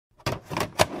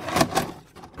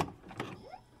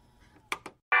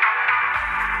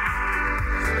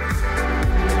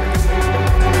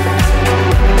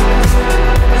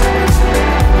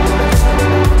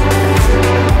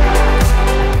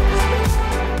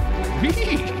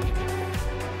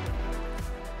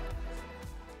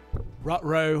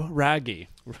Rut-row raggy.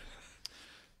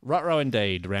 Rut-row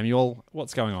indeed, Ramuel.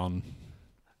 What's going on?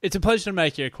 It's a pleasure to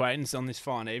make your acquaintance on this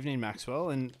fine evening,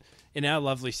 Maxwell. And in our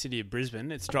lovely city of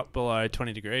Brisbane, it's dropped below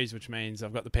 20 degrees, which means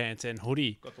I've got the pants and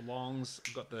hoodie. Got the longs,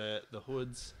 got the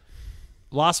hoods.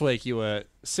 Last week you were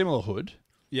similar hood,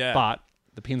 Yeah. but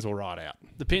the pins were right out.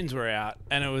 The pins were out,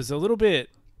 and it was a little bit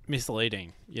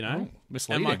misleading, you know?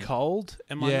 Misleading. Am I cold?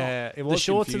 Am I Yeah, not? it was the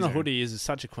shorts and the confusing. hoodie is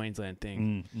such a Queensland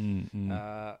thing.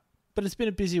 Mm. But it's been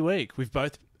a busy week. We've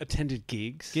both attended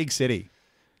gigs. Gig City.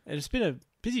 And it's been a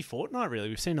busy fortnight, really.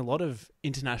 We've seen a lot of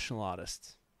international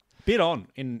artists. Bit on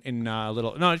in a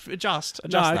little. No, adjust No,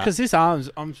 that. because this arm's...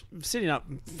 I'm sitting up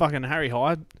fucking Harry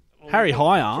High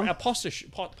arm. A posture.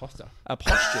 Wow,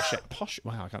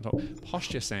 I can't talk.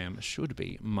 Posture, Sam, should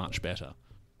be much better.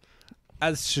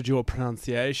 As should your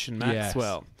pronunciation, Yes.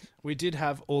 Maxwell. We did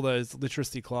have all those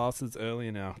literacy classes early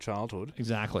in our childhood.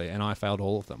 Exactly, and I failed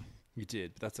all of them. You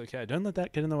did, but that's okay. Don't let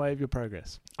that get in the way of your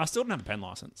progress. I still don't have a pen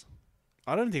license.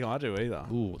 I don't think I do either.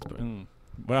 Ooh,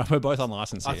 we're both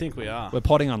unlicensed here. I think we are. We're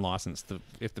potting unlicensed.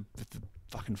 If the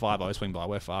fucking 5-0 swing by,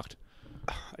 we're fucked.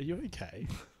 Are you okay?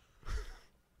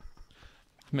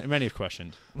 Many have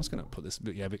questioned. I'm just going to put this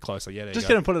a bit closer. Yeah, there Just you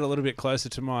go. going to put it a little bit closer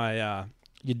to my...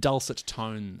 Your dulcet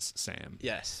tones, Sam.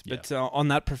 Yes, Yeah. but on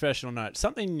that professional note,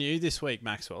 something new this week,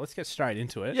 Maxwell. Let's get straight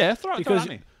into it. Yeah, throw it because at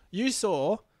me. you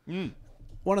saw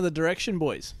one of the Direction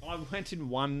boys. I went in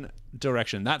one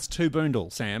direction. That's to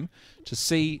Boondall, Sam, to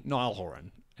see Niall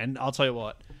Horan. And I'll tell you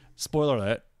what, spoiler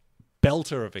alert,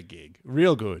 belter of a gig.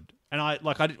 Real good. And I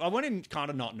went in kind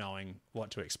of not knowing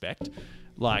what to expect.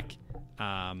 Like,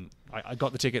 I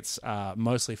got the tickets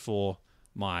mostly for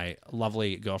my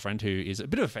lovely girlfriend, who is a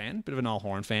bit of a fan, bit of a Niall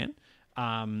Horan fan.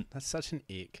 That's such an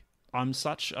ick. I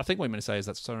think what I'm going to say is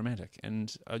that's so romantic.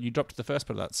 And you dropped the first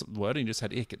part of that word and you just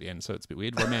had ick at the end, so it's a bit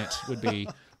weird. Romant would be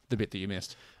the bit that you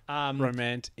missed.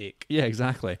 Romantic. Yeah,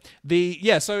 exactly.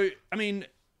 So, I mean,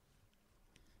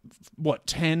 when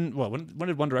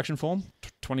did One Direction form?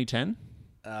 2010?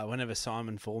 Whenever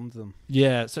Simon formed them.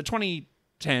 Yeah, so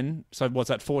 2010, so what's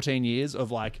that, 14 years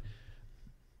of like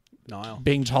Niall.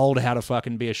 being told how to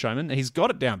fucking be a showman. He's got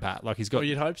it down pat. Like he's got Well,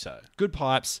 you'd hope so. good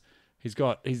pipes. He's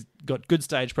got good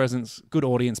stage presence, good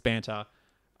audience banter.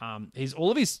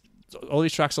 All his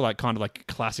tracks are like kind of like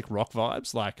classic rock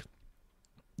vibes. Like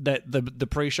the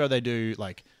pre-show they do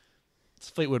like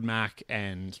Fleetwood Mac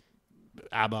and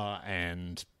ABBA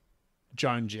and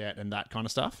Joan Jett and that kind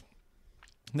of stuff.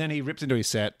 And then he rips into his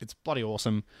set. It's bloody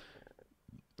awesome.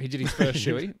 He did his first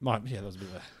shoey. That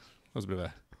was a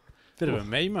bit of a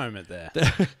me moment there.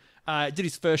 did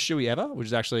his first shoey ever, which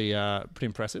is actually pretty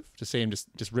impressive to see him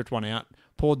just ripped one out,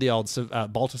 poured the old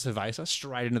Bolter Cerveza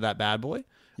straight into that bad boy,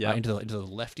 into the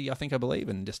lefty, I believe,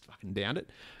 and just fucking downed it.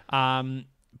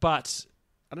 But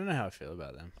I don't know how I feel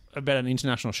about them. about an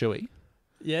international shoey.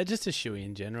 Yeah, just a shoey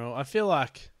in general. I feel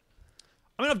like...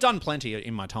 I mean, I've done plenty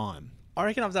in my time. I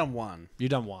reckon I've done one.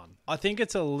 You've done one. I think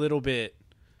it's a little bit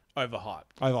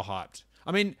overhyped.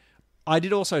 I mean, I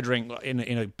did also drink in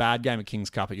a bad game of King's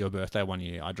Cup at your birthday one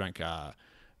year. I drank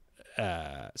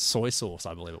soy sauce,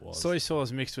 I believe it was. Soy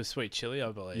sauce mixed with sweet chili,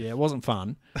 I believe. Yeah, it wasn't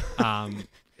fun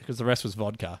because the rest was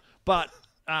vodka. But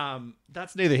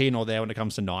that's neither here nor there when it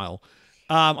comes to Niall.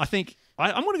 I think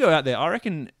I'm going to go out there. I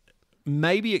reckon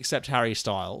maybe except Harry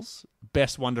Styles,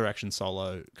 best One Direction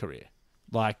solo career.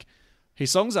 Like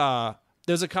his songs are...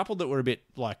 There's a couple that were a bit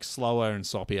like slower and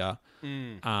soppier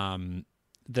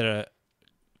that are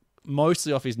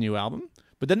mostly off his new album.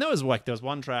 But then there was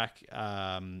one track that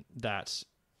I'm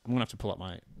going to have to pull up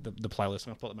the playlist.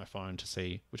 I'm going to pull up my phone to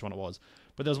see which one it was.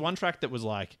 But there was one track that was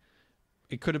like,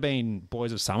 it could have been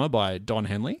Boys of Summer by Don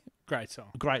Henley. Great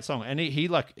song. Great song. And he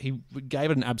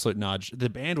gave it an absolute nudge. The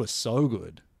band was so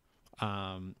good.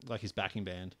 Like his backing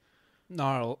band.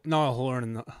 Niall Horan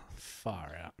and the...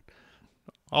 Far out.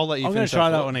 I'll let you I'm going finish to try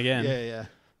that thought. one again. Yeah.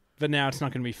 But now it's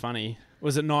not going to be funny.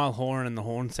 Was it Niall Horan and the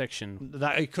horn section?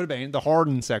 That it could have been the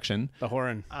Horan section. The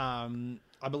Horan.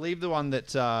 I believe the one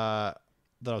that I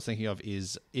was thinking of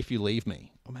is If You Leave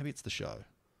Me, or maybe it's the show.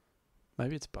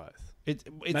 Maybe it's both.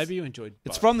 Maybe you enjoyed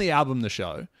both. It's from the album The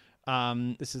Show.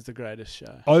 This is the greatest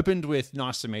show. Opened with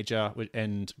Nice to Meet Ya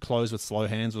and closed with Slow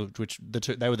Hands, which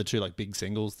they were the two like big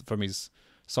singles from his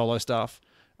solo stuff.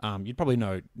 You'd probably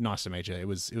know Nice to Meet Ya. It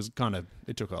was kind of,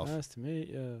 it took off. Nice to meet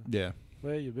you. Yeah.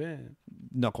 Where you been?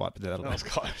 Not quite, but that'll That was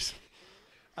close.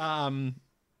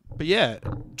 But yeah,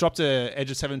 dropped a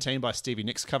Edge of 17 by Stevie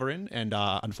Nicks cover in, and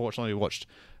unfortunately we watched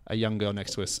a young girl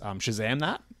next to us Shazam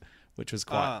that, which was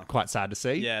quite sad to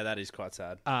see. Yeah, that is quite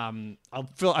sad. I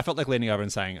felt like leaning over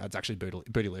and saying it's actually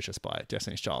Bootylicious by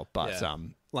Destiny's Child, but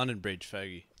London Bridge,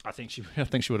 Fergie. I think she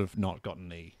would have not gotten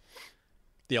the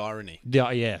irony.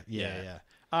 Yeah.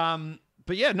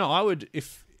 But yeah, no, I would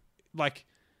if like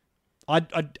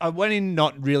I went in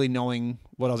not really knowing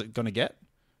what I was going to get.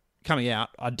 Coming out,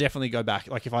 I'd definitely go back.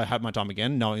 Like if I had my time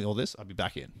again, knowing all this, I'd be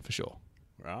back in for sure.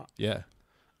 Right. Yeah.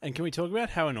 And can we talk about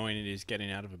how annoying it is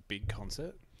getting out of a big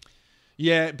concert?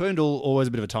 Yeah, Boondall always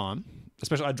a bit of a time.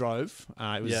 Especially I drove.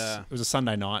 It was a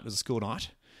Sunday night. It was a school night.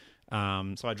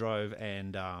 So I drove,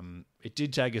 and it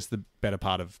did take us the better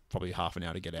part of probably half an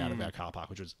hour to get out of our car park,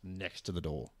 which was next to the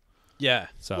door. Yeah.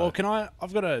 So well,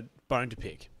 I've got a bone to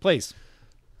pick. Please.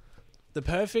 The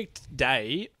perfect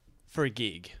day for a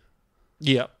gig.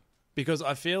 Yep. Because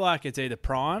I feel like it's either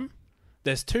prime.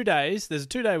 There's 2 days. There's a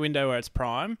 2-day window where it's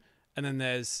prime, and then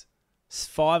there's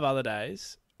 5 other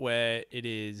days where it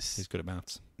is. He's good at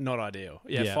maths. Not ideal.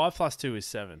 Yeah. 5 plus 2 is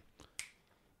 7.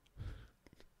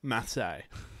 Maths A.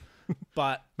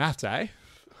 But maths A.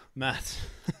 Maths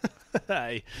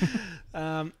A.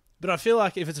 But I feel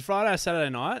like if it's a Friday or Saturday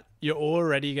night, you're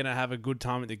already going to have a good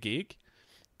time at the gig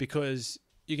because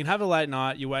you can have a late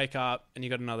night. You wake up and you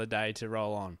got another day to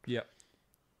roll on. Yep.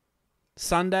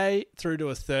 Sunday through to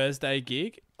a Thursday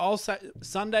gig. I'll say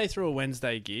Sunday through a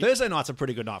Wednesday gig. Thursday night's a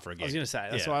pretty good night for a gig. I was going to say,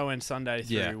 that's why I went Sunday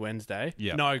through Wednesday.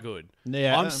 Yeah. No good.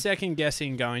 Yeah. I'm second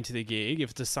guessing going to the gig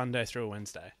if it's a Sunday through a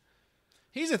Wednesday.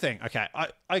 Here's the thing. Okay, I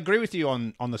agree with you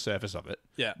on the surface of it.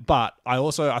 Yeah. But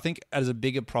I think as a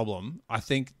bigger problem, I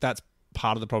think that's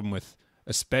part of the problem with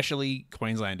especially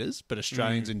Queenslanders, but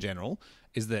Australians in general,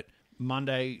 is that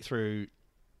Monday through,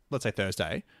 let's say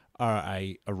Thursday, are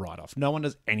a write-off. No one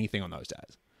does anything on those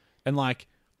days. And like,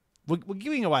 we're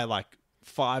giving away like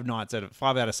 5 out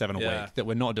of 7 a week that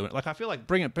we're not doing. Like, I feel like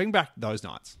bring back those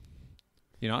nights.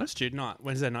 You know? Student night.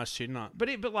 Wednesday night, student night. But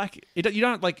you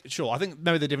don't like, sure, I think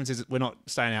maybe the difference is we're not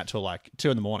staying out till like 2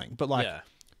 a.m. But like,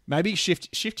 maybe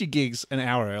shift your gigs an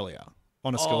hour earlier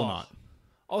on a school night.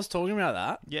 I was talking about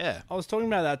that. Yeah. I was talking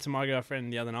about that to my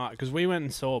girlfriend the other night because we went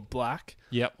and saw Black.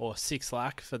 Yep. Or Six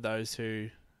Lack for those who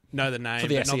know the name, for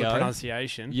the but not SEO. the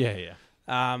pronunciation. Yeah.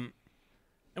 And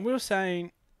we were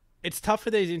saying it's tough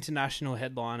for these international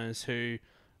headliners who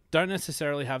don't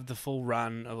necessarily have the full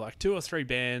run of like 2 or 3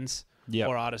 bands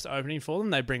or artists opening for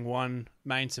them. They bring one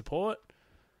main support,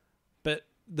 but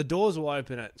the doors will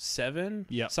open at 7.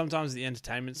 Yep. Sometimes the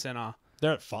entertainment centre.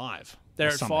 They're at 5. They're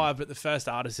at 5, but the first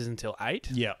artist is until 8.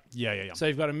 Yeah. So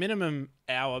you've got a minimum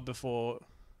hour before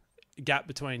gap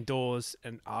between doors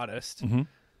and artist. Mm-hmm.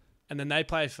 And then they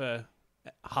play for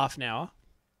half an hour.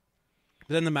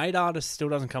 But then the main artist still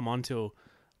doesn't come on till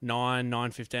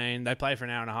 9:15. They play for an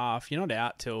hour and a half. You're not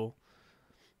out till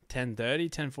 10:30,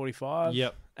 10:45.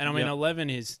 Yep. And I mean, 11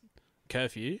 is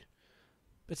curfew.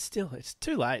 But still, it's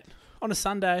too late. On a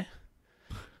Sunday,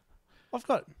 I've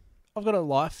got a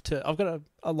life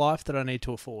that I need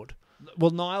to afford.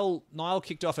 Well, Niall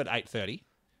kicked off at 8:30.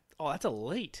 Oh, that's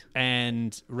elite.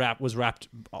 And was wrapped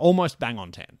almost bang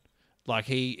on 10. Like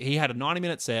he had a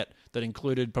 90-minute set that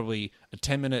included probably a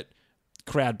 10-minute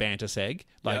crowd banter seg.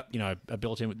 Like, a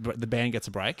built-in, the band gets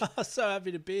a break. I'm so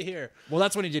happy to be here. Well,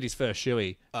 that's when he did his first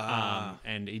shoey.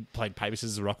 And he played Paper,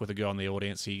 Scissors, Rock with a girl in the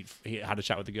audience. He had a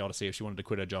chat with the girl to see if she wanted to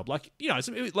quit her job. Like, he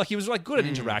was like good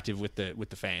and interactive with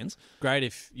the fans. Great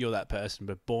if you're that person,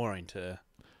 but boring to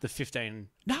the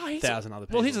 15,000 other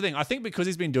people. Well, here's the thing. I think because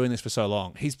he's been doing this for so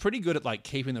long, he's pretty good at like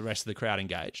keeping the rest of the crowd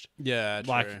engaged. Yeah,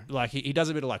 true. Like he does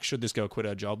a bit of like, should this girl quit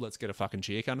her job? Let's get a fucking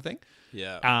cheer kind of thing.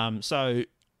 Yeah. So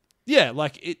yeah,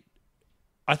 like it.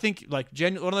 I think like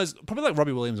one of those, probably like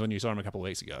Robbie Williams when you saw him a couple of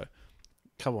weeks ago.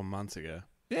 A couple of months ago.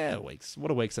 Yeah, weeks. What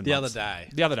a weeks and the months.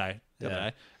 The other day.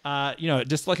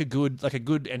 Just like a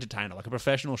good entertainer, like a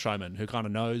professional showman who kind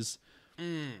of knows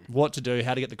what to do,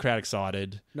 how to get the crowd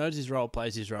excited. Knows his role,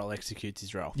 plays his role, executes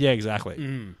his role. Yeah, exactly.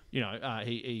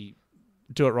 He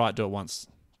do it right, do it once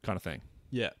kind of thing.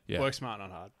 Yeah. Work smart, not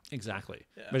hard. Exactly.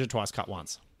 Yeah. Measure twice, cut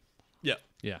once. Yeah.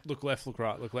 Yeah. Look left, look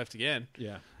right, look left again.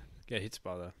 Yeah. Get hits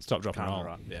by the stop, drop, and roll.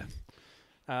 Right.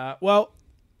 Yeah. Well,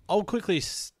 I'll quickly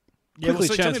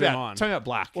change my mind. Tell me about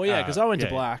Black. Well, yeah, because I went to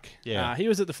Black. Yeah. He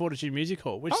was at the Fortitude Music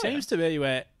Hall, which seems to be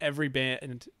where every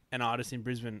band and artist in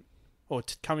Brisbane or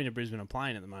coming to Brisbane are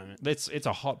playing at the moment. It's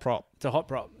a hot prop. It's a hot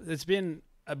prop. It's been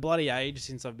a bloody age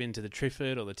since I've been to the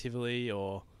Trifford or the Tivoli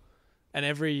and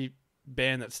every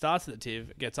band that starts at the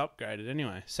Tiv gets upgraded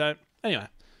anyway. So, anyway,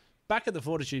 back at the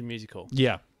Fortitude Music Hall.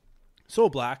 Yeah. Saw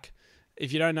Black.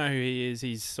 If you don't know who he is,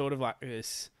 he's sort of like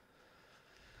this...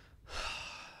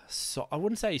 So, I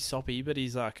wouldn't say he's soppy, but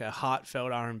he's like a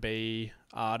heartfelt R&B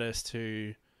artist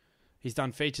who He's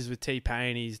done features with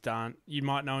T-Pain. You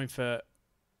might know him for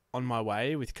On My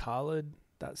Way with Khaled,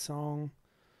 that song.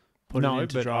 Put no, it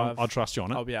into but drive. I'll trust you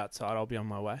on it. I'll be outside. I'll be on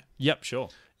my way. Yep, sure.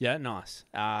 Yeah, nice.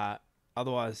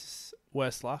 Otherwise,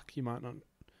 Worse Luck, you might not.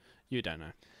 You don't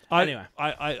know. Anyway.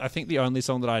 I think the only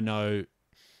song that I know,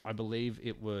 I believe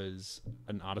it was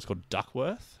an artist called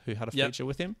Duckworth who had a feature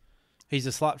with him. He's a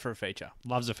slut for a feature.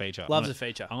 Loves a feature. Loves a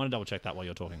feature. I'm going to double check that while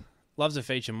you're talking. Loves a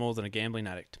feature more than a gambling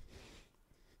addict.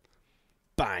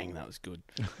 Bang, that was good.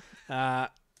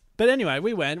 But anyway,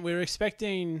 we went. We were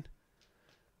expecting,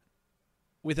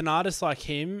 with an artist like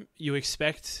him, you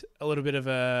expect a little bit of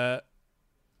a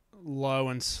low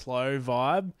and slow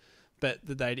vibe, but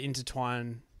that they'd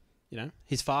intertwine,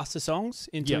 his faster songs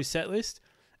into his set list,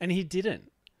 and he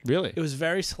didn't. Really? It was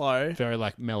very slow. Very,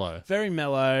 mellow. Very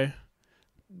mellow.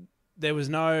 There was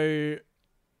no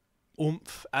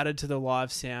oomph added to the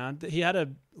live sound. He had a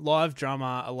live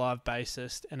drummer, a live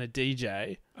bassist, and a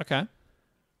DJ. Okay.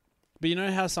 But you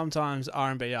know how sometimes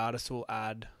R&B artists will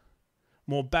add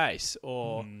more bass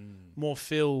or more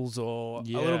fills or a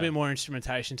little bit more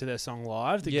instrumentation to their song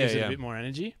live that gives it a bit more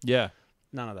energy? Yeah.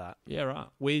 None of that. Yeah, right.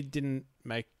 We didn't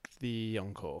make the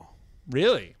encore.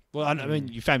 Really? Well, I mean,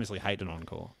 you famously hate an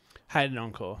encore. Hate an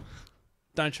encore.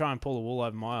 Don't try and pull the wool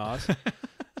over my eyes.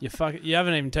 You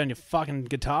haven't even turned your fucking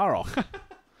guitar off.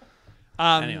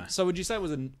 Anyway. So would you say it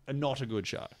was not a good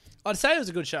show? I'd say it was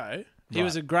a good show. He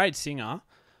was a great singer.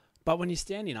 But when you're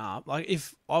standing up, like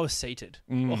if I was seated,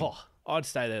 I'd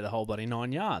stay there the whole bloody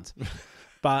 9 yards.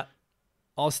 But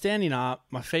I was standing up,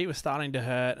 my feet were starting to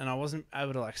hurt, and I wasn't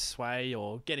able to sway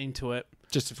or get into it.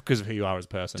 Just because of who you are as a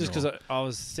person? Just because I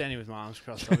was standing with my arms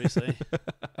crossed, obviously,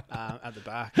 at the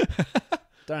back.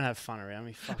 Don't have fun around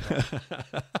me. Fuck off.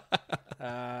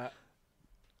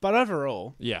 But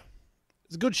overall,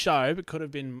 it's a good show, but could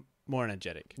have been more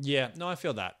energetic. Yeah, no, I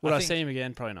feel that. Would I see him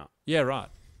again? Probably not. Yeah, right.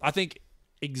 I think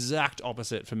exact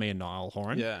opposite for me and Niall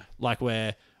Horan. Yeah.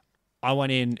 Where I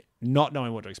went in not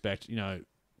knowing what to expect, not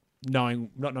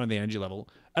knowing the energy level.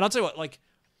 And I'll tell you what,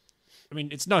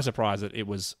 it's no surprise that it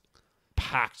was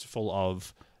packed full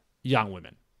of young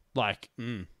women.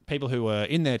 People who were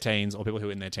in their teens or people who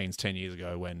were in their teens 10 years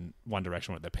ago when One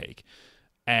Direction were at their peak.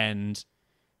 And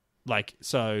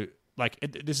this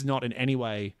is not in any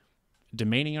way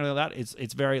demeaning or that.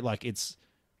 It's very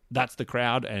that's the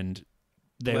crowd, and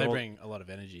they bring a lot of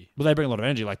energy. Well, they bring a lot of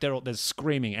energy. They're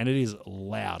screaming, and it is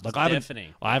loud.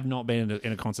 Deafening. I have not been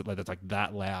in a concert that's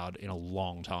that loud in a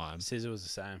long time. SZA was the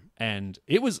same, and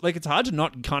it was it's hard to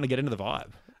not kind of get into the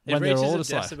vibe. It when reaches they're all a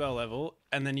just decibel level,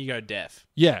 and then you go deaf.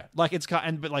 Yeah, but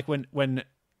when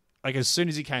as soon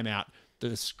as he came out,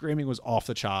 the screaming was off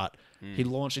the chart. He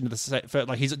launched into the set.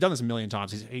 He's done this a million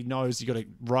times. He knows you got to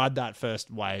ride that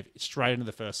first wave straight into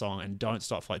the first song and don't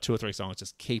stop for 2 or 3 songs.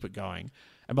 Just keep it going.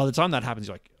 And by the time that happens,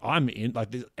 you're I'm in.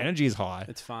 The energy is high.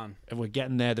 It's fun. And we're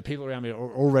getting there. The people around me are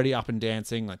already up and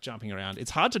dancing, jumping around. It's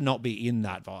hard to not be in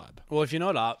that vibe. Well, if you're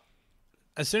not up,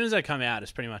 as soon as they come out,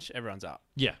 it's pretty much everyone's up.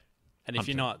 Yeah. And if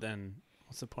you're not, then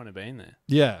what's the point of being there?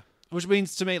 Yeah. Which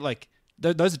means to me,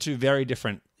 those are two very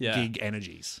different gig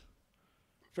energies.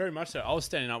 Very much so. I was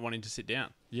standing up wanting to sit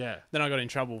down. Yeah. Then I got in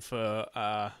trouble for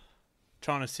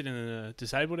trying to sit in the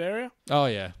disabled area. Oh,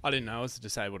 yeah. I didn't know it was the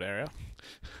disabled area.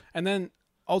 And then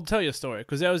I'll tell you a story,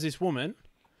 because there was this woman.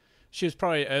 She was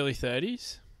probably early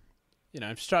 30s,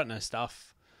 strutting her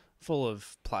stuff, full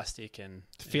of plastic and...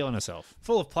 Feeling herself.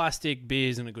 Full of plastic,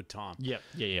 beers, and a good time. Yep.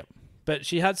 Yeah. But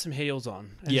she had some heels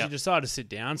on, and she decided to sit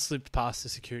down, slipped past the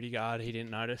security guard. He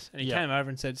didn't notice. And he came over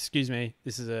and said, "Excuse me,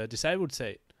 this is a disabled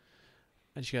seat."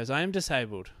 And she goes, "I am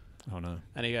disabled." Oh, no.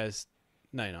 And he goes,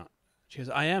 "No, you're not." She goes,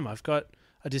 "I am. I've got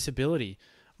a disability.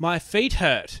 My feet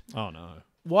hurt." Oh, no.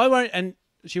 Why won't... And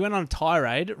she went on a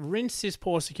tirade, rinsed this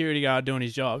poor security guard doing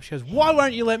his job. She goes, "Why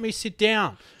won't you let me sit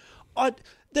down?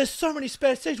 There's so many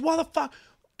spare seats. Why the fuck?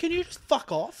 Can you just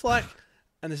fuck off?"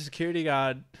 And the security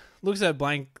guard looks at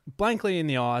her blankly in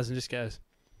the eyes and just goes,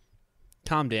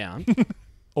 "Calm down."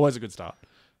 Always a good start.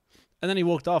 And then he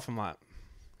walked off. I'm like,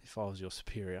 if I was your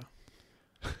superior,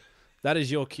 that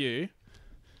is your cue.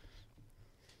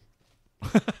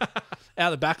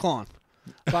 Out the back line.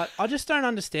 But I just don't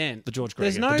understand. The George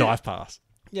Greger, the dive pass.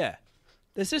 Yeah.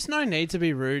 There's just no need to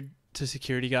be rude to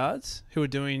security guards who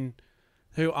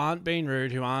aren't being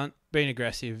rude, who aren't being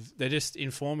aggressive. They're just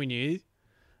informing you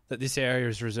that this area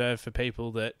is reserved for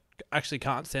people that actually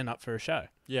can't stand up for a show.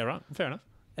 Yeah, right. Fair enough.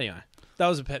 Anyway, that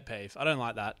was a pet peeve. I don't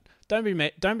like that. Don't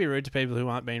be rude to people who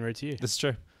aren't being rude to you. This is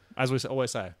true. As we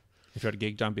always say, if you're at a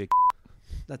gig, don't be a...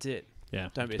 That's it. Yeah.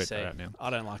 Don't be a C. I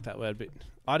don't like that word, but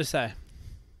I just say,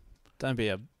 don't be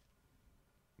a...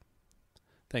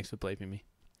 Thanks for bleeping me.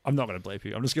 I'm not going to bleep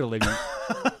you. I'm just going to leave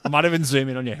you. I might even zoom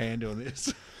in on your hand doing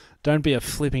this. Don't be a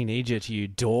flipping idiot, you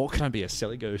dork. Don't be a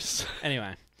silly goose.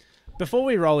 Anyway, before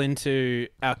we roll into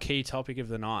our key topic of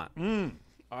the night,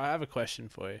 I have a question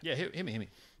for you. Yeah, hit me.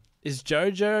 Is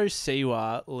Jojo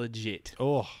Siwa legit?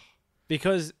 Oh.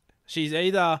 Because she's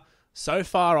either so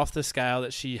far off the scale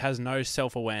that she has no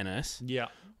self-awareness, Yeah.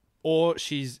 or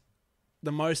she's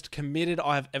the most committed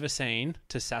I have ever seen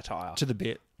to satire. To the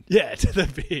bit. Yeah, to the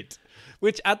bit.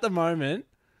 Which at the moment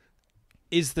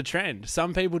is the trend.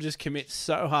 Some people just commit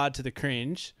so hard to the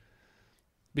cringe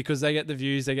because they get the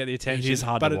views, they get the attention. It is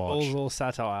hard but to watch. It's all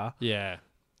satire. Yeah.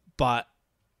 But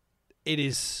it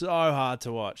is so hard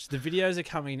to watch. The videos are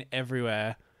coming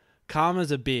everywhere.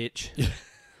 Karma's a bitch.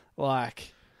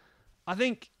 Like, I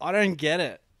don't get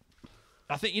it.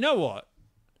 you know what?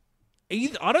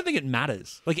 I don't think it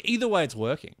matters. Like, either way, it's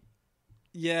working.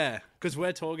 Yeah, because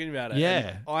we're talking about it.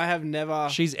 Yeah. I have never...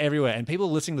 She's everywhere, and people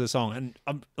are listening to the song, and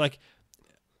I'm like,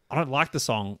 I don't like the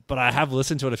song, but I have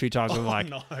listened to it a few times. And I'm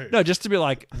like, no, just to be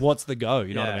like, what's the go?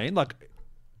 You know what I mean? Like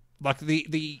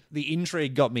the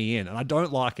intrigue got me in, and I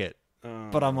don't like it,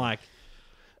 but I'm like,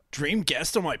 dream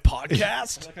guest on my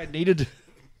podcast. like I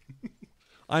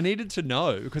needed to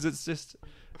know because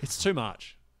it's too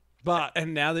much. But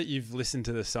and now that you've listened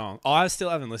to the song, I still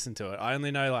haven't listened to it. I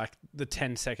only know like the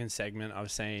 10-second segment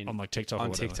I've seen on like TikTok or on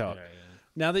whatever. TikTok. Yeah.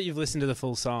 Now that you've listened to the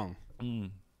full song,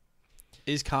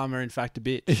 is Karma in fact a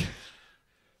bitch?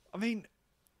 I mean,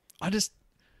 I just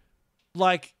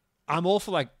like I'm all for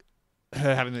like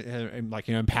her having her like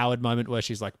empowered moment where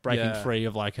she's like breaking free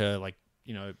of like her like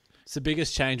it's the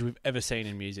biggest change we've ever seen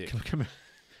in music.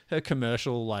 Her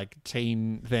commercial like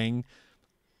teen thing.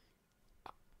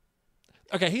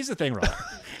 Okay, here's the thing, right?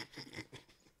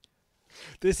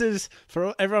 This is,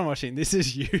 for everyone watching, this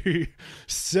is you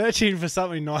searching for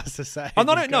something nice to say. No,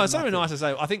 it's not even nice to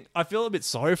say. I feel a bit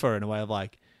sorry for her in a way of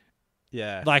like,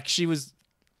 yeah, like she was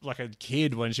like a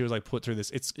kid when she was like put through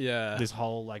this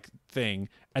whole like thing,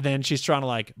 and then she's trying to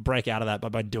like break out of that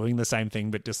by doing the same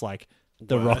thing, but just like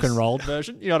the rock and roll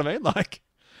version. You know what I mean? Like,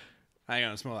 hang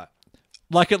on, smell that.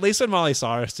 Like at least when Miley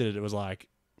Cyrus did it, it was like,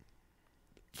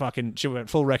 fucking, she went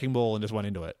full wrecking ball and just went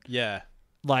into it. Yeah.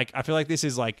 Like, I feel like this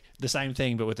is like the same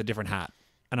thing, but with a different hat.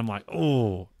 And I'm like,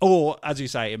 oh. Or, as you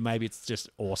say, maybe it's just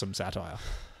awesome satire.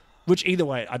 Which, either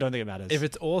way, I don't think it matters. If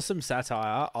it's awesome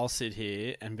satire, I'll sit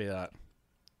here and be like,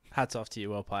 hats off to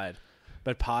you, well played.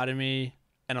 But part of me,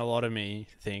 and a lot of me,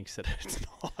 thinks that it's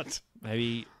not.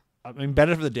 Maybe, I mean,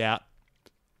 benefit of the doubt.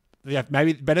 Yeah,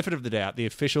 maybe benefit of the doubt. The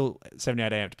official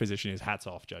 78 amped position is hats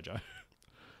off, Jojo.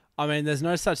 I mean, there's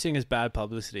no such thing as bad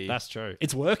publicity. That's true.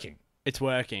 It's working. It's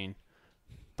working.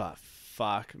 But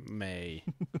fuck me.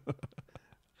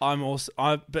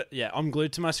 But yeah, I'm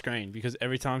glued to my screen because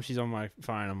every time she's on my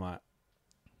phone, I'm like,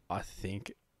 I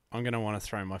think I'm going to want to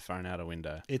throw my phone out a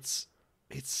window. It's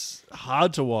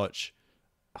hard to watch.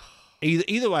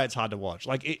 Either way, it's hard to watch.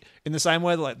 Like in the same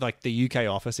way that like the UK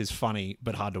Office is funny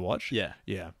but hard to watch. Yeah.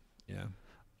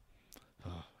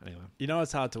 Oh, anyway, you know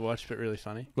what's hard to watch but really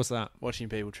funny? What's that? Watching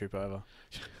people trip over.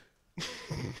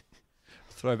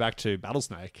 Throw back to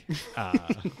Battlesnake.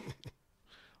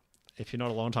 If you're not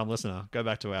a long time listener, go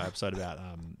back to our episode about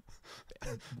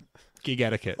gig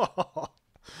etiquette.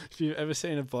 If you've ever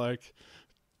seen a bloke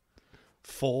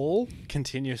fall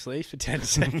continuously for 10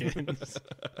 seconds.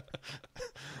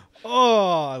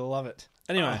 Oh, I love it.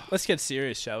 Anyway, let's get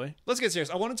serious, shall we? Let's get serious.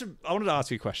 I wanted to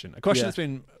ask you a question. A question that's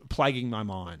been plaguing my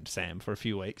mind, Sam, for a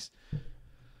few weeks.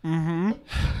 Mm-hmm.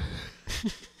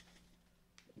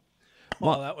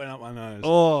 Oh, that went up my nose.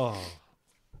 Oh.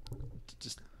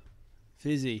 Just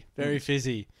fizzy. Very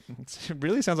fizzy. It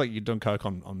really sounds like you're doing coke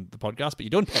on the podcast, but you're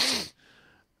doing Pepsi.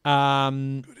 I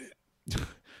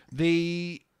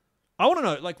want to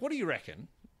know, like, what do you reckon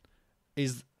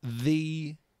is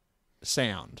the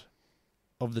sound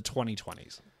of the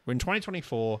 2020s? We're in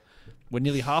 2024. We're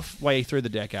nearly halfway through the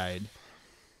decade.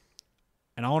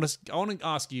 And I want to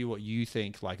ask you what you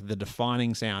think, like, the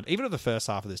defining sound, even of the first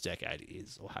half of this decade,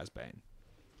 is or has been.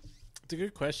 It's a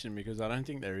good question because I don't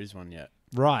think there is one yet.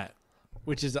 Right.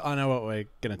 Which is, I know what we're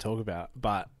going to talk about,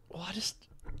 but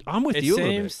I'm with you a little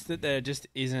bit. It seems that there just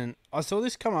isn't. I saw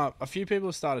this come up. A few people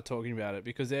have started talking about it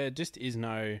because there just is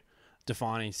no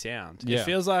defining sound. Yeah. It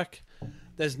feels like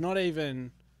there's not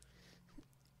even.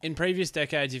 In previous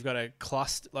decades, you've got a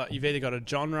cluster. Like you've either got a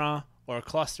genre or a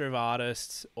cluster of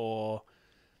artists, or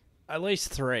at least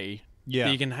three. Yeah.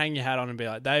 That you can hang your hat on and be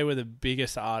like, they were the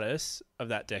biggest artists of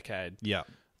that decade. Yeah.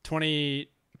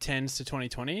 2010s to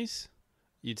 2020s,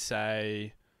 you'd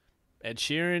say Ed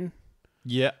Sheeran.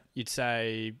 Yeah. You'd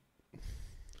say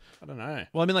I don't know.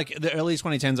 Well, I mean, like the early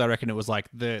 2010s, I reckon it was like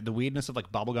the weirdness of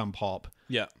like bubblegum pop.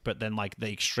 Yeah. But then like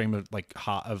the extreme of like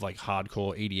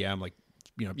hardcore EDM, like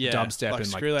Yeah, dubstep like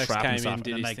and like Skrillex trap came and stuff, in, and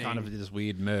did then his they kind of thing. did this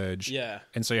weird merge. Yeah.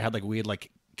 And so you had like weird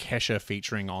like Kesha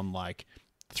featuring on like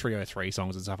 303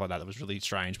 songs and stuff like that. That was really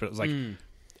strange, but it was like,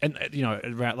 and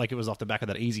around, like it was off the back of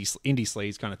that easy indie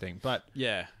sleaze kind of thing. But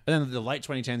Yeah. and then the late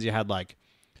 2010s, you had like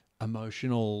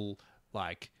emotional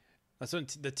like. That's when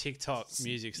the TikTok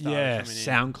music started Yeah, coming in.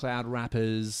 SoundCloud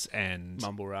rappers and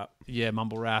Mumble rap. yeah,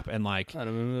 mumble rap and like I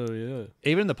don't know, yeah.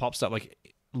 even the pop stuff like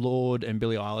Lorde and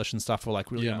Billie Eilish and stuff were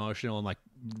like really Yeah. emotional and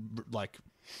like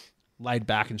laid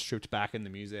back and stripped back in the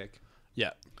music.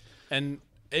 Yeah. And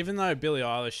even though Billie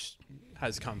Eilish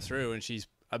has come through and she's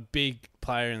a big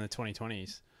player in the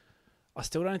 2020s, I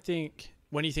still don't think,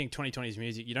 when you think 2020s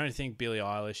music, you don't think Billie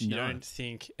Eilish, you No. don't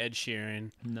think Ed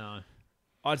Sheeran. No.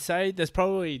 I'd say there's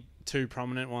probably two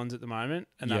prominent ones at the moment,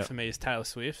 and Yep. that for me is Taylor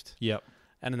Swift. Yep.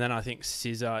 And then I think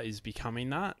SZA is becoming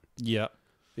that, Yep.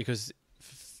 because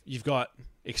you've got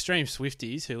extreme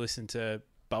Swifties who listen to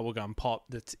bubblegum pop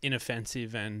that's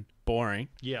inoffensive and boring.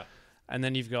 Yeah. And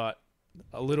then you've got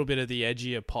a little bit of the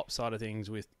edgier pop side of things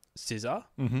with SZA.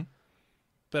 Mm-hmm.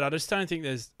 But I just don't think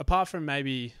there's, apart from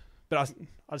maybe, but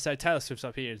I'd say Taylor Swift's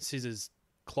up here and SZA's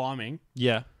climbing,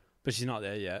 Yeah. but she's not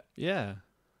there yet. Yeah.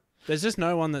 There's just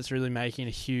no one that's really making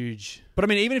a huge... But I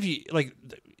mean, even if you like,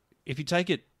 if you take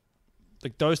it,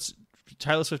 like those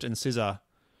Taylor Swift and SZA,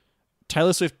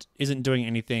 Taylor Swift isn't doing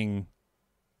anything.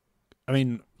 I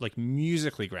mean, like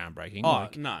musically groundbreaking. Oh,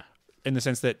 like, no. in the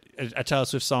sense that a Taylor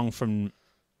Swift song from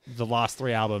the last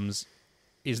 3 albums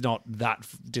is not that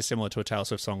dissimilar to a Taylor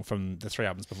Swift song from the 3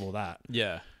 albums before that.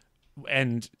 Yeah.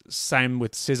 And same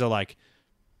with SZA, like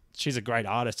she's a great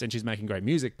artist and she's making great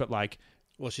music, but like.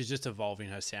 Well, she's just evolving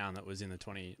her sound that was in the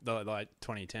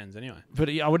 2010s anyway. But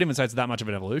I wouldn't even say it's that much of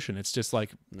an evolution. It's just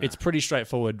like it's pretty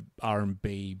straightforward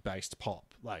R&B based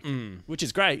pop, like which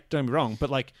is great. Don't get me wrong, but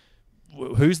like,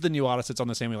 who's the new artist that's on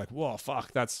the scene? We're like, whoa,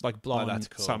 fuck, that's like blowing that's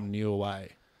cool. something new away.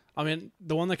 I mean,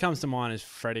 the one that comes to mind is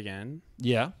Fred Again.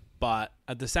 Yeah, But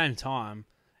at the same time,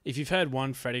 if you've heard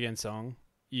one Fred Again song,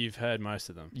 you've heard most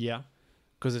of them. yeah,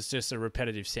 Because it's just a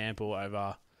repetitive sample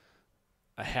over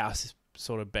a house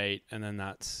sort of beat, and then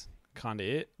that's kind of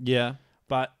it. yeah,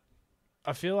 But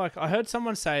I feel like I heard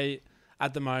someone say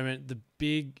at the moment the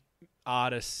big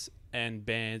artists and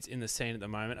bands in the scene at the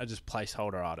moment are just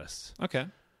placeholder artists. okay,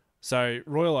 So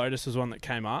Royal Otis was one that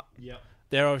came up. yeah,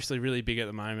 They're obviously really big at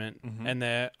the moment, and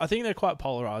I think they're quite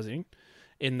polarizing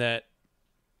in that,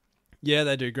 yeah,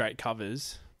 they do great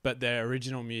covers, but their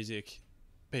original music,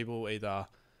 people either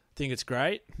think it's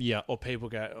great, yeah, or people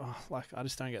go, oh, like, I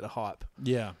just don't get the hype.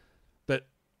 yeah, But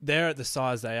they're at the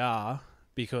size they are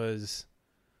because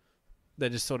they're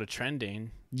just sort of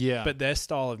trending. yeah. But their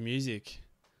style of music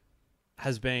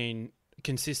has been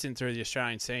consistent through the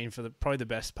Australian scene for probably the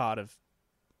best part of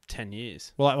 10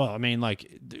 years. well, I mean,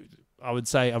 like, I would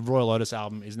say a Royal Otis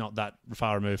album is not that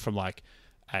far removed from like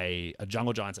a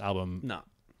Jungle Giants album No.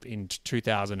 in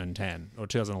 2010 or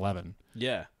 2011.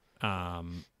 Yeah.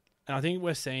 And I think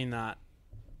we're seeing that.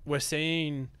 We're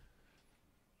seeing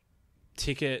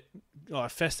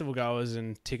festival goers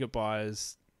and ticket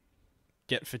buyers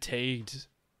get fatigued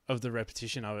of the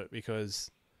repetition of it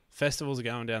because festivals are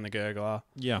going down the gurgler.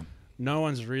 Yeah, No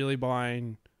one's really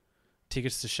buying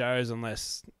tickets to shows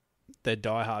unless they're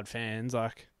diehard fans.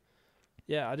 Like,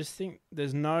 yeah, I just think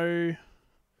there's no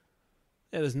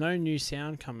new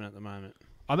sound coming at the moment.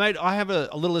 I have a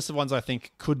little list of ones I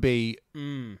think could be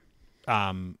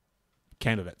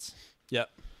candidates. Yep.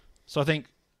 So I think,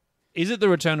 is it the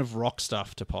return of rock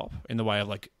stuff to pop in the way of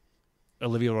like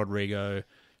Olivia Rodrigo?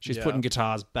 She's Yeah. putting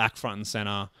guitars back front and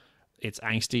center. It's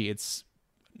angsty. It's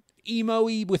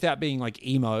emo-y without being like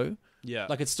emo. Yeah.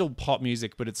 Like it's still pop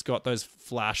music, but it's got those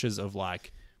flashes of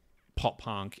like pop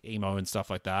punk, emo, and stuff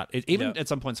like that. It even at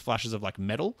some points flashes of like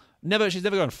metal. She's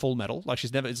never gone full metal. Like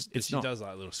she's never. She does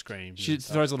like little screams. She and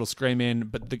stuff. throws a little scream in,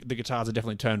 but the guitars are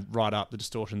definitely turned right up. The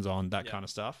distortion's on, that kind of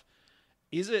stuff.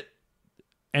 Is it?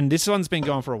 And this one's been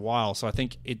going for a while, so I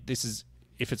think this is,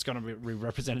 if it's going to be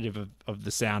representative of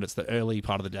the sound, it's the early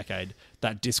part of the decade,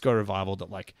 that disco revival that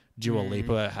like Dua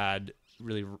Lipa had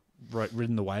really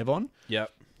ridden the wave on. Yep.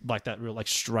 Like that real like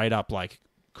straight up like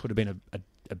could have been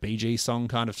a Bee Gees song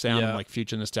kind of sound, and like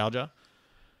future nostalgia.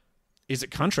 Is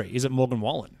it country? Is it Morgan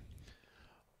Wallen?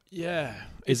 Yeah.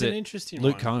 Is It's an it interesting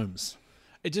Luke one. Combs?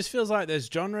 It just feels like there's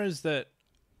genres that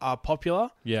are popular,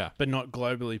 Yeah. but not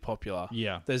globally popular.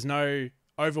 Yeah. There's no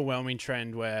overwhelming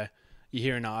trend where you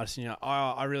hear an artist and you're like, oh,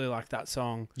 I really like that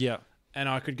song. Yeah. And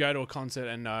I could go to a concert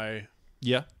and know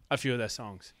Yeah. a few of their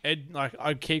songs.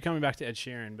 I keep coming back to Ed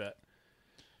Sheeran, but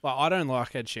Like, I don't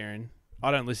like Ed Sheeran. I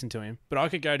don't listen to him, but I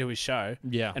could go to his show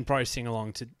and probably sing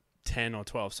along to 10 or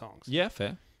 12 songs. Yeah,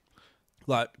 fair.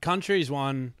 Like, country is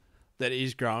one that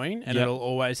is growing, and it'll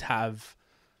always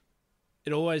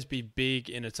be big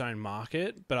in its own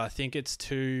market, but I think it's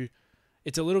a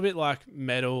little bit like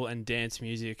metal and dance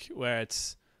music, where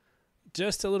it's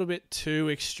just a little bit too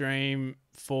extreme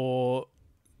for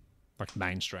like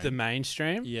mainstream. the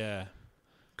mainstream. Yeah.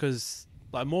 Because,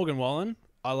 like, Morgan Wallen,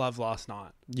 I love Last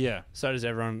Night. Yeah. So does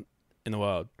everyone in the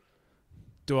world.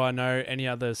 Do I know any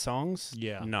other songs?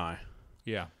 Yeah. No.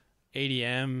 Yeah.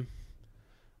 EDM,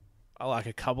 I like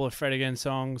a couple of Fred Again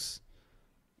songs.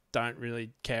 Don't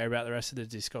really care about the rest of the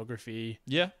discography.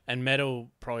 Yeah. And metal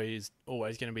probably is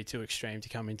always going to be too extreme to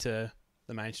come into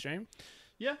the mainstream.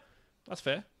 Yeah. That's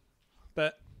fair.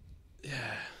 But,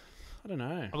 yeah, I don't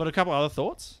know. I've got a couple other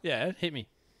thoughts. Yeah, hit me.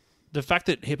 The fact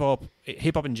that hip hop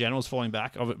in general is falling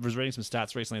back. I was reading some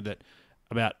stats recently that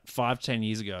about 5 to 10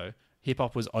 years ago, hip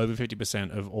hop was over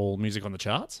 50% of all music on the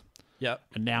charts. Yep.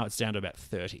 And now it's down to about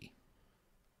 30.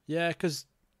 Yeah, because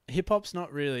hip hop's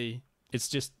not really.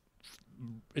 It's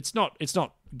not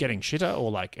getting shitter or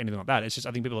like anything like that. It's just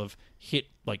I think people have hit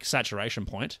like saturation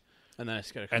point, and then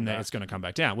it's going to then it's going to come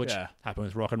back down, which happened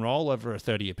with rock and roll over a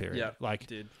 30-year period. Yeah, like it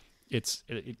did.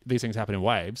 These things happen in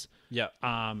waves. Yeah.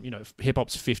 Hip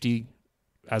hop's 50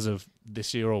 as of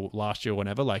this year or last year or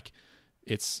whenever. Like,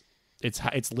 it's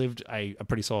lived a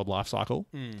pretty solid life cycle.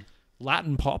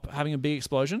 Latin pop having a big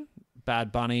explosion.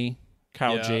 Bad Bunny,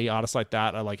 Karol G, artists like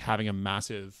that are like having a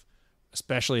massive,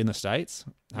 especially in the States,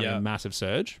 having a massive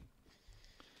surge.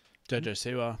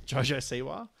 Jojo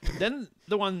Siwa. Then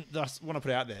the one that I want to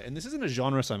put out there, and this isn't a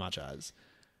genre so much as,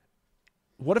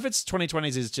 what if it's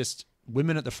 2020s is just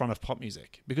women at the front of pop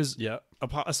music? Because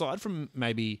aside from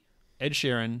maybe Ed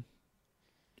Sheeran,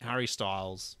 Harry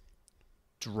Styles,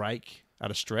 Drake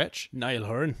at a stretch, Niall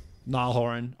Horan.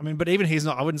 I mean, but even he's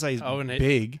not. I wouldn't say he's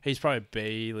big. He's probably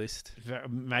B list,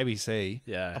 maybe C.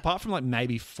 Yeah. Apart from like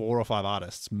maybe 4 or 5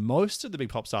 artists, most of the big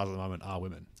pop stars at the moment are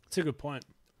women. It's a good point.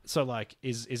 So like,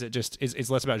 is it just it's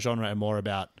less about genre and more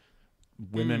about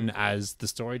women as the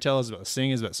storytellers, about the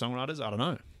singers, about songwriters? I don't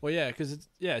know. Well, yeah, because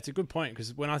it's a good point.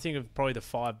 Because when I think of probably the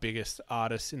 5 biggest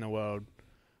artists in the world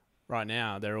right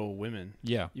now, they're all women.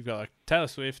 Yeah. You've got like Taylor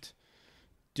Swift,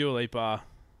 Dua Lipa,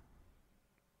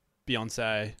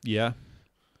 Beyonce. Yeah.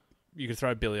 You could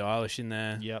throw Billie Eilish in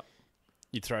there. Yep.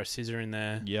 You'd throw SZA in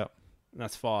there. Yep.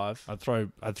 That's 5. I'd throw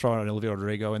an Olivia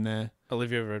Rodrigo in there.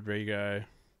 Olivia Rodrigo.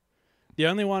 The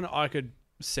only one I could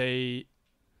see,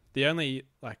 the only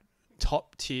like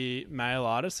top tier male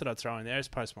artist that I'd throw in there is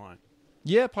Post Malone.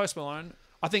 Yeah, Post Malone.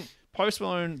 I think Post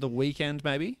Malone, The Weeknd,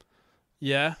 maybe.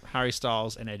 Yeah. Harry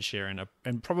Styles and Ed Sheeran,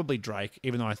 and probably Drake,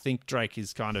 even though I think Drake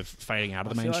is kind of fading out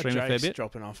of the mainstream a fair bit.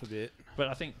 Dropping off a bit. But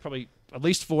I think probably at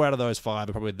least 4 out of those 5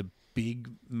 are probably the big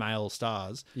male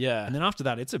stars. Yeah. And then after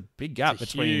that, it's a big gap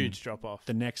between huge drop off.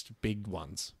 The next big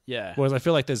ones. Yeah. Whereas I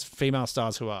feel like there's female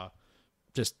stars who are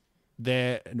just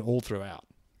there and all throughout.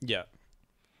 Yeah.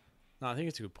 No, I think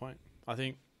it's a good point. I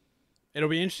think it'll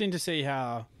be interesting to see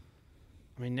how.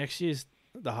 I mean, next year's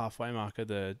the halfway mark of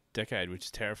the decade, which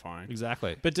is terrifying.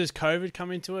 Exactly. But does COVID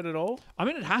come into it at all? I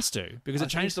mean, it has to, because it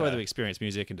changed the way that we experience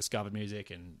music and discovered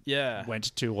music and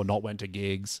went to or not went to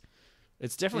gigs.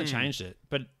 It's definitely changed it.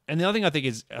 And the other thing I think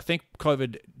is, I think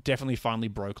COVID definitely finally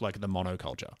broke like the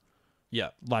monoculture. Yeah.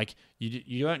 Like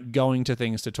you weren't going to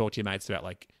things to talk to your mates about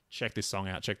like, check this song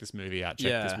out, check this movie out,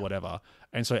 check this whatever.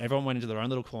 And so everyone went into their own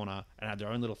little corner and had their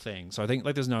own little thing. So I think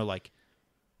like there's no like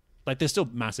there's still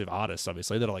massive artists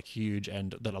obviously that are like huge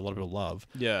and that a lot of people love.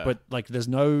 Yeah. But like there's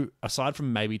no, aside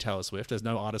from maybe Taylor Swift, there's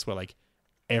no artist where like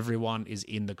everyone is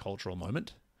in the cultural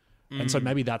moment. And so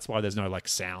maybe that's why there's no like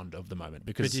sound of the moment.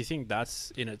 Because but do you think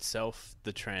that's in itself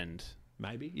the trend?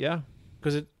 Maybe, yeah.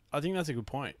 Because I think that's a good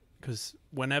point. Because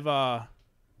whenever,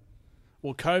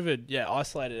 well, COVID,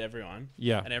 isolated everyone.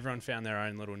 Yeah. And everyone found their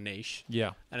own little niche. Yeah.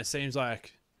 And it seems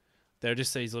like there are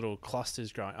just these little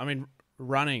clusters growing. I mean,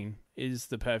 running is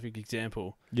the perfect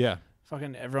example. Yeah.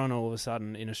 Fucking everyone all of a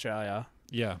sudden in Australia.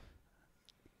 Yeah.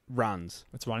 Runs.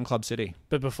 It's Run Club City.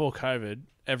 But before COVID,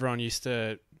 everyone used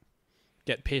to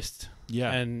get pissed.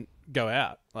 Yeah. And go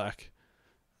out. Like,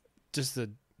 just the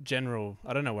general,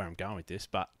 I don't know where I'm going with this,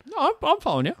 but. No, I'm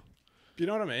following you. You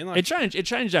know what I mean? Like, it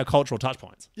changed our cultural touch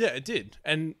points. Yeah, it did.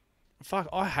 And fuck,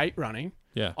 I hate running.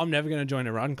 Yeah. I'm never going to join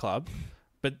a run club,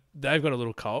 but they've got a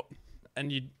little cult,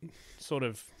 and you sort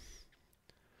of,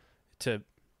 to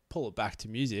pull it back to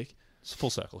music. It's full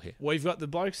circle here. We've got the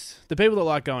blokes, the people that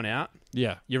like going out.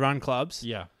 Yeah. Your run clubs.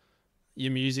 Yeah.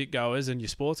 Your music goers and your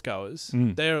sports goers.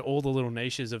 They're all the little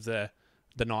niches of the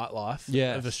nightlife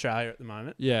of Australia at the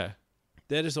moment. Yeah.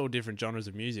 they're just all different genres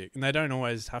of music, and they don't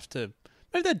always have to.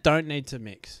 Maybe they don't need to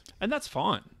mix. And that's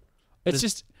fine. It's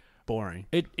just boring.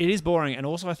 It is boring, and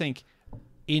also I think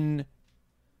in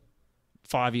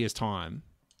 5 years' time,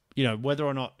 whether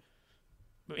or not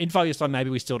in 5 years' time maybe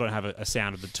we still don't have a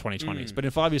sound of the 2020s, but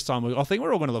in 5 years' time, I think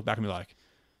we're all going to look back and be like,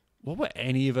 what were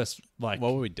any of us like?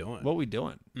 What were we doing? What were we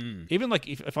doing? Even like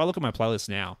if I look at my playlist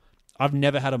now, I've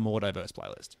never had a more diverse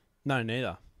playlist. No,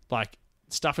 neither. Like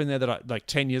stuff in there that I like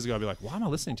 10 years ago, I'd be like, why am I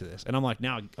listening to this? And I'm like,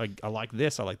 now I like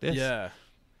this. I like this. Yeah,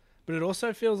 but it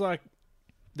also feels like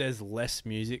there's less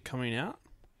music coming out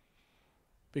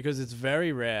because it's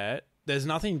very rare. There's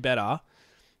nothing better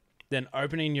than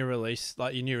opening your release,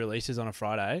 like your new releases on a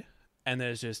Friday, and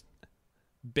there's just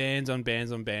bands on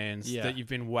bands on bands that you've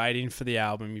been waiting for the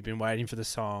album, you've been waiting for the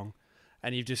song,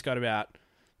 and you've just got about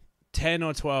 10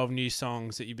 or 12 new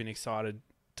songs that you've been excited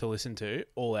to listen to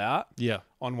all out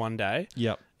on one day.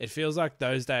 Yep. It feels like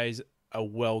those days are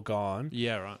well gone.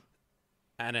 Yeah, right.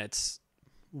 And it's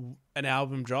an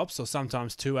album drops, or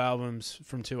sometimes 2 albums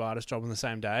from 2 artists drop on the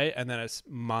same day, and then it's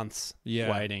months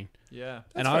waiting. Yeah.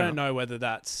 And I don't know whether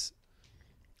that's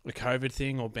a COVID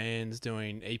thing or bands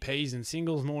doing EPs and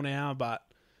singles more now, but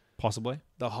possibly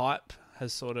the hype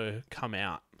has sort of come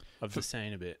out of the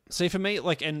scene a bit. See, for me,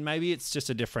 like, and maybe it's just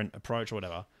a different approach or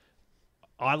whatever.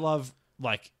 I love,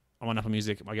 like, I'm on Apple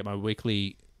Music, I get my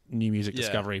weekly new music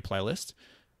discovery playlist,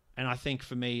 and I think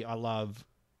for me, I love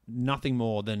nothing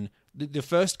more than the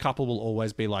first couple will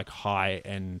always be like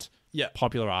high-end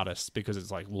popular artists because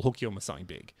it's like, we'll hook you on with something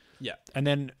big. Yeah. And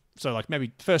then, so like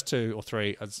maybe first 2 or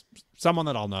 3 as someone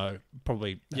that I'll know,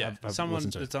 probably have someone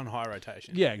listened to. that's on high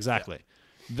rotation. Yeah, exactly.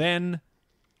 Yeah. Then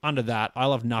under that, I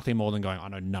love nothing more than going, I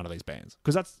know none of these bands.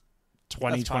 Because that's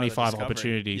 25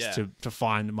 opportunities to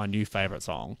find my new favourite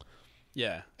song.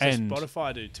 Yeah. So and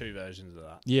Spotify do 2 versions of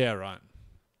that. Yeah, right.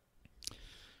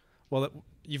 Well,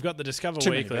 you've got the Discover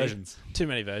Too Weekly. Many versions. Too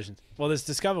many versions. Well, there's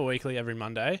Discover Weekly every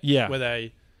Monday. Yeah. Where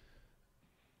they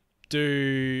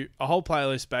do a whole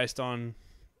playlist based on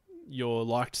your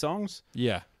liked songs.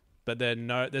 Yeah. But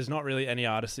there's not really any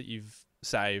artists that you've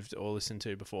saved or listened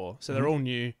to before. So they're all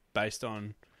new based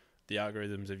on the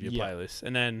algorithms of your playlist.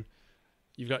 And then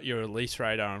you've got your release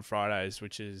radar on Fridays,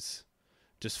 which is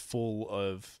just full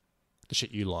of the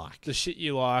shit you like. The shit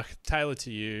you like, tailored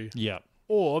to you. Yeah.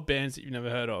 Or bands that you've never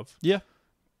heard of. Yeah.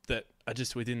 That are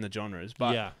just within the genres.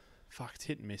 But fuck, it's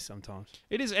hit and miss sometimes.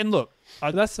 It is. And look,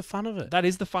 that's the fun of it. That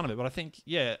is the fun of it. But I think,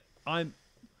 I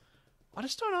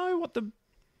just don't know what the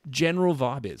general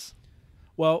vibe is.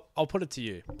 Well, I'll put it to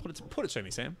you. Put it to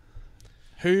me, Sam.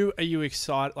 Who are you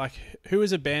excited? Like, who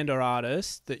is a band or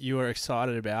artist that you are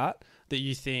excited about that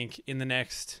you think in the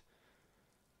next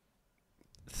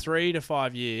 3 to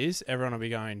 5 years, everyone will be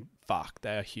going, fuck,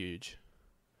 they are huge?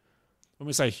 When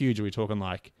we say huge, are we talking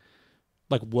like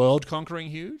world conquering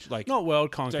huge? Like not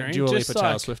world conquering, Dua just Lipa,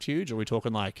 Taylor like, Swift huge? Or are we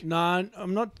talking like no?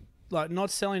 I'm not not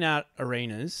selling out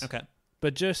arenas. Okay,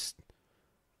 but just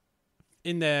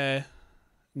in their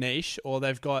niche, or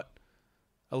they've got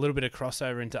a little bit of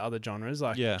crossover into other genres.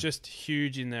 Like just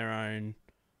huge in their own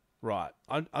right.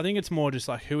 I think it's more just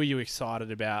like, who are you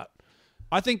excited about?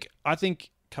 I think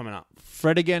coming up,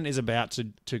 Fred again is about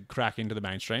to crack into the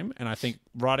mainstream, and I think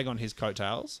riding on his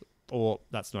coattails. Or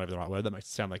that's not even the right word. That makes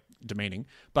it sound like demeaning.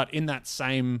 But in that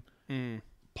same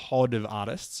pod of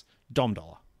artists, Dom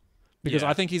Dollar, because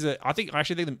I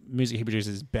actually think the music he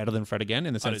produces is better than Fred again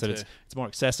in the sense that it's more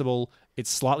accessible, it's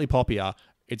slightly poppier,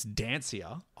 it's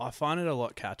dancier. I find it a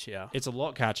lot catchier. It's a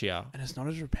lot catchier, and it's not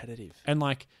as repetitive. And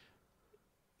like,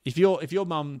 if your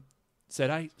mum said,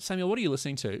 "Hey Samuel, what are you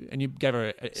listening to?" and you gave her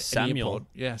an earpod,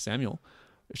 Samuel.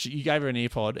 You gave her an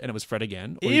earpod and it was Fred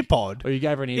again. Or you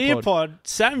gave her an earpod. Earpod,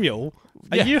 Samuel,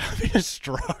 are you having a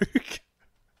stroke?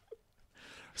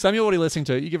 Samuel, what are you listening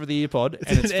to? You give her the earpod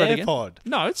and it's Fred again. AirPod.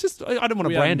 No, it's just, I don't want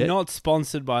to brand it. Not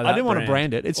sponsored by that I didn't want to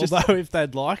brand it. It's although if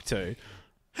they'd like to,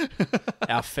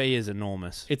 our fee is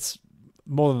enormous. It's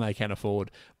more than they can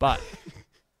afford. But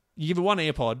you give her one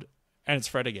earpod and it's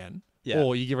Fred again. Yeah.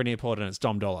 Or you give her an earpod and it's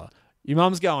Dom Dollar. Your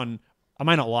mum's going, I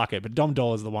may not like it, but Dom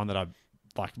Dollar's the one that I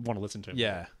want to listen to.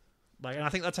 Yeah. Like, and I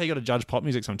think that's how you got to judge pop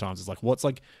music sometimes. It's like, what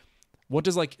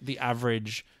does like the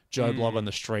average Joe Blogger on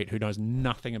the street who knows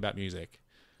nothing about music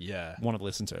want to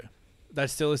listen to? They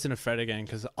still listen to Fred again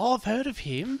because, I've heard of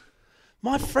him.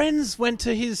 My friends went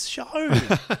to his show.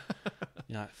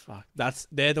 Fuck.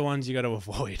 They're the ones you got to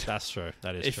avoid. That's true.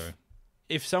 That is true.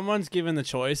 If someone's given the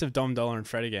choice of Dom Dollar and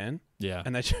Fred again,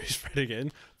 and they choose Fred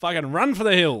again, fucking run for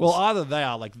the hills. Well, either they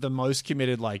are like the most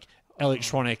committed, like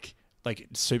electronic, like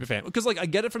super fan, because like I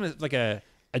get it from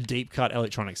a a deep cut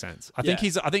electronic sense. I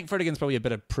think Fred again's probably a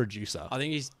better producer. I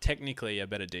think he's technically a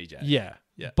better DJ. Yeah.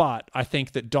 Yeah. But I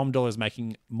think that Dom Dolla is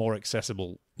making more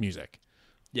accessible music.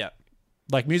 Yeah.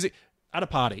 Like music at a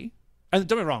party. And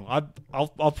don't get me wrong,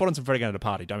 I'll put on some Fred again at a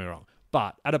party, don't get me wrong.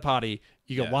 But at a party,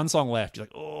 you got one song left, you're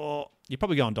like, oh, you're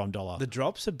probably going Dom Dolla. The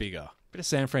drops are bigger. Bit of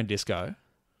San Fran disco.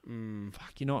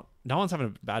 Fuck, no one's having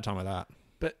a bad time with that.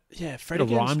 But yeah, Fred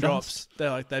again's drops,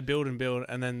 they build and build,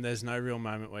 and then there's no real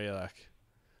moment where you're like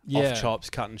off chops,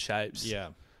 cutting shapes. Yeah.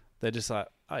 They're just like,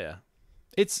 oh yeah.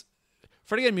 It's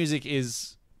Fred again music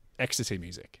is ecstasy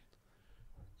music.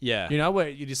 Yeah. You know, where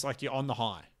you're just like, you're on the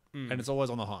high. And it's always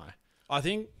on the high. I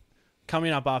think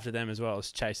coming up after them as well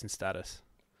is Chase and Status.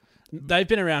 They've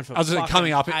been around for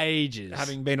coming up ages.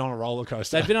 Having been on a roller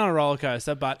coaster. They've been on a roller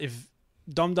coaster, but if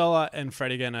Dom Dolla and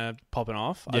Fred again are popping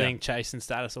off, I think Chase and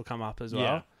Status will come up as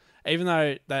well. Yeah. Even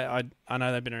though I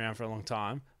know they've been around for a long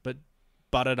time, but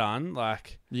Butter Done,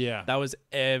 that was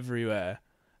everywhere.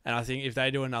 And I think if they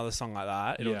do another song like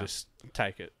that, it'll just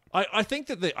take it. I think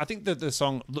that the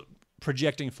song,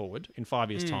 projecting forward in 5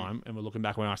 years' time, and we're looking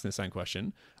back when we're asking the same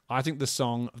question, I think the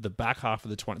song of the back half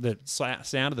of the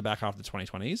sound of the back half of the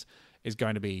 2020s is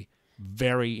going to be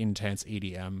very intense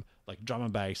EDM, like drum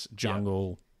and bass,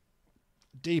 jungle,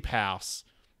 deep house,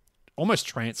 almost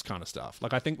trance kind of stuff.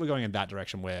 Like I think we're going in that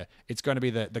direction where it's going to be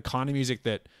the kind of music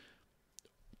that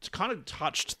kind of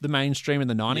touched the mainstream in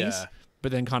the 90s,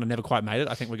 but then kind of never quite made it.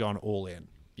 I think we're going all in.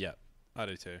 Yeah, I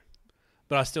do too.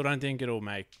 But I still don't think it'll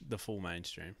make the full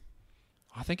mainstream.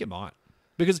 I think it might,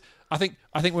 because I think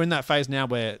we're in that phase now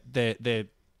where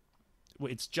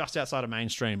it's just outside of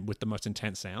mainstream with the most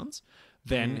intense sounds.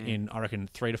 Then in, I reckon,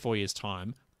 3 to 4 years'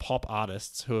 time, pop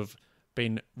artists who have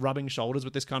been rubbing shoulders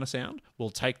with this kind of sound will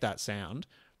take that sound,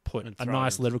 put a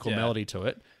nice lyrical melody to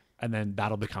it, and then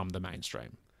that'll become the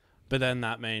mainstream. But then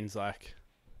that means like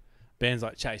bands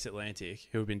like Chase Atlantic,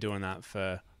 who have been doing that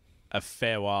for a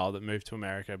fair while, that moved to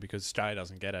America because Australia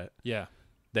doesn't get it. Yeah.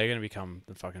 They're going to become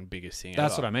the fucking biggest thing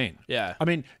That's ever. what I mean. Yeah. I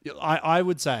mean, I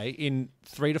would say in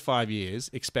 3 to 5 years,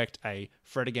 expect a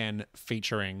Fred again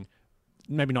featuring,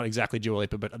 maybe not exactly Dua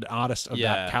Lipa, but an artist of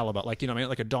that caliber. Like, you know what I mean?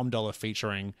 Like a Dom Dolla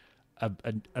featuring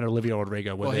an Olivia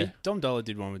Rodrigo. Dom Dolla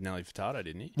did one with Nelly Furtado,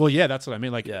 didn't he? Well, yeah, that's what I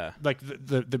mean. Like, like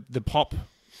the pop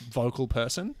vocal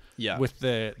person with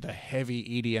the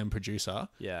heavy EDM producer.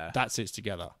 Yeah. That sits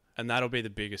together. And that'll be the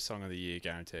biggest song of the year,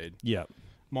 guaranteed. Yeah.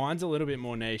 Mine's a little bit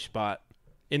more niche, but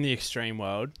in the extreme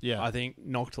world, I think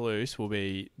Knocked Loose will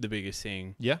be the biggest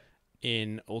thing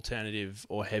in alternative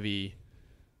or heavy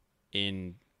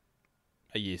in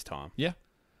a year's time. Yeah.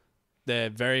 They're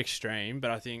very extreme,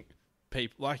 but I think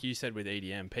people, like you said with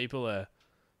EDM, people are,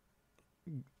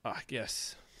 I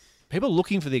guess... People are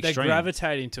looking for the extreme. They're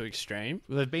gravitating to extreme.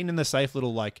 They've been in the safe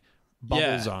little like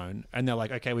bubble zone, and they're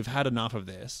like, okay, we've had enough of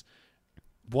this.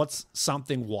 What's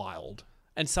something wild?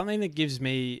 And something that gives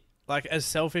me... Like, as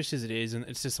selfish as it is, and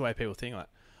it's just the way people think, like,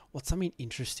 what's something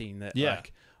interesting that,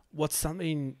 like, what's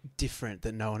something different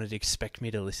that no one would expect me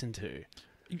to listen to?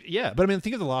 Yeah, but I mean,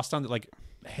 think of the last time that, like,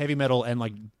 heavy metal and,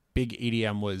 like, big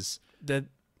EDM was... It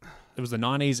was the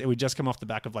 90s. It would just come off the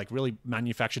back of, like, really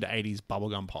manufactured 80s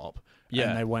bubblegum pop. Yeah.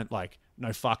 And they went, like,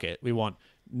 no, fuck it. We want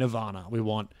Nirvana. We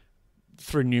want,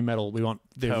 through new metal, we want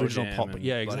the Pearl original Jam pop.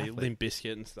 Yeah, exactly. exactly. Limp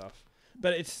Bizkit and stuff.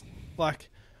 But it's, like...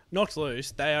 Knocked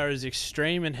Loose, they are as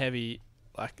extreme and heavy,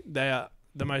 like they are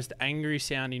the most angry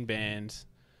sounding bands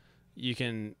you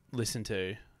can listen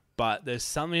to, but there's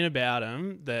something about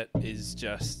them that is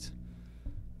just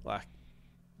like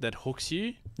that hooks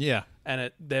you. Yeah. And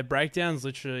their breakdowns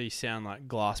literally sound like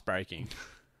glass breaking,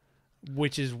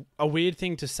 which is a weird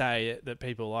thing to say that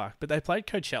people like, but they played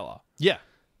Coachella. Yeah.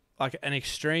 Like an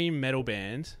extreme metal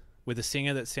band with a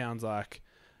singer that sounds like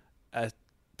a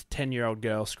 10-year-old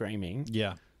girl screaming.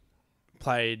 Yeah.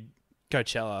 Played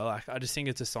Coachella. Like, I just think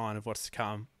it's a sign of what's to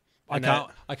come. I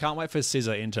can't wait for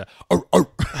SZA into.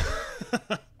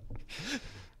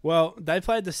 Well, they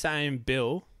played the same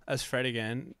bill as Fred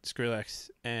again, Skrillex,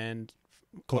 and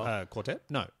Quartet.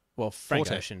 No, well, Frank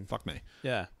Forte. Ocean. Fuck me.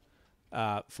 Yeah,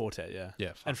 Forte. Yeah,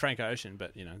 yeah, and Frank Ocean.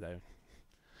 But you know they.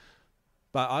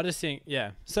 But I just think,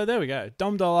 So there we go.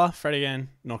 Dom Dolla, Fred again,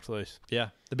 Knocked Loose. Yeah,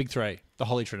 the big three, the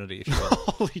Holy Trinity, if you will.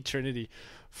 Holy Trinity.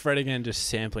 Fred again just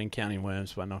sampling Counting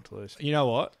Worms by Knocked Loose. You know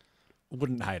what?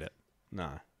 Wouldn't hate it. No.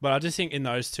 But I just think in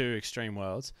those two extreme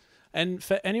worlds, and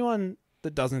for anyone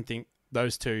that doesn't think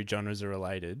those two genres are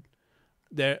related,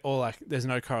 there's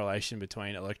no correlation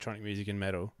between electronic music and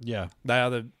metal. Yeah. They are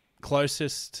the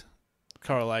closest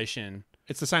correlation.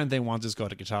 It's the same thing. One's just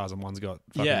got guitars and one's got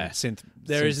fucking synth.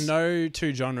 There is no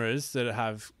two genres that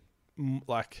have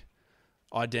like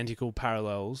identical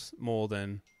parallels more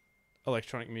than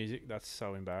electronic music. That's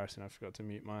so embarrassing. I forgot to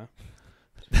mute my.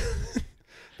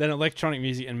 Then electronic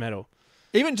music and metal.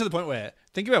 Even to the point where,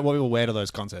 think about what people wear to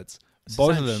those concerts. It's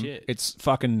Both the of same them, shit. it's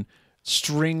fucking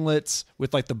stringlets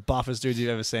with like the buffest dudes you've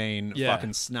ever seen. Yeah.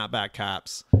 Fucking snapback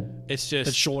caps. It's The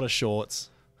just shorter shorts.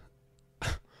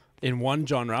 in one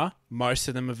genre, most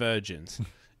of them are virgins.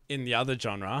 In the other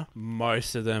genre,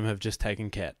 most of them have just taken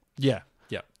ket. Yeah.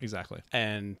 Yeah, exactly.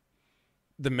 And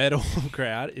the metal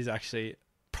crowd is actually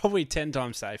probably 10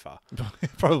 times safer.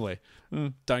 Probably.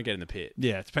 Don't get in the pit.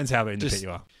 Yeah, it depends how in the pit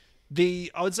you are.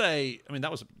 I would say, I mean,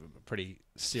 that was a pretty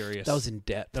serious. That was in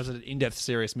depth. That was an in-depth,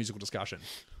 serious musical discussion.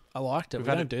 I liked it. We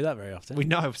had don't do that very often. We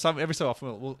know every so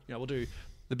often we'll do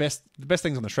the best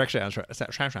things on the Shrek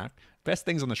soundtrack. Best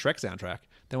things on the Shrek soundtrack.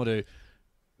 Then we'll do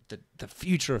the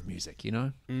future of music. You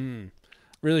know,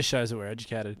 Really shows that we're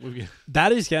educated.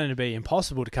 That is going to be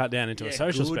impossible to cut down into a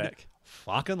social spec.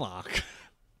 Fucking luck.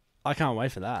 I can't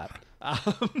wait for that.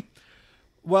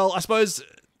 Well, I suppose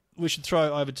we should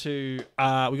throw over to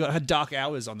we had Dark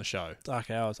Hours on the show.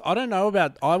 Dark Hours. I don't know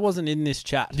about. I wasn't in this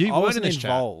chat. You I weren't wasn't in this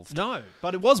involved. Chat. No,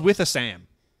 but it was with a Sam.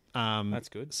 That's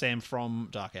good. Sam from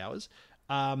Dark Hours.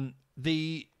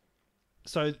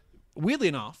 So weirdly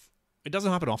enough, it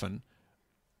doesn't happen often.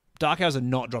 Dark Hours have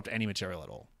not dropped any material at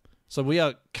all. So we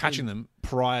are catching them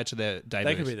prior to their debut.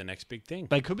 They could be the next big thing.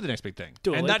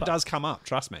 And that does come up,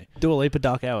 trust me. Dua Lipa,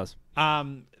 Dark Hours.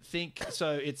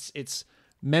 It's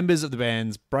members of the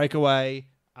bands Breakaway,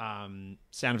 Sound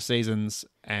of Seasons,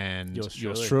 and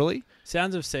yours truly.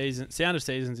 Sound of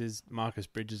Seasons is Marcus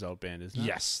Bridges' old band, isn't it?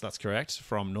 Yes, that's correct,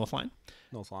 from North Lane.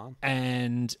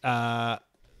 And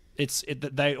each of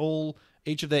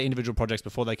their individual projects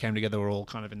before they came together were all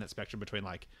kind of in that spectrum between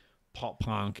like pop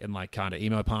punk and like kind of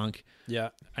emo punk. Yeah.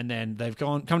 And then they've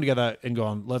come together and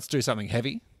gone, let's do something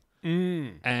heavy.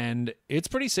 And it's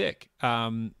pretty sick.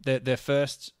 Their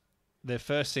first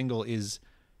single is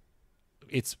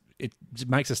it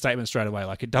makes a statement straight away.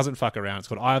 Like, it doesn't fuck around. It's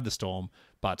called Eye of the Storm.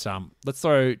 But let's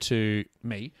throw to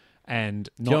me and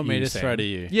not you want me to Sam. throw to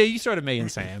you? Yeah, you throw to me and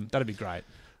Sam. That'd be great.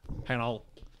 Hang on,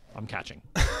 I'm catching.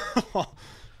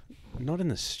 Not in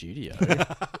the studio.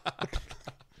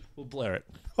 We'll blur it.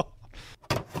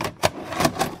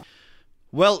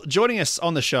 Well, joining us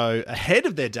on the show ahead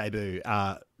of their debut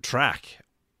track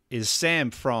is Sam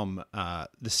from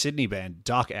the Sydney band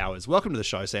Dark Hours. Welcome to the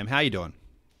show, Sam. How are you doing?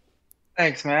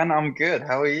 Thanks, man. I'm good.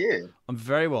 How are you? I'm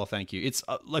very well, thank you. It's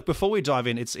like, before we dive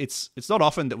in, it's not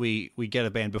often that we get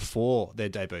a band before their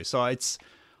debut, so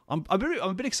I'm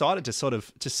a bit excited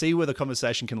to see where the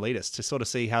conversation can lead us, to sort of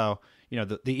see how, you know,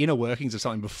 the inner workings of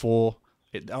something before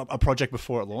a project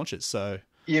before it launches. So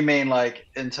you mean like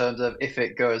in terms of if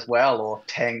it goes well or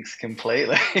tanks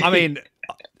completely? I mean,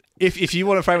 if you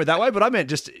want to frame it that way, but I meant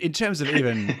just in terms of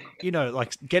even, you know,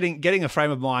 like getting a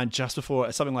frame of mind just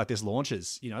before something like this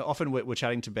launches. You know, often we're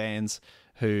chatting to bands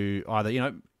who either, you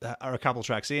know, are a couple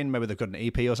tracks in, maybe they've got an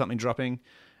EP or something dropping.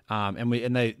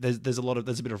 There's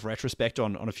a bit of retrospect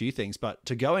on a few things, but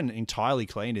to go in entirely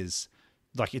clean is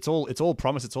like, it's all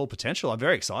promise, it's all potential. I'm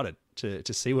very excited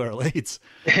to see where it leads.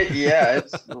 Yeah,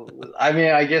 I mean,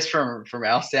 I guess from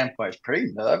our standpoint, it's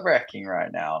pretty nerve-wracking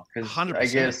right now, because 100%. I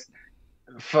guess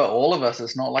for all of us,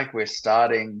 it's not like we're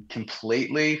starting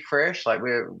completely fresh. Like,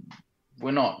 we're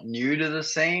not new to the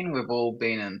scene. We've all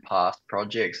been in past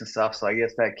projects and stuff, so I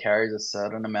guess that carries a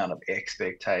certain amount of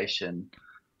expectation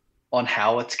on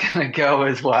how it's going to go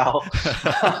as well.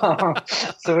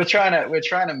 So we're trying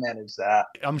to manage that.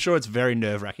 I'm sure it's very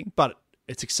nerve-wracking, but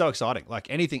it's so exciting. Like,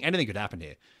 anything could happen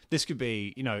here. This could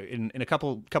be, you know, in a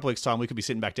couple weeks' time, we could be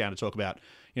sitting back down to talk about,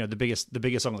 you know, the biggest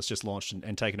song that's just launched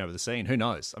and taken over the scene. Who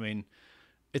knows? I mean,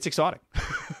 it's exciting.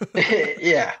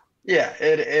 Yeah,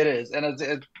 it is, and it's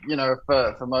you know,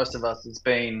 for most of us, it's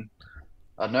been,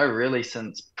 I don't know, really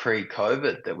since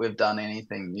pre-COVID that we've done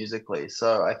anything musically.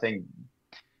 So I think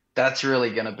that's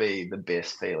really going to be the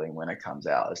best feeling when it comes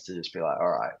out, is to just be like, all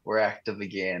right, we're active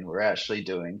again. We're actually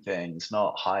doing things,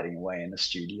 not hiding away in the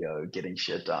studio, getting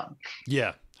shit done.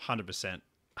 Yeah, 100%.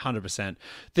 100%.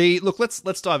 Look,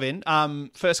 let's dive in.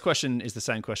 First question is the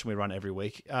same question we run every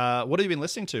week. What have you been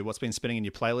listening to? What's been spinning in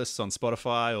your playlists on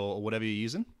Spotify or whatever you're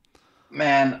using?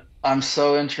 Man, I'm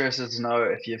so interested to know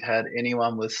if you've had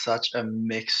anyone with such a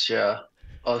mixture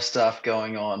of stuff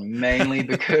going on, mainly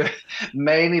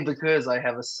because I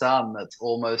have a son that's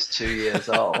almost 2 years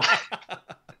old.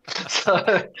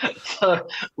 so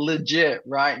legit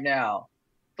right now,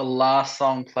 the last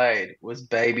song played was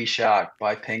Baby Shark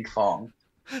by Pink Fong.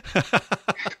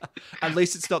 At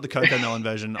least it's not the Coco Melon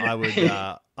version.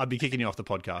 I'd be kicking you off the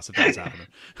podcast if that's happening.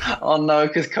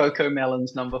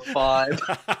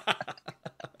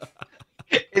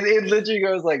 it literally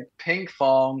goes like Pink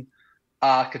Fong,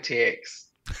 Architects,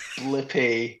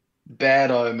 Blippi,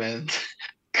 Bad Omens,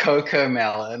 Coco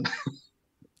Melon.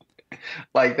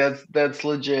 Like that's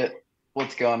legit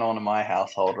what's going on in my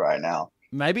household right now.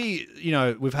 Maybe,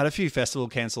 we've had a few festival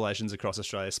cancellations across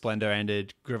Australia. Splendor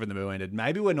ended, Groove in the Moo ended.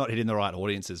 Maybe we're not hitting the right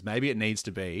audiences. Maybe it needs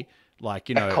to be like,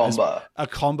 A combo. a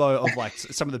combo of like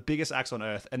some of the biggest acts on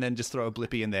earth, and then just throw a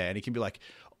Blippi in there, and he can be like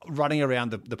running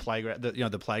around the playground,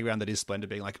 the playground that is Splendor,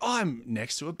 being like, oh, I'm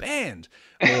next to a band,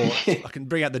 or I can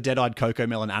bring out the dead-eyed Coco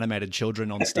Melon animated children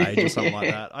on stage or something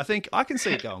like that. I think I can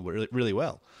see it going really, really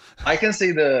well. I can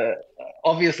see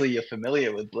obviously you're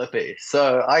familiar with Blippi,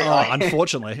 so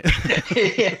unfortunately.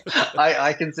 Yeah,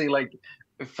 I can see, like,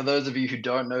 for those of you who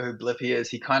don't know who Blippi is,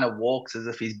 he kind of walks as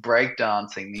if he's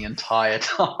breakdancing the entire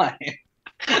time.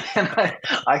 And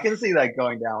I can see that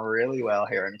going down really well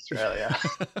here in Australia.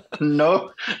 No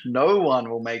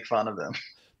one will make fun of him.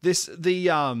 With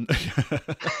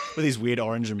these weird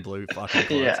orange and blue fucking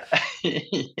clothes. Yeah.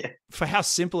 Yeah. For how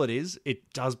simple it is,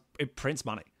 it prints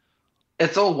money.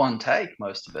 It's all one take,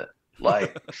 most of it.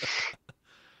 Like,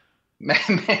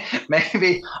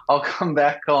 maybe I'll come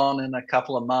back on in a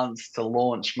couple of months to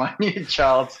launch my new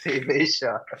child's TV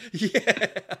show. Yeah.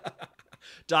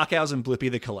 Dark Hours and Blippi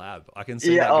the collab. I can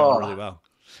see that going really well.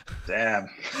 Damn.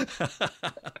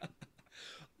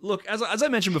 Look, as I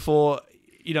mentioned before,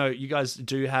 you guys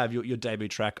do have your debut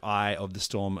track, Eye of the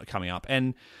Storm, coming up.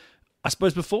 And I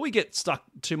suppose before we get stuck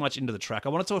too much into the track, I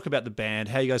want to talk about the band,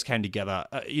 how you guys came together.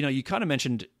 You kind of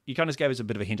gave us a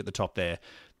bit of a hint at the top there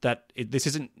that this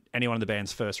isn't anyone in the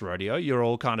band's first rodeo. You're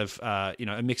all kind of, a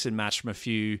mix and match from a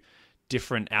few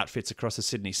different outfits across the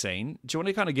Sydney scene. Do you want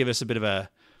to kind of give us a bit of a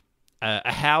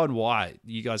how and why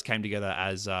you guys came together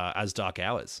as Dark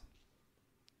Hours?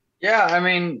 Yeah, I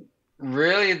mean,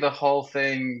 really the whole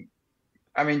thing.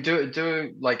 I mean,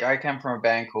 like, I came from a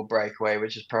band called Breakaway,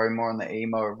 which is probably more in the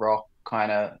emo rock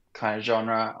kind of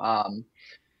genre.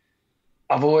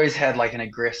 I've always had like an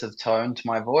aggressive tone to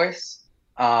my voice.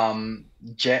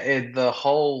 The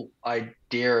whole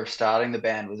idea of starting the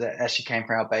band was that actually came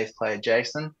from our bass player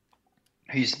Jason,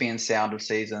 who used to be in Sound of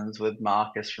Seasons with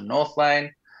Marcus from North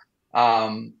Lane.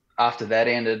 After that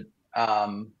ended,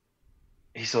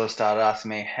 he sort of started asking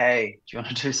me, hey, do you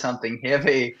want to do something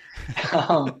heavy?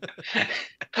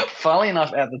 Funnily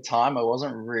enough, at the time, I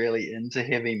wasn't really into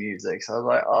heavy music. So I was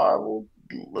like, oh, well,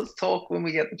 let's talk when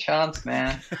we get the chance,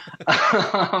 man.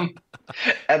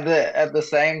 At the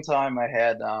same time, I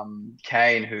had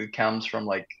Kane, who comes from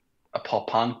like a pop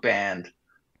punk band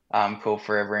called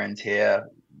Forever Ends Here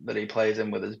that he plays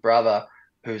in with his brother,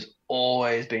 who's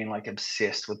always been like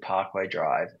obsessed with Parkway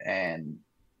Drive and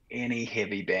any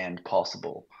heavy band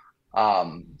possible.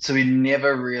 So we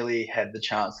never really had the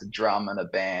chance to drum in a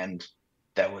band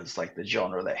that was like the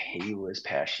genre that he was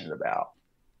passionate about.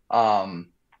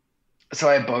 So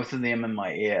I had both of them in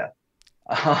my ear.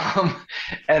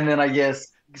 And then I guess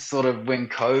sort of when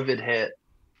COVID hit,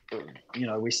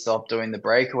 we stopped doing the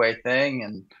Breakaway thing,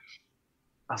 and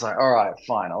I was like, all right,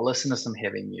 fine, I'll listen to some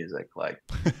heavy music. Like,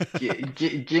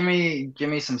 give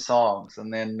me some songs.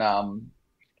 And then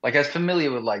like, I was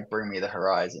familiar with like Bring Me the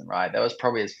Horizon, right? That was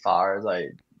probably as far as I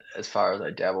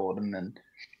dabbled. And then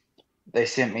they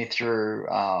sent me through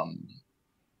what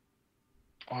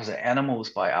was it,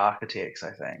 Animals by Architects,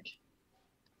 I think.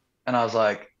 And I was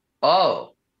like,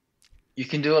 oh, you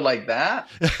can do it like that?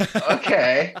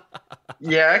 Okay.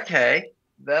 Yeah, okay.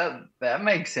 That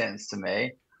makes sense to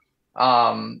me.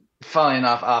 Funnily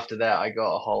enough, after that I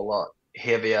got a whole lot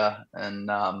heavier,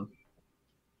 and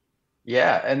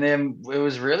and then it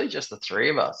was really just the three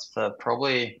of us for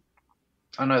probably,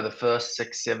 I don't know, the first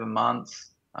 6-7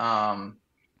 months. And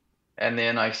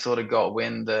then I sort of got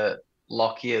wind that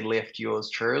Lockie had left Yours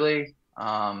Truly.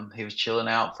 He was chilling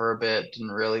out for a bit,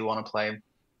 didn't really want to play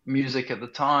music at the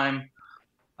time.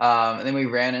 And then we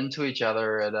ran into each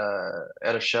other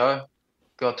at a show,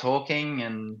 got talking,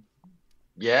 and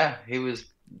he was.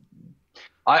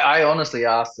 I honestly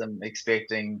asked him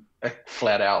expecting a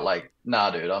flat out like,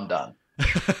 nah, dude, I'm done.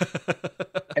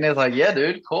 And he was like, yeah,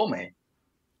 dude, call me.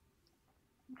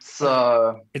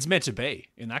 So it's meant to be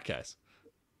in that case.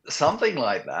 Something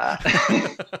like that.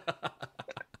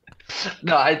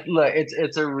 No, look,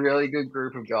 it's a really good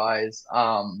group of guys.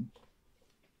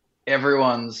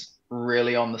 Everyone's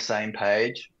really on the same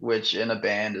page, which in a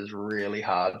band is really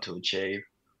hard to achieve.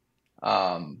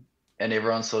 And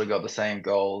everyone's sort of got the same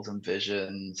goals and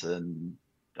visions and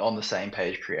on the same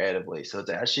page creatively. So it's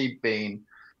actually been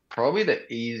probably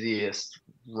the easiest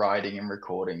writing and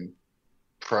recording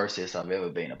process I've ever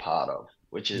been a part of,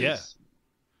 which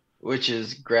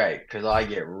is great because I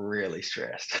get really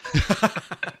stressed.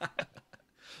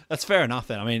 That's fair enough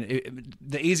then. I mean,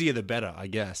 the easier the better, I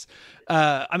guess.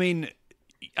 I mean,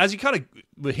 as you kind of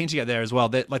were hinting at there as well,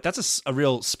 that like that's a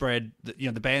real spread. That,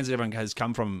 the bands that everyone has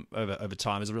come from over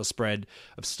time is a real spread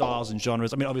of styles and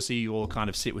genres. I mean, obviously you all kind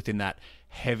of sit within that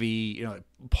heavy,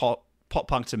 pop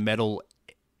punk to metal,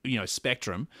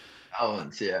 spectrum.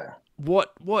 Yeah.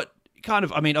 What kind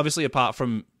of? I mean, obviously apart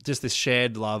from just this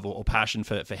shared love or passion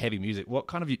for heavy music, what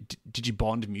kind of did you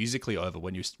bond musically over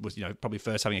when you was probably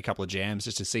first having a couple of jams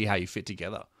just to see how you fit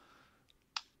together?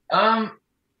 Around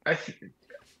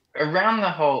the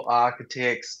whole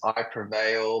Architects, I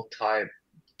Prevail type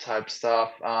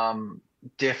stuff.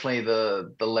 Definitely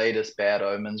the latest Bad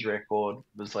Omens record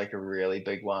was like a really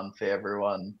big one for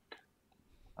everyone.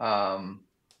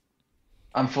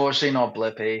 Unfortunately, not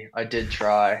Blippy. I did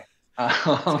try.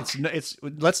 It's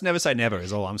let's never say never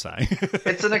is all I'm saying.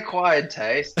 It's an acquired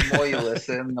taste. The more you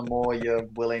listen, the more you're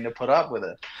willing to put up with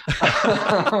it.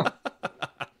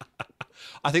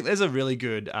 I think there's a really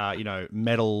good,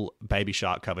 metal Baby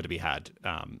Shark cover to be had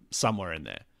somewhere in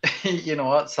there. You know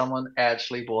what? Someone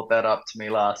actually brought that up to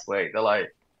me last week. They're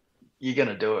like, "You're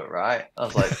gonna do it, right?" I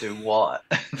was like, "Do what?"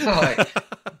 They're like,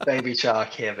 Baby Shark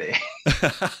heavy.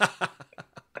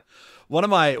 One of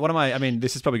my, I mean,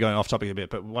 this is probably going off topic a bit,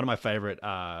 but one of my favorite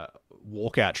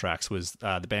walkout tracks was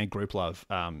the band Group Love.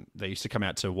 They used to come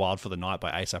out to Wild for the Night by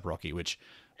A$AP Rocky, which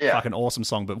fucking awesome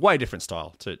song, but way different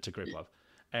style to Group Love.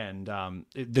 And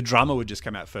the drummer would just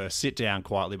come out first, sit down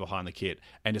quietly behind the kit,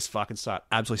 and just fucking start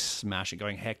absolutely smashing,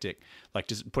 going hectic, like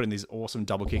just putting these awesome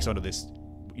double kicks onto this,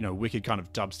 wicked kind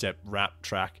of dubstep rap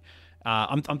track.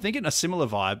 I'm thinking a similar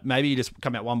vibe. Maybe you just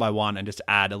come out one by one and just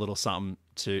add a little something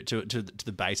to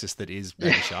the basis that is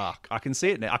Baby Shark. I can see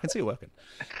it now. I can see it working.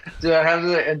 Do I have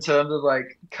to, in terms of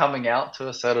like coming out to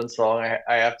a certain song,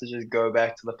 I have to just go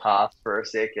back to the past for a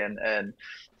second. And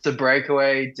so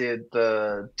Breakaway did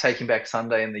the Taking Back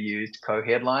Sunday and the Used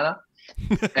co-headliner.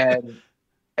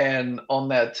 and on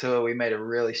that tour, we made a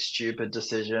really stupid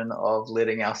decision of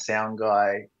letting our sound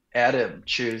guy, Adam,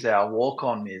 choose our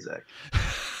walk-on music.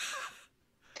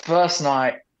 First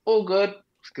night, all good.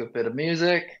 It's a good bit of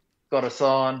music. Got us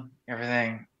on,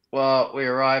 everything. Well, we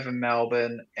arrive in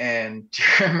Melbourne, and do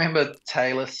you remember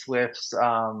Taylor Swift's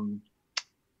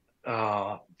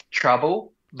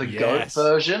Trouble, the GOAT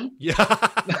version? Yeah.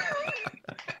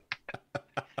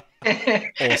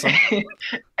 Awesome.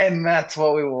 And that's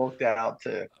what we walked out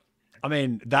to. I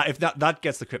mean, that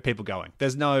gets the people going.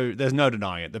 There's no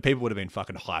denying it. The people would have been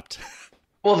fucking hyped.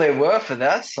 Well, they were for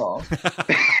that song.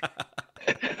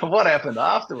 What happened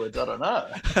afterwards, I don't know.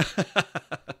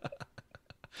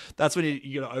 That's when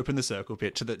you got to open the circle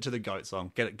pit to the GOAT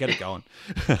song. Get it going.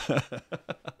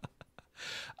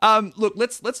 Look,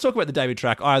 let's talk about the debut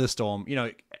track, Eye of the Storm.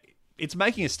 It's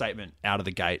making a statement out of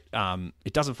the gate.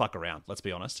 It doesn't fuck around, let's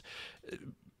be honest.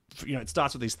 It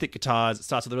starts with these thick guitars. It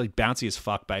starts with a really bouncy as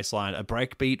fuck bass line, a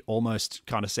breakbeat almost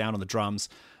kind of sound on the drums.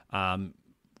 I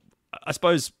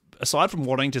suppose, aside from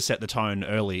wanting to set the tone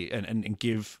early and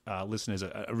give listeners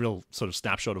a real sort of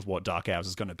snapshot of what Dark Hours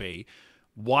is going to be,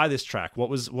 why this track? What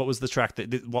was the track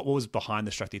what was behind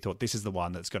this track that you thought this is the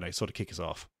one that's going to sort of kick us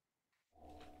off?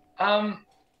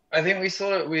 I think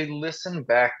we listened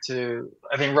back to,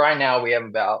 I think right now we have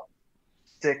about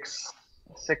six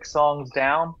songs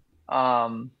down.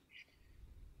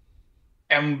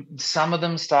 And some of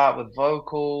them start with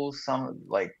vocals,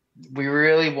 we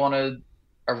really wanted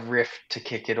a riff to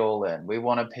kick it all in. We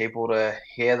wanted people to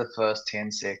hear the first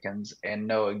 10 seconds and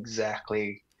know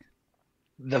exactly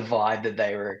the vibe that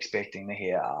they were expecting to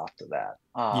hear after that.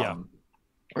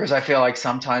 Whereas I feel like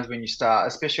sometimes when you start,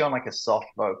 especially on like a soft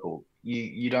vocal,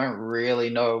 you don't really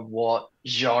know what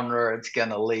genre it's going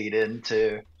to lead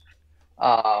into.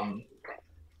 I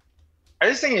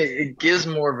just think it gives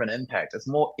more of an impact. It's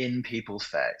more in people's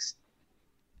face.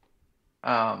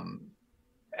 And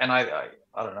I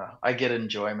don't know. I get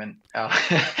enjoyment out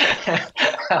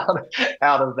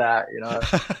of that,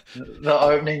 the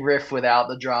opening riff without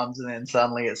the drums, and then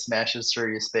suddenly it smashes through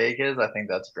your speakers. I think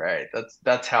that's great.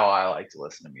 That's how I like to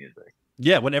listen to music.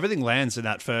 Yeah, when everything lands in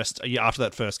that first, after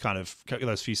that first kind of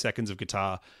those few seconds of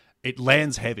guitar, it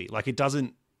lands heavy. Like it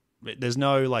doesn't. There's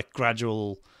no like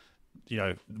gradual,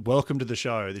 welcome to the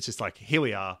show. It's just like, here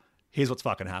we are. Here's what's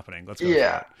fucking happening. Let's go.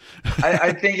 Yeah.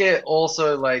 I think it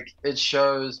also it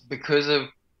shows, because of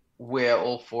where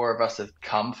all four of us have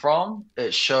come from,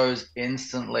 it shows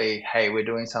instantly, hey, we're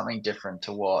doing something different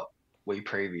to what we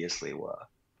previously were.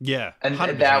 Yeah. And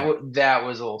 100%. that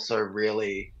was also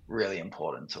really, really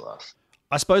important to us.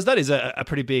 I suppose that is a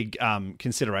pretty big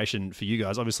consideration for you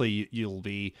guys. Obviously, you'll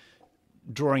be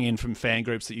drawing in from fan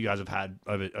groups that you guys have had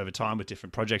over time with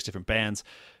different projects, different bands.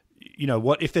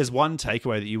 what if there's one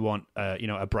takeaway that you want,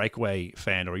 a Breakaway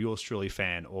fan or a Yours Truly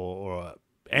fan or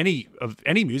any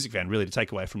music fan really to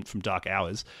take away from Dark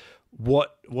Hours,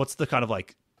 what's the kind of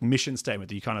like mission statement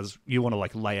that you want to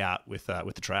like lay out with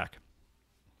the track?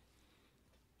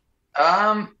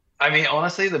 I mean,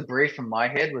 honestly, the brief in my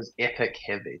head was epic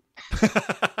heavy.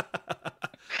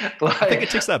 I think it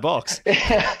ticks that box.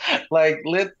 Like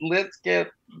let's get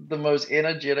the most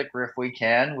energetic riff we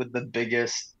can with the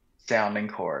biggest sounding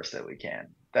chorus that we can.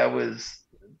 That was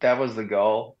the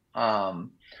goal.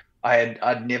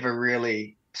 I'd never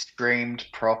really screamed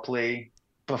properly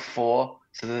before,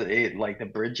 so that like the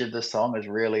bridge of the song is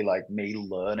really like me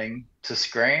learning to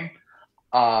scream.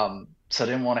 So I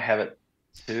didn't want to have it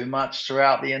too much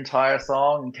throughout the entire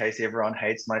song in case everyone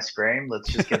hates my scream. Let's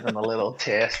just give them a little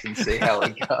test and see how we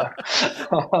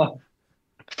go.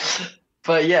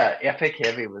 But yeah, epic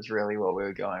heavy was really what we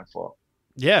were going for.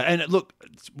 Yeah, and look,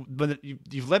 but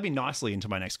you've led me nicely into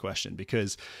my next question,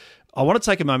 because I want to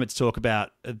take a moment to talk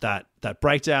about that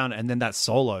breakdown and then that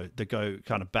solo that go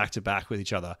kind of back to back with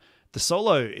each other. The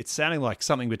solo, it's sounding like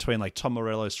something between like Tom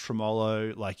Morello's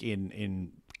Tremolo, like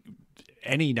in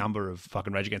any number of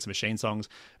fucking Rage Against the Machine songs,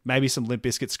 maybe some Limp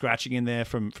Bizkit scratching in there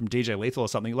from DJ Lethal or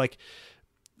something. Like,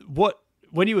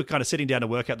 when you were kind of sitting down to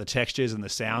work out the textures and the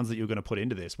sounds that you were going to put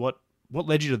into this, what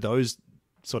led you to those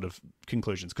sort of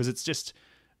conclusions? Because it's just,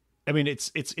 I mean,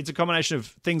 it's a combination of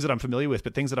things that I'm familiar with,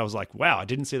 but things that I was like, wow, I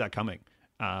didn't see that coming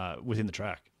within the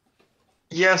track.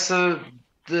 Yeah, so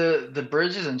the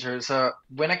bridge is interesting. So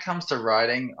when it comes to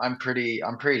writing, I'm pretty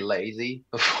lazy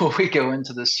before we go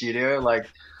into the studio. Like,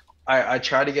 I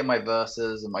try to get my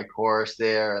verses and my chorus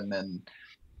there, and then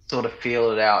sort of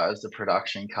feel it out as the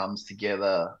production comes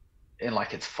together in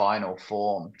like its final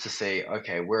form to see,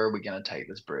 okay, where are we going to take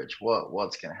this bridge?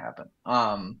 What's going to happen?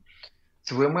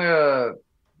 So when we were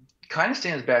kind of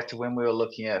stands back to when we were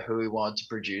looking at who we wanted to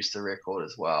produce the record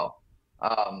as well.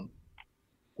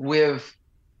 We've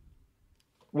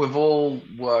all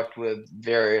worked with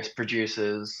various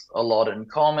producers a lot in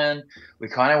common. We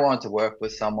kind of wanted to work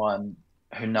with someone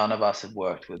who none of us had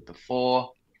worked with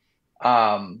before.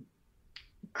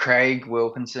 Craig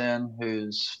Wilkinson,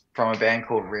 who's from a band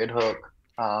called Red Hook.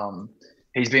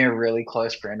 He's been a really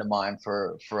close friend of mine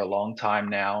for a long time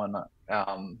now, and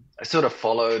I sort of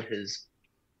followed his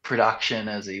production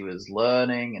as he was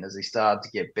learning and as he started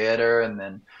to get better. And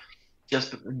then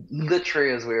just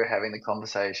literally as we were having the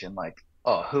conversation, like,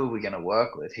 oh, who are we going to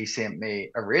work with? He sent me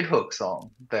a Red Hook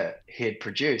song that he had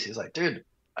produced. He's like, dude,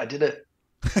 I did it.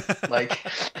 Like,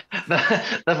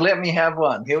 they've let me have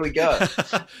one. Here we go.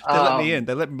 They let me in.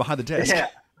 They let me behind the desk. Yeah.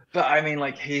 But I mean,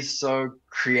 like, he's so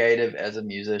creative as a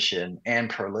musician and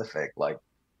prolific, like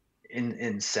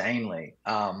insanely.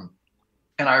 And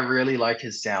I really like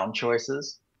his sound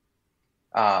choices.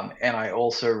 And I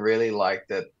also really like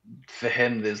that for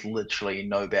him, there's literally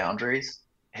no boundaries.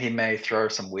 He may throw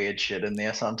some weird shit in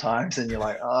there sometimes, and you're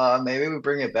like, oh, maybe we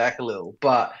bring it back a little.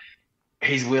 But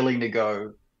he's willing to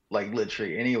go like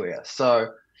literally anywhere. So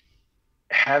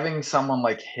having someone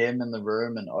like him in the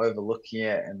room and overlooking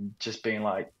it and just being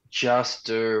like, just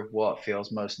do what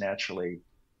feels most naturally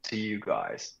to you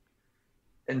guys.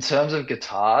 In terms of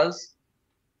guitars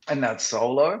and that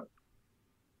solo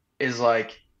is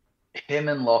like him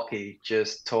and Lockie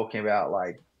just talking about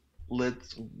like,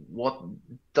 what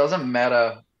doesn't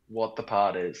matter what the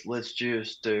part is. Let's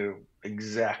just do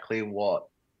exactly what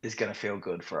is going to feel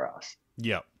good for us.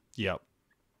 Yep.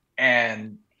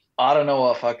 And I don't know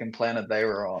what fucking planet they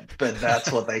were on, but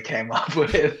that's what they came up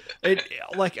with.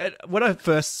 When I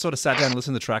first sort of sat down and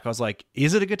listened to the track, I was like,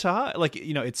 is it a guitar? Like,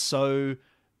 it's so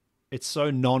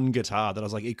non-guitar that I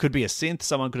was like, it could be a synth.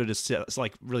 Someone could have just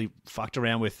like really fucked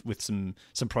around with some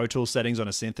Pro Tools settings on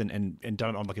a synth and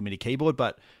done it on like a MIDI keyboard.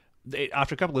 But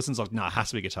after a couple of listens, like, no, it has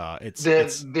to be a guitar.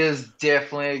 There's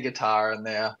definitely a guitar in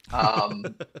there.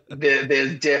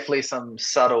 There's definitely some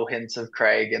subtle hints of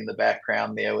Craig in the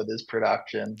background there with his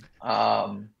production.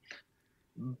 No,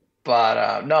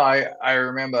 I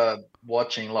remember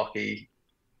watching Lockie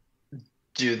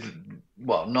do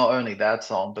not only that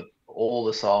song but all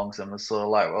the songs, and was sort of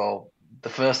like, well, the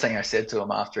first thing I said to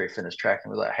him after he finished tracking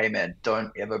was like, hey man,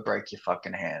 don't ever break your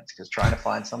fucking hands, because trying to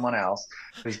find someone else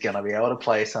who's going to be able to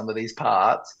play some of these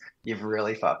parts, you've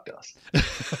really fucked us.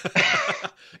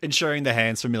 Insuring the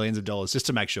hands for millions of dollars just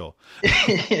to make sure.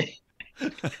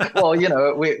 Well,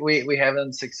 we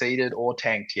haven't succeeded or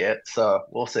tanked yet, so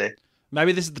we'll see.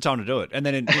 Maybe this is the time to do it. And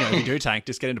then, if you do tank,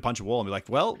 just get into punch a wall and be like,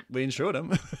 well, we insured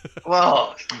him.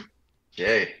 Well,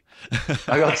 gee,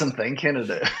 I got some thinking to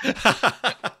do.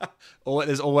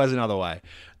 There's always another way.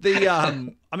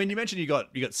 You mentioned you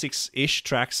got 6-ish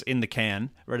tracks in the can,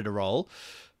 ready to roll.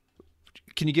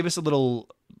 can you give us a little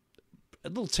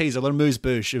teaser, a little moose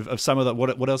boosh of some of the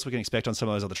what else we can expect on some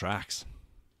of those other tracks?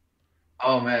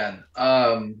 Oh man,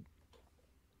 a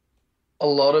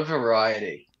lot of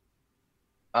variety.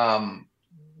 Um,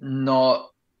 not,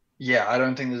 yeah, I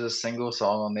don't think there's a single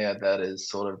song on there that is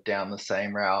sort of down the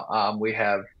same route. We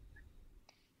have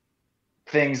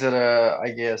things that are,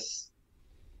 I guess,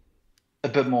 a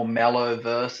bit more mellow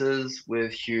verses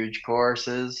with huge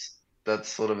choruses. That's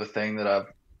sort of a thing that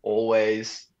I've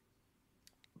always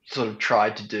sort of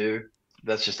tried to do.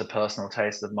 That's just a personal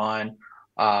taste of mine.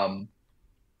 Um,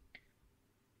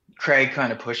 Craig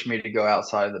kind of pushed me to go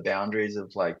outside of the boundaries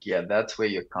of like, yeah, that's where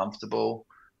you're comfortable,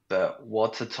 but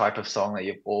what's the type of song that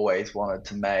you've always wanted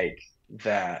to make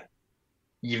that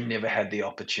you've never had the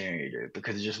opportunity to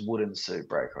because it just wouldn't suit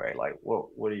Breakaway? Like,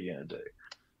 what are you gonna do?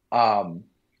 Um,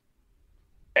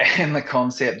 and the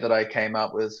concept that I came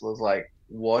up with was like,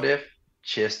 what if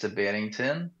Chester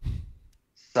Bennington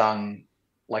sung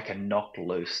like a Knocked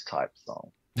Loose type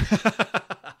song?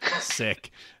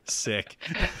 Sick.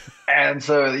 And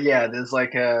so yeah, there's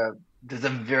a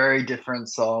very different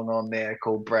song on there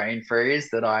called Brain Freeze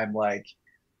that I'm like,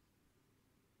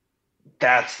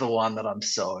 that's the one that I'm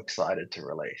so excited to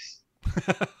release.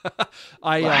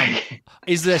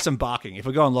 Is there some barking? If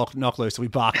we're going knock loose, are we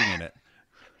barking in it?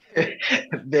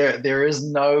 There is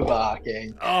no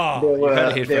barking. Oh, you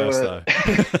heard it here first, though.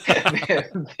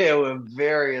 There were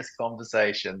various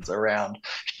conversations around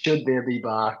should there be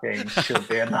barking, should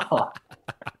there not.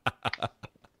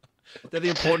 They're the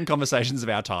important conversations of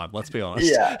our time, let's be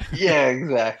honest. Yeah,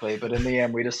 exactly. But in the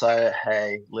end, we decided,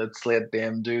 hey, let's let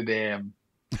them do them.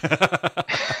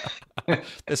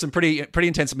 There's some pretty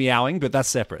intense meowing, but that's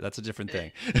separate. That's a different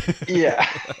thing. Yeah.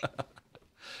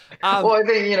 Well, I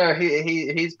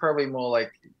think he's probably more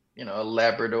like a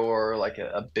Labrador, like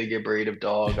a bigger breed of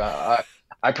dog. I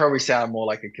probably sound more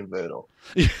like a cavoodle.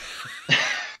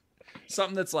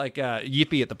 Something that's like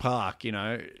yippy at the park,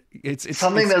 It's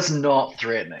something that's not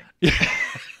threatening.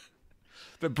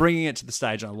 But bringing it to the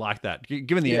stage, I like that.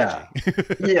 Given the energy.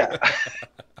 Yeah.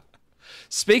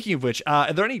 Speaking of which,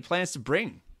 are there any plans to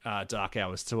bring Dark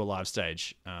Hours to a live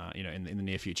stage, in the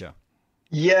near future?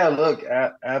 Yeah, look,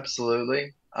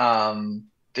 absolutely.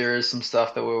 There is some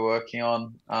stuff that we're working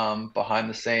on behind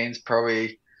the scenes,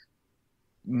 probably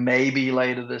maybe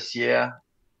later this year.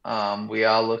 We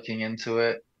are looking into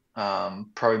it.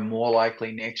 Probably more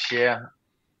likely next year.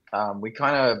 We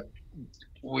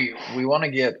want to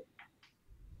get.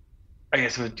 I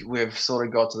guess we've sort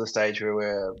of got to the stage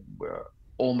where we're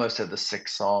almost at the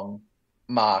 6-song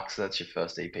mark. So that's your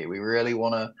first EP. We really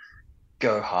want to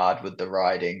go hard with the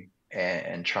writing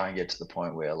and try and get to the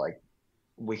point where like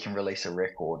we can release a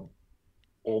record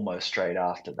almost straight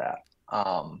after that.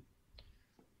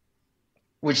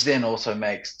 Which then also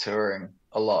makes touring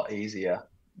a lot easier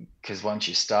because once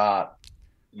you start,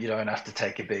 you don't have to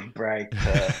take a big break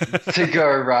to go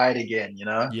write again,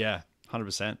 Yeah,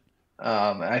 100%.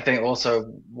 And I think also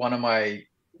one of my,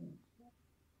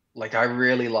 like, I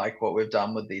really like what we've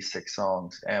done with these 6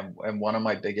 songs. And one of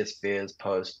my biggest fears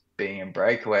post being in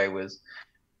Breakaway was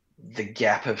the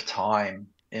gap of time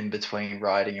in between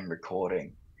writing and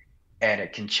recording. And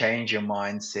it can change your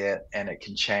mindset and it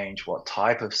can change what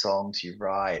type of songs you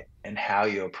write and how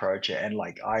you approach it. And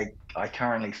like, I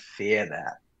currently fear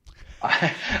that.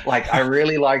 I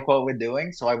really like what we're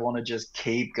doing. So I want to just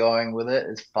keep going with it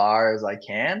as far as I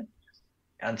can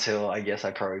until I guess I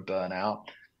probably burn out.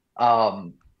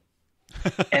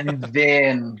 And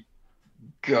then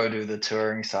go do the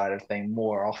touring side of thing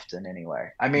more often anyway.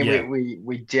 I mean, yeah.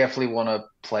 we definitely want to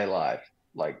play live,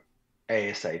 like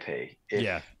ASAP.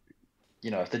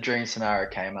 If the dream scenario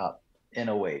came up in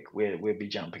a week, we'd be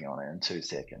jumping on it in 2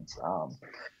 seconds.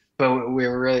 But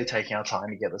we're really taking our time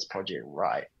to get this project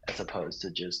right, as opposed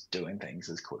to just doing things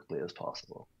as quickly as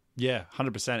possible. Yeah,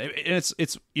 100%. And it's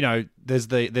there's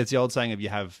the old saying of you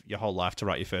have your whole life to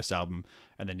write your first album,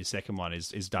 and then your second one is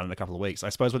done in a couple of weeks. I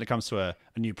suppose when it comes to a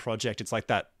new project, it's like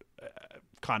that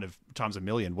kind of times a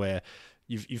million, where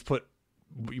you've put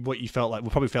what you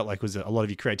probably felt like was a lot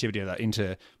of your creativity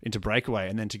into Breakaway,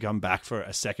 and then to come back for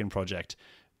a second project,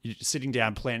 you're sitting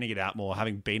down, planning it out more,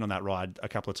 having been on that ride a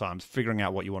couple of times, figuring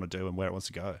out what you want to do and where it wants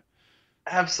to go.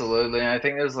 Absolutely. And I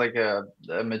think there's like a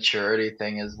maturity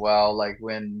thing as well. Like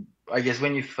I guess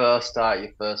when you first start your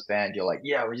first band, you're like,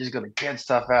 yeah, we just got to get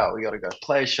stuff out. We got to go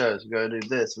play shows. We got to do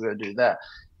this. We got to do that.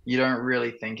 You don't really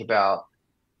think about,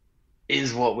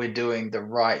 is what we're doing the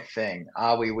right thing?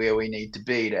 Are we where we need to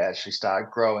be to actually start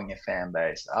growing a fan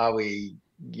base? Are we,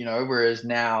 whereas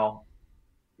now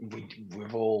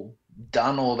we've all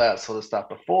done all that sort of stuff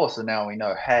before. So now we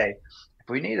know, hey, if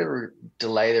we need to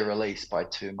delay the release by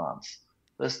 2 months,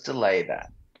 let's delay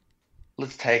that.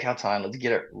 Let's take our time. Let's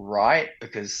get it right,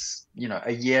 because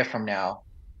a year from now,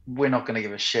 we're not going to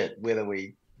give a shit whether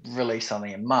we release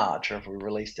something in March or if we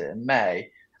released it in May.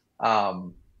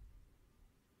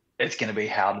 It's going to be,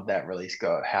 how did that release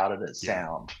go? How did it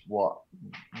sound? What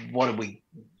did we,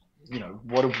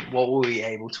 what were we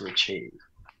able to achieve?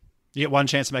 You get one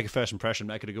chance to make a first impression,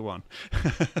 make it a good one.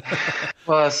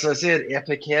 Well, so I said,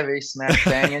 epic heavy, smash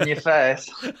bang in your face.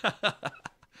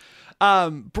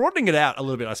 Broadening it out a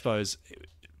little bit, I suppose.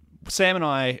 Sam and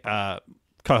I,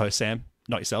 co-host Sam,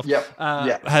 not yourself,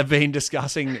 have been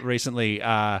discussing recently,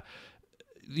 the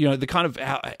kind of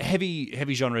how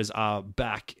heavy genres are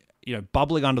back,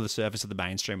 bubbling under the surface of the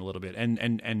mainstream a little bit,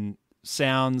 and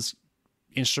sounds,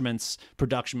 instruments,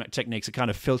 production techniques are kind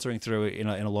of filtering through in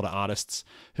a lot of artists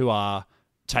who are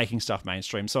taking stuff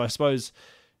mainstream. So I suppose,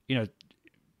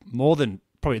 more than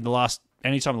probably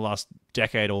anytime in the last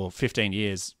decade or 15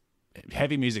 years,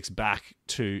 heavy music's back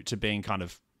to being kind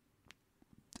of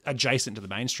adjacent to the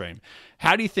mainstream.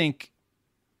 How do you think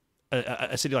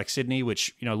a city like Sydney,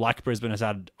 which, like Brisbane, has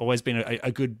always been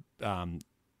a good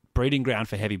breeding ground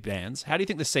for heavy bands, how do you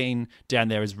think the scene down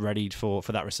there is ready for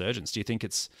that resurgence? Do you think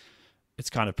it's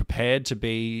kind of prepared to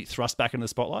be thrust back into the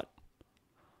spotlight?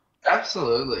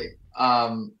 Absolutely.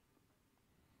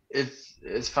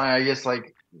 It's funny, I guess,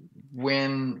 like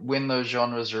when those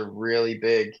genres are really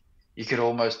big, you could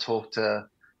almost talk to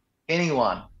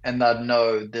anyone and they'd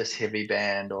know this heavy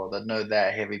band or they'd know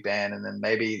that heavy band, and then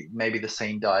maybe the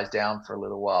scene dies down for a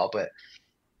little while. But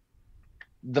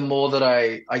the more that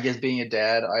I guess, being a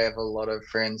dad, I have a lot of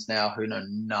friends now who know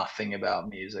nothing about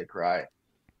music, right?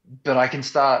 But I can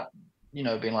start,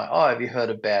 being like, oh, have you heard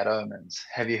of Bad Omens?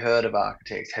 Have you heard of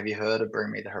Architects? Have you heard of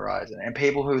Bring Me the Horizon? And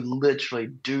people who literally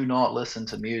do not listen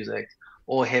to music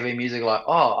or heavy music, like,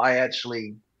 oh, I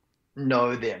actually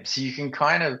know them. So you can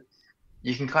kind of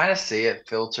see it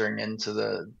filtering into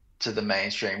the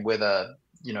mainstream, whether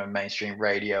mainstream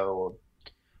radio or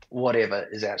whatever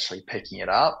is actually picking it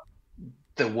up.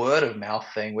 The word of mouth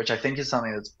thing, which I think is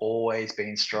something that's always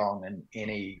been strong in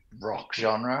any rock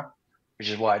genre, which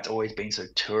is why it's always been so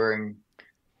touring,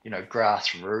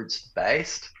 grassroots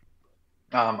based.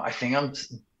 I think I'm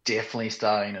definitely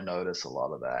starting to notice a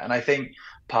lot of that. And I think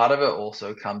part of it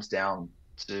also comes down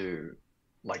to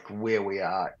like where we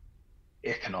are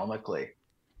economically.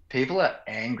 People are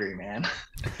angry, man.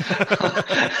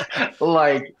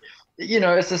 Like,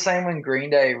 it's the same when Green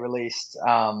Day released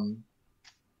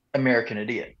American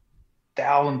Idiot. The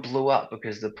album blew up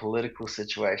because of the political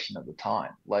situation at the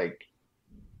time. Like,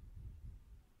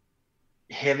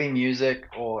 heavy music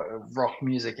or rock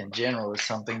music in general is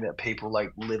something that people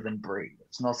like live and breathe.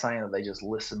 It's not something that they just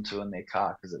listen to in their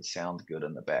car because it sounds good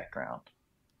in the background.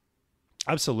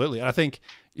 Absolutely. And I think,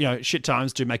 shit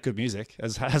times do make good music,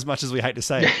 as much as we hate to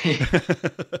say it.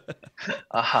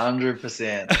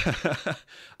 100%.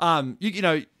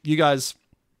 You guys,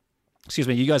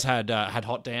 you guys had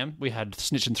Hot Damn. We had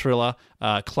Snitch and Thriller,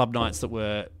 club nights that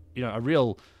were, a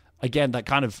real, again, that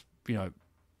kind of,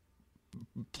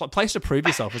 place to prove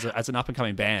yourself as an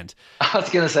up-and-coming band. I was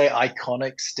going to say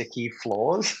iconic sticky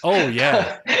floors. Oh,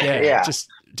 yeah. Yeah. Just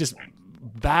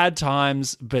bad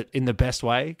times, but in the best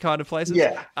way kind of places.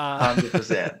 Yeah,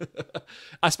 100%.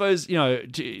 I suppose,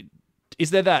 is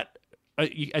there that, as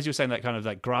you were saying, that kind of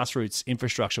like grassroots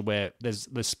infrastructure where there's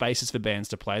spaces for bands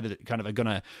to play that kind of are going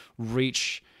to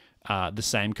reach the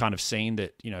same kind of scene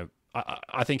that,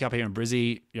 I think up here in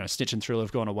Brizzy, Snitch and Thrill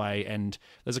have gone away, and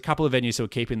there's a couple of venues who are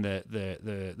keeping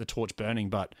the torch burning,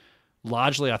 but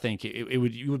largely I think you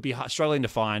would be struggling to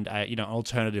find an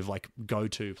alternative like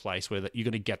go-to place where you're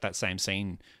going to get that same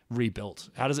scene rebuilt.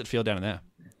 How does it feel down in there?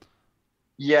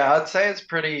 Yeah, I'd say it's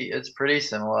pretty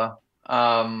similar.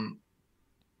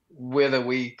 Whether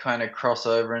we kind of cross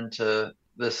over into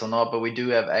this or not, but we do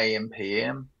have AM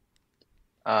PM,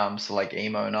 so like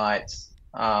emo nights.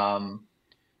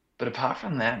 But apart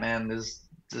from that, man, there's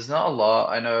not a lot.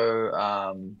 I know.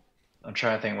 I'm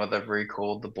trying to think what they've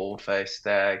recalled the Bald-Faced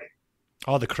Stag.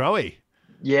 Oh, the Crowy.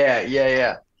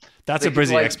 Yeah. That's a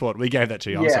Brizzy export. We gave that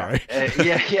to you. I'm sorry.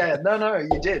 Yeah. No,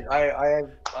 you did. I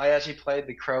actually played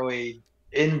the Crowy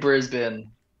in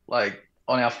Brisbane, like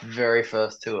on our very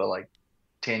first tour, like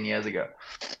 10 years ago.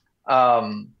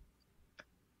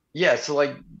 Yeah. So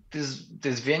like, there's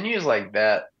venues like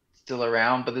that still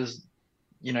around, but there's,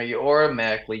 you're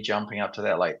automatically jumping up to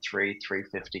that like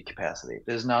 350 capacity.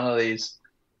 There's none of these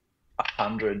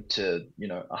 100 to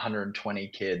 120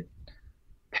 kid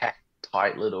packed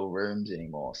tight little rooms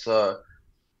anymore. So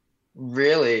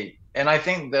really, and I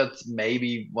think that's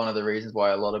maybe one of the reasons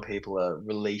why a lot of people are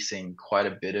releasing quite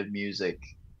a bit of music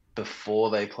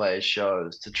before they play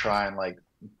shows, to try and like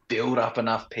build up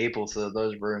enough people so that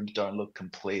those rooms don't look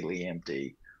completely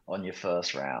empty on your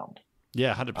first round.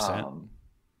 Yeah, 100%.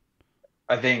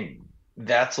 I think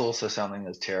that's also something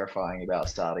that's terrifying about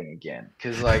starting again.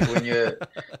 Because like when you're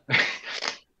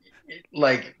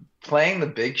like playing the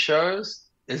big shows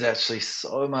is actually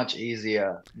so much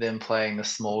easier than playing the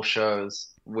small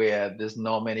shows where there's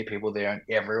not many people there and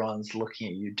everyone's looking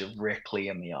at you directly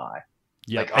in the eye.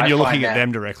 Yeah, Like and I you're find looking at that,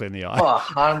 them directly in the eye.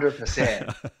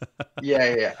 100%.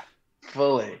 Yeah,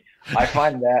 fully.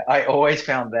 I always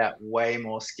found that way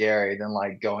more scary than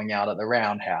like going out at the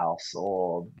Roundhouse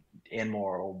or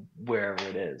Enmore or wherever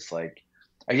it is. Like,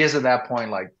 I guess at that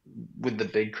point, like with the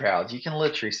big crowds, you can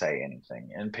literally say anything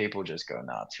and people just go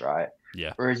nuts, right?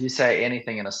 Yeah. Whereas you say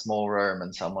anything in a small room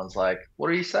and someone's like, "What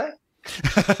do you say?"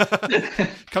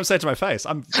 Come say it to my face.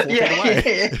 I'm 4 feet Yeah,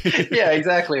 away. yeah,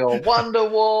 exactly. Or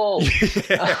Wonderwall.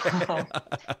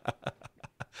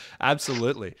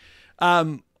 Absolutely.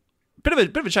 Bit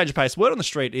of a change of pace. Word on the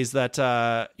street is that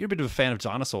you're a bit of a fan of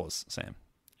dinosaurs, Sam.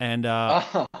 And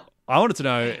I wanted to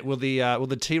know, will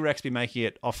the T-Rex be making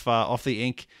it off the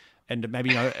ink and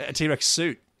maybe a T-Rex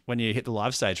suit when you hit the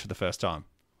live stage for the first time?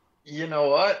 You know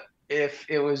what? If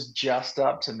it was just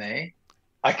up to me,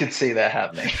 I could see that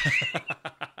happening.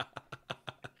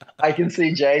 I can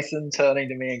see Jason turning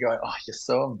to me and going, "Oh, you're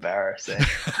so embarrassing."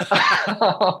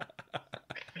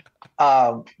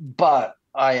 But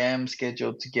I am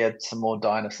scheduled to get some more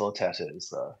dinosaur tattoos,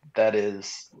 though. That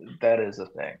is a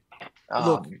thing.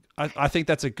 Look, I think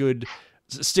that's a good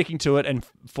sticking to it and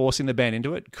forcing the band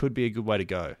into it could be a good way to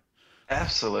go.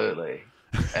 Absolutely,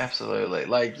 absolutely.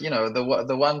 Like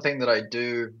the one thing that I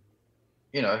do,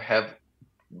 have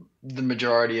the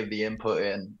majority of the input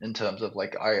in terms of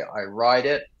like I write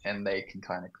it and they can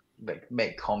kind of like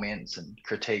make comments and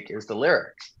critique is the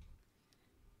lyrics.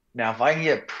 Now, if I can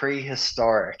get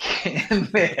prehistoric in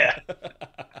there,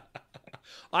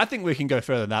 I think we can go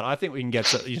further than that. I think we can get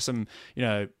some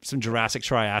Jurassic,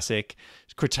 Triassic,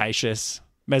 Cretaceous,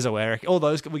 Mesoeric, all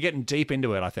those. We're getting deep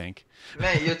into it, I think.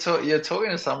 man, you're talking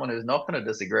to someone who's not going to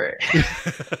disagree.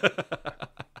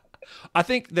 I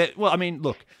think that. Well, I mean,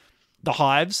 look, the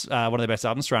Hives, one of the best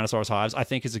albums, Tyrannosaurus Hives, I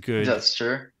think is a good. That's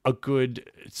true. A good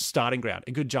starting ground,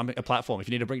 a good a platform. If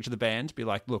you need to bring it to the band, be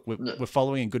like, look, we're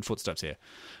following in good footsteps here.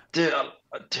 Dude,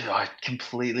 I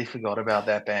completely forgot about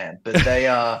that band, but they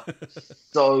are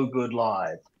so good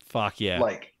live. Fuck yeah.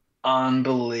 Like,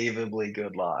 unbelievably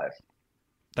good live.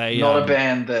 They Not a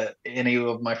band that any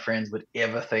of my friends would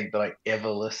ever think that I ever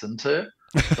listened to,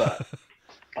 but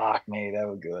fuck me, they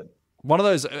were good. One of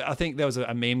those, I think there was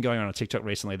a meme going on TikTok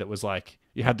recently that was like,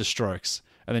 you had the Strokes,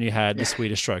 and then you had the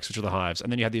Swedish Strokes, which were the Hives,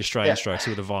 and then you had the Australian Strokes,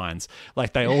 who were the Vines.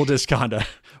 Like, they all just kind of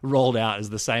rolled out as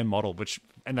the same model,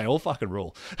 and they all fucking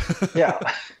rule. Yeah.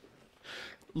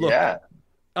 Look,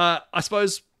 I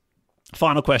suppose,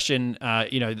 final question,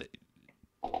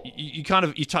 you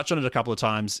touched on it a couple of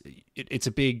times. It's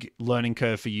a big learning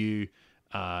curve for you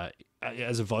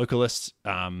as a vocalist,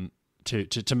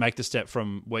 to make the step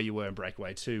from where you were in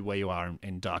Breakaway to where you are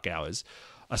in Dark Hours.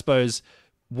 I suppose,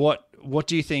 what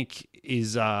do you think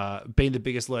is been the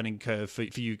biggest learning curve for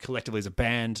you collectively as a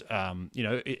band?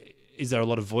 Is there a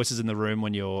lot of voices in the room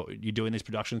when you're doing these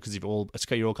productions because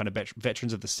you're all kind of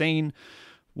veterans of the scene?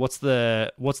 Is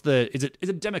it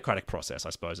a democratic process?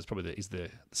 I suppose is probably the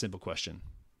simple question.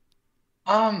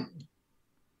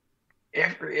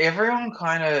 Everyone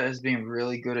kind of has been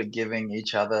really good at giving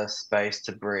each other space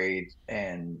to breathe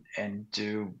and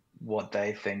do what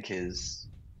they think is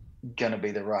going to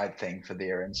be the right thing for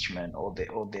their instrument or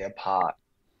their part.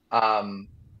 I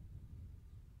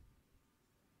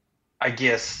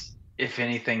guess if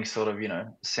anything sort of,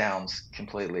 sounds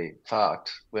completely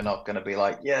fucked, we're not going to be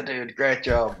like, "Yeah, dude, great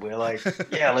job." We're like,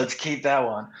 "Yeah, let's keep that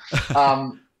one."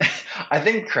 I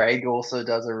think Craig also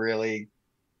does a really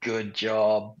good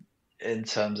job in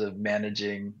terms of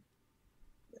managing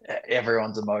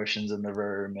everyone's emotions in the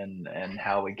room and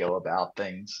how we go about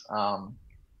things.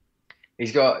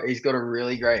 He's got a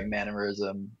really great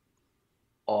mannerism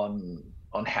on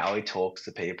how he talks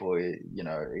to people.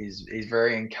 He's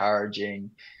very encouraging.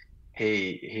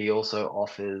 He also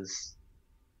offers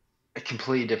a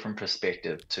completely different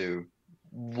perspective to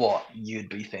what you'd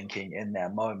be thinking in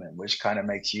that moment, which kind of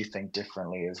makes you think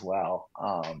differently as well.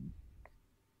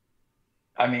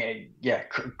 I mean, yeah,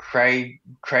 Craig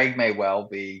may well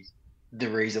be the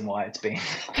reason why it's been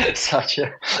such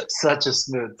a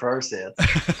smooth process.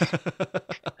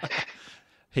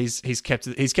 He's kept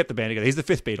the band together. He's the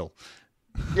fifth Beatle.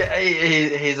 Yeah,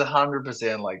 he's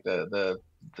 100% like the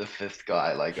the fifth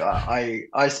guy. Like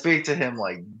I speak to him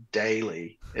like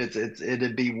daily.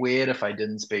 It'd be weird if I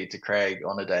didn't speak to Craig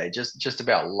on a day, just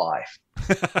about life.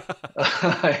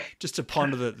 Just to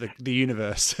ponder the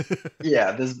universe.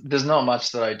 Yeah, there's not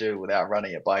much that I do without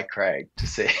running it by Craig to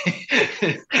see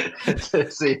to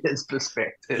see his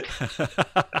perspective.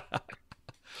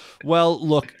 Well,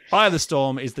 look, Eye of the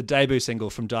Storm is the debut single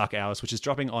from Dark Hours, which is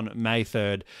dropping on May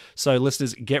 3rd. So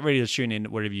listeners, get ready to tune in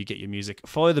wherever you get your music.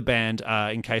 Follow the band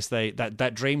in case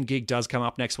that dream gig does come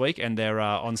up next week and they're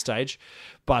on stage.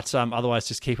 But otherwise,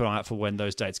 just keep an eye out for when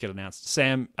those dates get announced.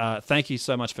 Sam, thank you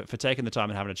so much for taking the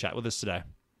time and having a chat with us today.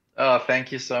 Oh,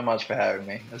 thank you so much for having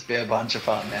me. It's been a bunch of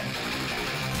fun, man.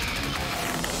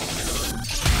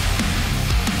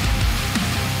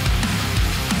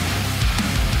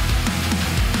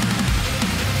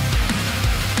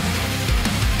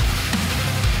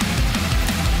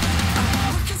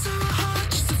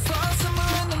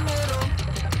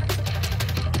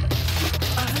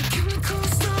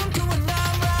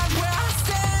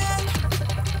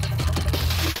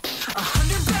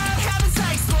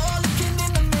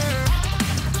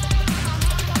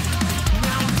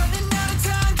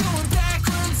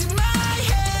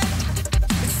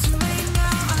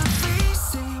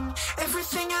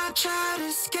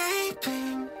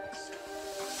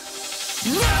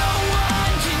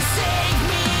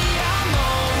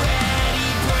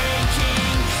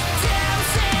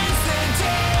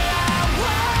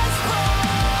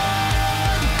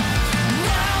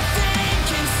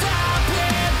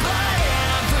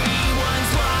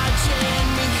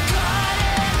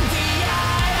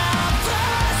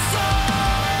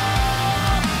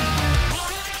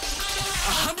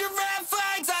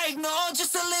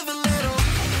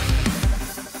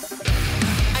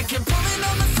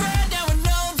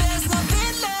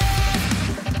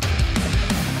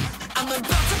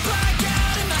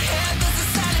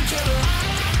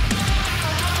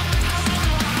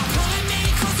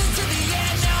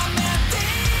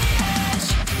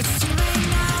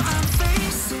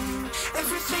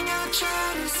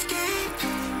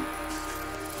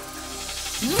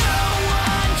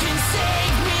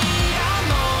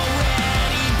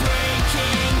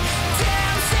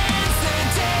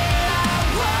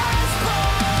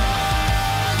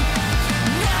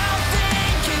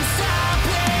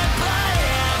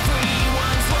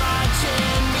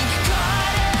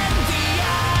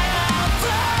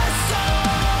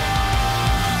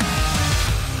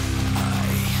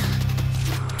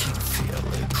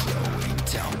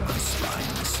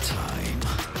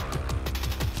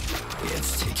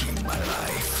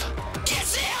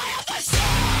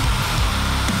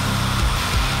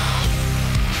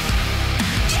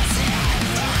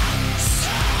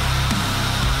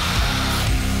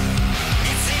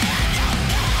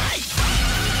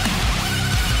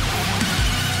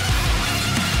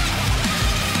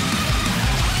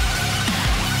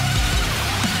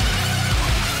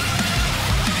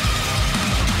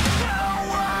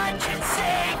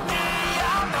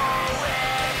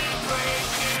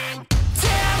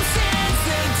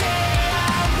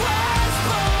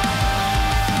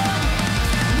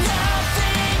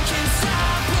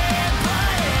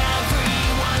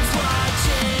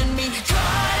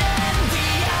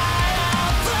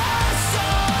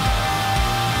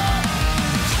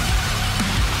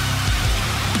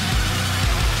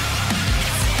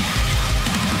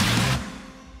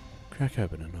 Crack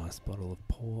open a nice bottle of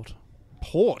port.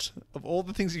 Port? Of all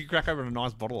the things you can crack open a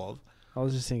nice bottle of. I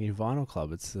was just thinking Vinyl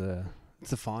Club. It's the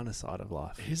finer side of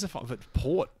life. Here's but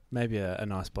port. Maybe a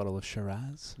nice bottle of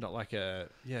Shiraz. Not like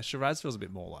Shiraz feels a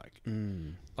bit more like...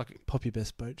 Like pop your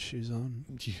best boat shoes on,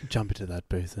 jump into that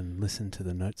booth and listen to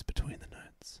the notes between the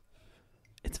notes.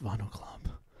 It's Vinyl Club.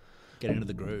 Get into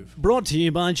the groove. Brought to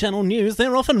you by Channel News.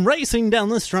 They're often racing down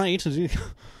the straight.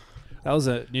 That was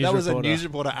a news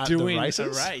reporter at doing the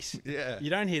races. A race. Yeah. You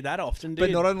don't hear that often, do But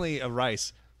you? not only a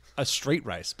race, a street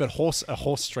race, but a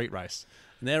horse street race.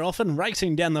 They're often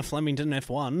racing down the Flemington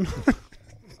F1.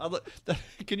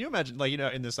 Can you imagine,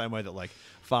 in the same way that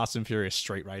Fast and Furious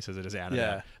street races are just out of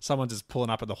there, someone just pulling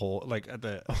up at the horse, at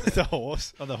the the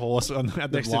horse, at the horse, at the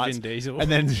next lights, to Vin Diesel,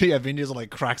 and then Vin Diesel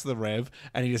cracks the rev,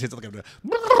 and he just hits it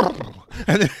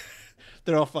and then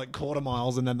they're off quarter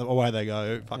miles, and then away they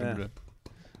go.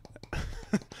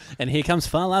 And here comes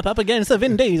Far Lap up against the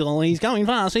Vin Diesel. He's going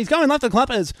fast. He's going like the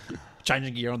clappers.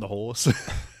 Changing gear on the horse.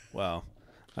 Well,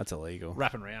 that's illegal.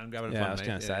 Wrapping around, grabbing. Yeah, I was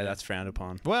going to say that's frowned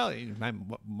upon. Well,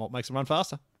 what makes them run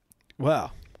faster?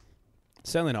 Well,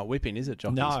 certainly not whipping, is it,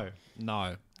 jockeys?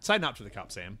 No. Saying up to the cup,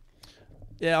 Sam.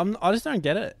 Yeah, I just don't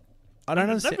get it. I don't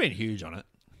understand. They've been huge on it.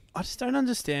 I just don't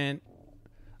understand.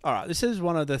 All right, this is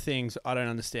one of the things I don't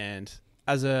understand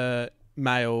as a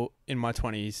male in my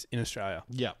 20s in Australia.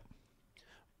 Yeah.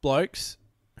 Blokes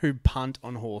who punt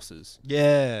on horses.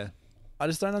 Yeah. I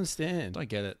just don't understand. Don't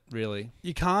get it, really.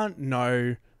 You can't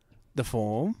know the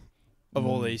form of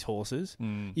all these horses.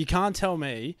 You can't tell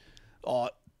me,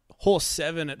 horse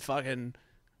 7 at fucking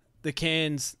the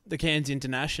Cairns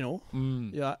International.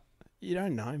 You're like, you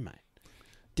don't know, mate.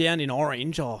 Down in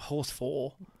Orange, horse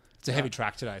 4. It's a heavy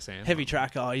track today, Sam. Heavy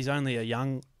track. He's only a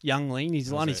youngling.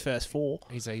 He's won his first 4.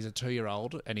 He's a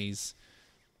 2-year-old, and he's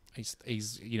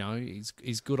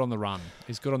good on the run.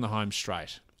 He's good on the home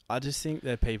straight. I just think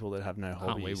they're people that have no hobbies.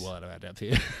 Aren't we well out of our depth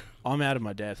here? I'm out of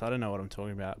my depth. I don't know what I'm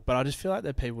talking about, but I just feel like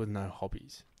they're people with no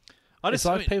hobbies. It's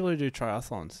like people who do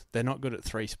triathlons. They're not good at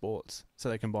 3 sports, so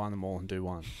they combine them all and do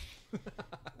one.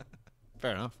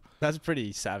 Fair enough. That's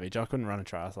pretty savage. I couldn't run a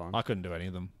triathlon. I couldn't do any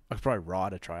of them. I could probably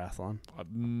ride a triathlon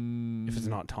if it's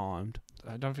not timed.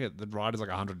 Don't forget, the ride is like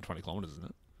 120 kilometres, isn't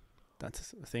it?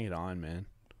 That's a thing at Ironman.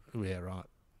 Yeah, right.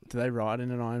 Do they ride in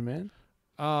an Ironman?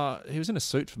 He was in a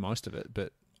suit for most of it,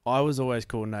 but I was always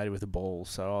coordinated with a ball,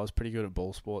 so I was pretty good at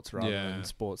ball sports rather than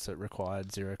sports that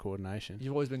required zero coordination.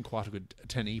 You've always been quite a good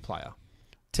 10E player.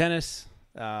 Tennis,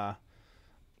 I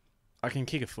can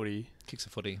kick a footy. Kicks a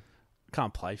footy.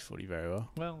 Can't play footy very well.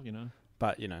 Well,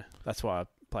 But, that's why I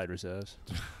played reserves.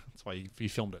 That's why you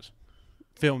filmed it.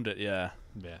 Filmed it, yeah.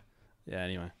 Yeah. Yeah,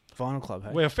 anyway. Vinyl Club,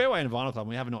 hey? We're a fair way in Vinyl Club.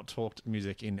 We have not talked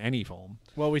music in any form.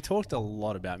 Well, we talked a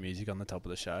lot about music on the top of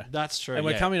the show. That's true. And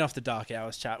we're coming off the Dark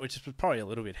Hours chat, which is probably a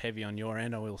little bit heavy on your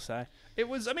end, I will say. It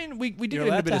was, we did You're get into a bit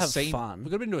allowed of to have scene. fun.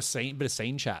 We got into a bit of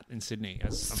scene chat in Sydney.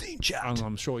 Scene chat.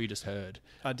 I'm sure you just heard.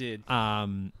 I did.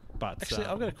 But Actually,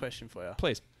 I've got a question for you.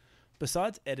 Please.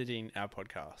 Besides editing our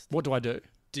podcast, What do I do?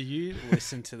 do you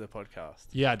listen to the podcast?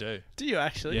 Yeah, I do. Do you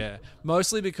actually? Yeah,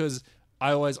 mostly because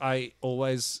I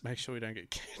always Make sure we don't get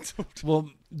cancelled. well,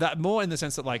 that more in the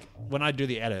sense that like when I do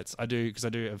the edits, I do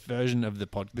a version of the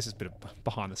pod. This is a bit of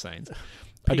behind the scenes.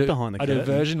 I do behind the I do a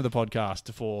curtain. version of the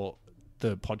podcast for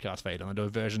the podcast feed, and I do a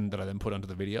version that I then put onto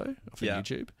the video for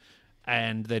YouTube,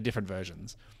 and they're different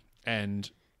versions, and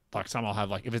like some I'll have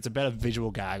like if it's a better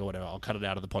visual gag or whatever, I'll cut it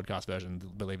out of the podcast version,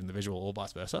 believe in the visual, or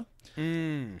vice versa.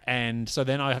 And so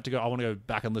then I want to go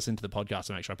back and listen to the podcast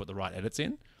to make sure I put the right edits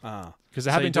in. Because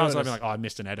there have been times where I've been like, I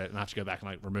missed an edit, and I have to go back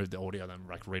and like remove the audio, then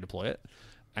like redeploy it.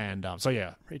 And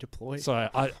Redeploy. So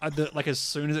I like as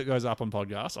soon as it goes up on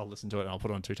podcast, I'll listen to it and I'll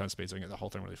put it on 2 times speed so I can get the whole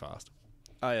thing really fast.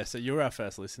 Oh yeah, so you're our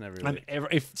first listen every week.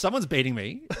 If someone's beating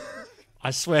me,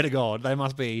 I swear to God, they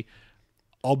must be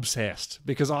obsessed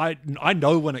because I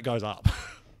know when it goes up.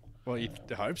 Well, you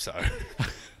hope so.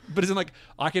 But it's like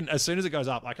I can, as soon as it goes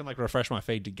up, I can like refresh my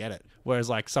feed to get it. Whereas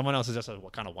like someone else is just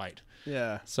kind of wait.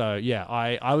 Yeah. So yeah,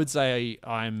 I would say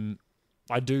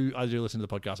I do listen to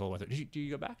the podcast all the way through. Do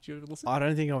you go back? Do you listen? I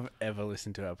don't think I've ever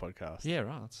listened to our podcast. Yeah,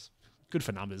 right. It's good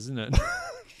for numbers, isn't it?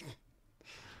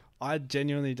 I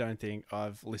genuinely don't think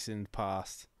I've listened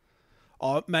past.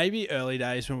 Oh, maybe early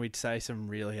days when we'd say some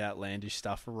really outlandish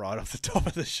stuff right off the top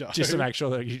of the show. Just to make sure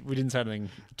that we didn't say anything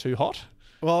too hot.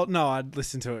 Well, no, I'd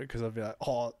listen to it because I'd be like,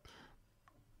 oh,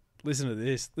 listen to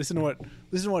this. Listen to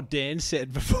what Dan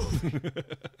said before.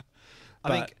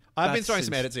 I think I've been throwing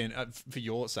some edits in for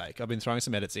your sake. I've been throwing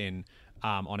some edits in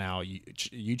on our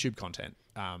YouTube content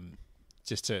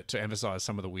just to emphasize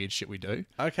some of the weird shit we do.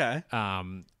 Okay.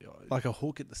 Like a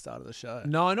hook at the start of the show.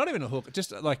 No, not even a hook.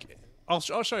 Just like I'll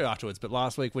show you afterwards. But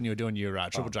last week when you were doing your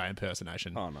Triple J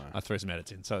impersonation, I threw some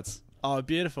edits in. So it's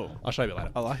beautiful. I'll show you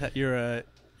later. I like that.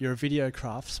 You're a video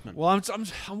craftsman. Well,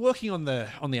 I'm working on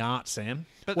the art, Sam.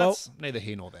 But that's neither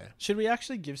here nor there. Should we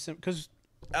actually give some? Because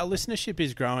our listenership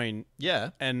is growing.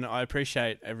 Yeah, and I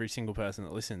appreciate every single person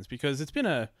that listens because it's been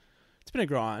a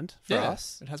grind for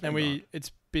us. It has been. And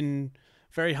it's been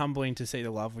very humbling to see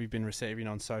the love we've been receiving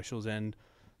on socials and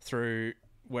through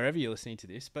wherever you're listening to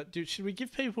this. But should we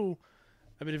give people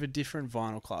a bit of a different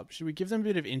Vinyl Club? Should we give them a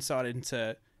bit of insight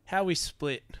into how we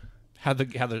split? How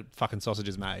the fucking sausage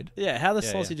is made. Yeah, how the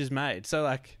sausage is made. So,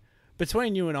 like,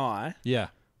 between you and I,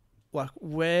 like,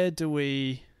 where do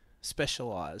we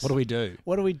specialise? What do we do?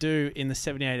 What do we do in the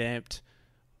 78 amped,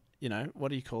 what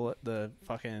do you call it? The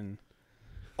fucking...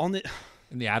 In the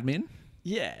admin?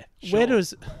 Yeah. Sure. Where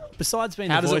besides being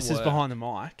the voices behind the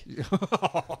mic...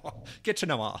 Get to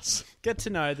know us. Get to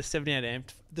know the 78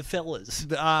 amped, the fellas.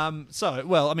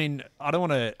 Well, I mean, I don't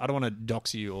want to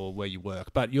dox you or where you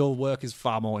work, but your work is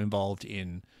far more involved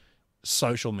in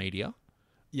social media.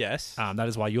 Yes. That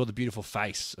is why you're the beautiful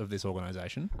face of this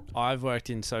organisation. I've worked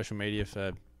in social media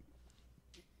for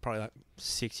probably like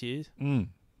 6 years,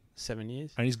 7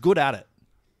 years. And he's good at it.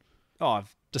 Oh,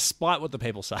 despite what the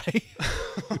people say.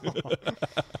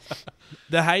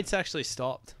 The hate's actually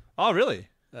stopped. Oh, really?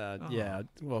 Yeah,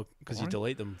 well, because you Boring.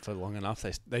 delete them for long enough,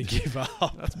 they give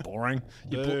up. That's boring.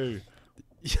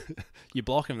 You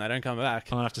block them, they don't come back.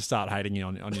 I'm gonna have to start hating you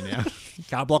on you now.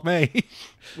 Can't block me.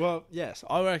 Well, yes,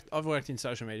 I've worked in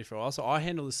social media for a while, so I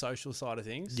handle the social side of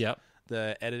things. Yep.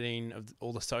 The editing of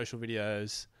all the social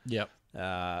videos. Yep.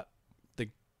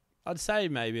 I'd say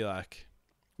maybe like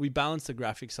we balance the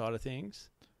graphic side of things.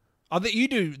 I think you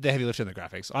do the heavy lifting in the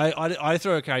graphics. I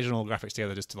throw occasional graphics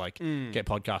together just to like get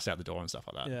podcasts out the door and stuff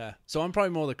like that. Yeah. So I'm probably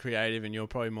more the creative, and you're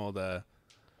probably more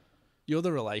you're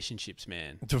the relationships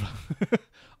man.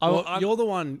 You're the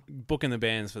one booking the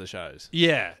bands for the shows.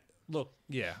 Yeah. Look,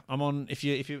 yeah. I'm on. If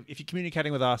you're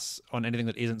communicating with us on anything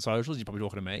that isn't socials, you're probably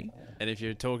talking to me. And if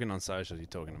you're talking on socials, you're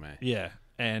talking to me. Yeah.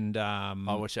 And I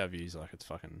watch our views like it's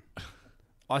fucking.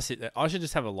 I sit there. I should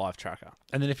just have a live tracker.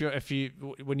 And then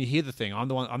when you hear the thing, I'm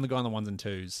the guy on the ones and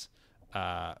twos,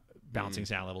 balancing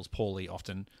sound levels poorly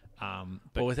often.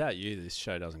 But without you, this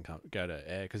show doesn't go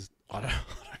to air because I don't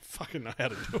fucking know how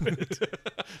to do it.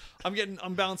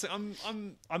 I'm balancing.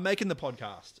 I'm making the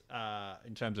podcast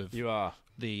in terms of you are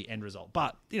the end result,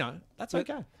 but that's But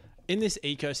okay. in this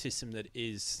ecosystem that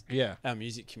is our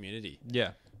music community.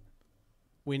 Yeah.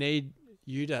 We need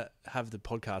you to have the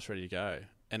podcast ready to go,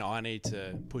 and I need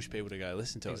to push people to go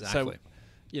listen to it. Exactly.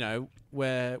 So,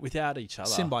 we're without each other.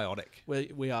 Symbiotic.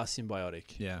 We are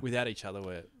symbiotic. Yeah. Without each other,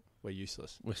 we're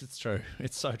useless. It's true.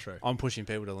 It's so true. I'm pushing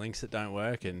people to links that don't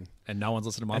work, and no one's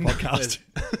listening to my podcast.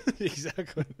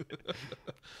 Exactly.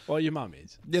 Well, your mum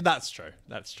is. Yeah, that's true.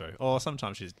 That's true. Or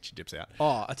sometimes she dips out.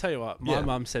 Oh, I tell you what, my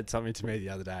mum said something to me the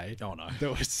other day. Oh no,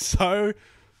 that was so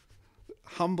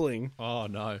humbling. Oh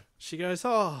no. She goes,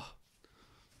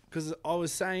 because I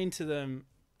was saying to them,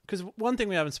 because one thing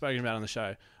we haven't spoken about on the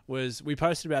show was we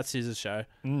posted about Scissor's show.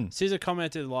 Scissor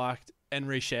commented, liked, and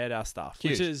reshared our stuff,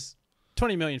 Huge. which is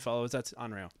 20 million followers. That's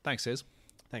unreal. Thanks, Sis.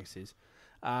 Thanks, Sis.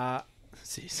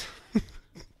 Sis.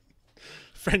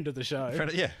 Friend of the show.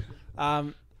 Yeah.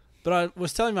 But I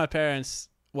was telling my parents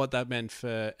what that meant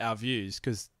for our views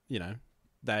because,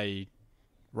 they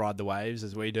ride the waves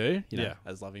as we do,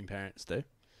 as loving parents do.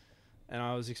 And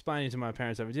I was explaining to my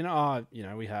parents over dinner,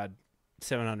 we had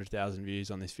 700,000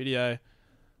 views on this video.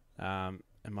 And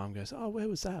Mum goes, where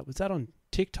was that? Was that on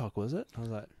TikTok, was it? I was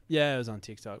like, yeah, it was on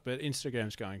TikTok. But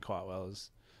Instagram's going quite well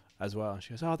as well. And she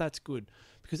goes, that's good.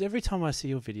 Because every time I see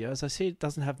your videos, I see it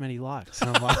doesn't have many likes.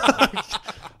 And I'm like,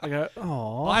 I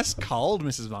go, Ice cold,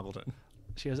 Mrs. Muggleton.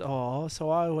 She goes, so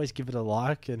I always give it a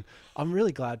like. And I'm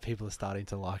really glad people are starting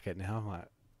to like it now. I'm like,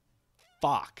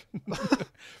 fuck.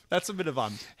 That's a bit of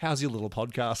how's your little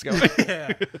podcast going?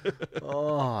 Yeah.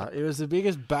 It was the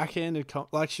biggest backhanded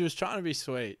she was trying to be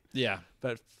sweet. Yeah.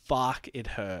 But fuck, it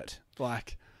hurt.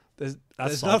 Like there's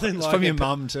nothing like from your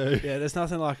mum too. Yeah, there's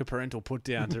nothing like a parental put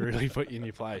down to really put you in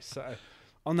your place. So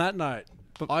on that note,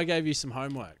 I gave you some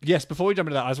homework. Yes, before we jump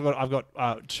into that, I've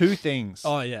got two things.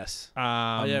 Oh yes.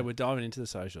 We're diving into the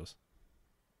socials.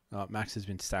 Max has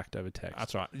been stacked over text.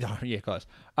 That's right. Yeah, close.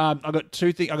 I've got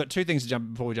two things to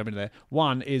jump before we jump into there.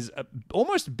 One is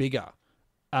almost bigger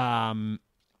than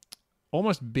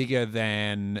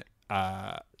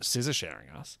Scissor sharing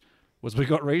us. Was we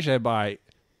got reshared by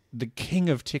the king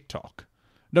of TikTok.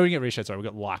 No, we didn't get reshared. Sorry, we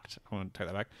got liked. I want to take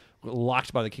that back. We got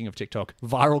liked by the king of TikTok.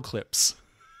 Viral clips.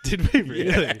 Did we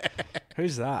really? Yeah.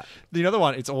 Who's that? The other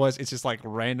one, it's just like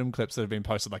random clips that have been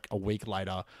posted like a week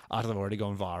later after they've already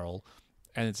gone viral.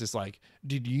 And it's just like,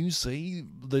 did you see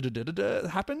the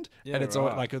happened? Yeah, and it's all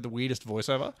like the weirdest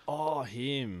voiceover. Oh,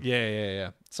 him. Yeah.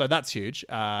 So that's huge.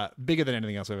 Bigger than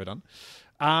anything else we've ever done.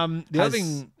 The other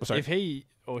thing... Oh, if he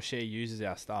or she uses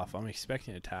our stuff, I'm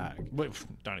expecting a tag.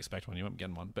 Don't expect one. You won't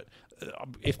get one. But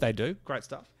if they do, great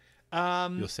stuff.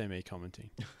 You'll see me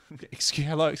commenting.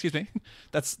 Excuse me.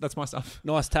 That's my stuff.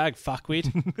 Nice tag,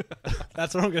 fuckwit.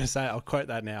 That's what I'm going to say. I'll quote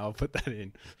that now. I'll put that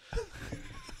in.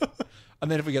 And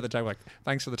then if we get the tag, like,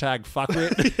 thanks for the tag,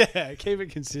 fuckwit. Yeah, keep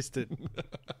it consistent.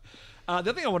 The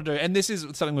other thing I want to do, and this is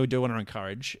something we do want to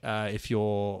encourage, if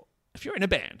you're in a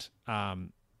band,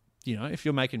 if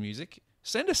you're making music,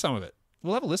 send us some of it.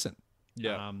 We'll have a listen.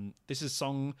 Yeah. This is a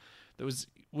song that was,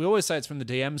 we always say it's from the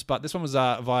DMs, but this one was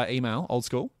via email, old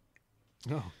school.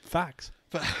 Oh, facts.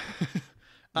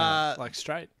 Like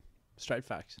straight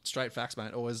facts. Straight facts,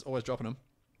 mate. Always dropping them.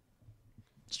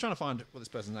 Just trying to find what this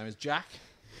person's name is. Jack.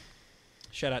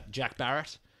 Shout out Jack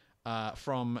Barrett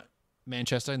from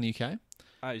Manchester in the UK.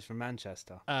 Oh, he's from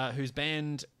Manchester. Whose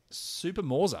band Supera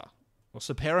Morza,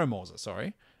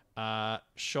 sorry,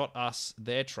 shot us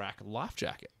their track Life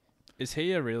Jacket. Is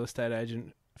he a real estate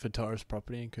agent for Taurus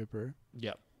Property in Cooperoo?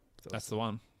 Yep, that's the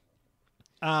one.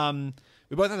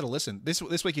 We both had a listen. This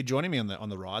week you're joining me on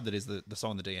the ride that is the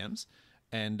song, the DMs.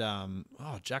 And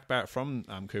Jack Barrett from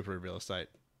Cooper Real Estate.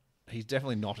 He's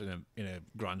definitely not in a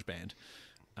grunge band.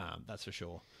 That's for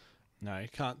sure. No, he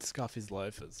can't scuff his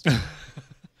loafers.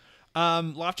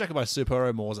 Life Jacket by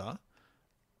Supera Morza.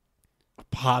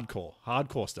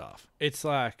 Hardcore stuff. It's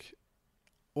like,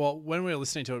 well, when we were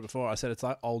listening to it before, I said it's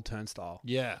like old Turnstile.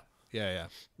 Yeah.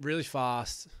 Really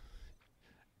fast.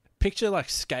 Picture like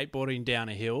skateboarding down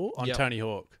a hill on Tony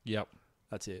Hawk. Yep.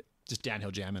 That's it. Just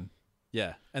downhill jamming.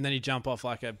 Yeah. And then you jump off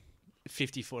like a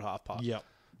 50-foot half pipe. Yep.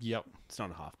 It's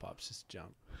not a half pipe, it's just a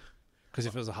jump. Because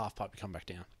if it was a half pipe, you come back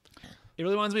down. It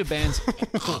really reminds me of bands.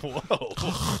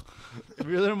 Whoa. It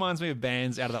really reminds me of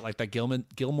bands out of that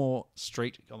Gilmore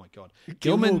Street. Oh my god,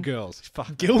 Gilmore Girls.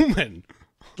 Fuck. Gilman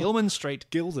Street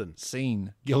Gilden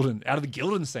scene. Gilden out of the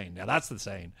Gilden scene. Now that's the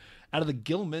scene. Out of the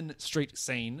Gilman Street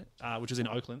scene, which is in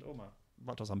Oakland. Oh my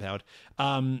laptop's unpowered.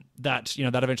 That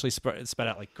eventually spat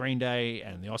out like Green Day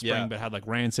and the Offspring, but had like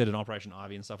Rancid and Operation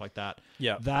Ivy and stuff like that.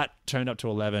 Yeah, that turned up to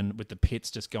 11 with the Pits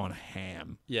just going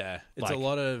ham. Yeah, it's like, a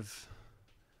lot of.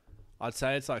 I'd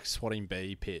say it's like swatting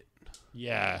bee pit.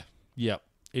 Yeah. Yep.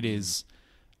 It is.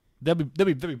 There'll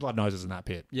be blood noses in that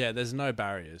pit. Yeah, there's no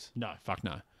barriers. No, fuck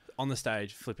no. On the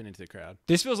stage, flipping into the crowd.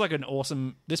 This feels like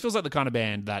the kind of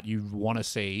band that you want to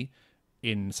see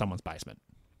in someone's basement.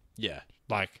 Yeah.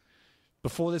 Like,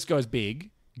 before this goes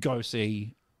big, go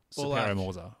see Supera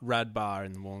Morza. Rad Bar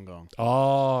in the Wollongong.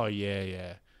 Oh,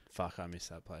 yeah. Fuck, I miss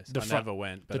that place. Never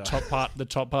went. But the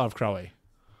top part of Crowe.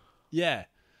 Yeah.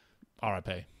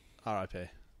 R.I.P. R.I.P.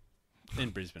 In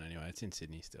Brisbane, anyway. It's in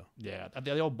Sydney still. Yeah,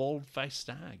 the old bald-faced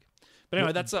stag. But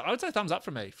anyway, that's I would say thumbs up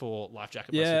for me for Life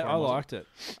Jacket. Yeah, I liked it.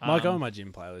 Might go on my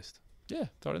gym playlist. Yeah,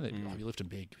 throw it in there. Oh, you're lifting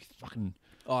big. Fucking.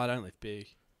 Oh, I don't lift big.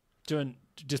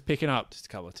 Just picking up. Just a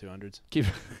couple of 200s.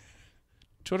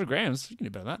 200 grams. You can do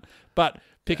better than that. But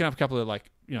picking up a couple of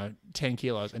 10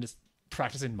 kilos and just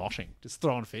practicing moshing, just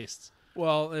throwing fists.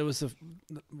 Well,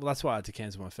 that's why I had to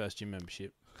cancel my first gym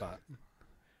membership. But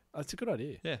that's a good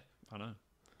idea. Yeah, I know.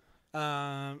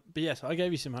 But yes, I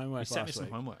gave you some homework last week. You sent me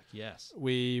some homework, yes.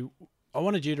 I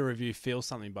wanted you to review Feel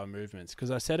Something by Movements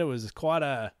because I said it was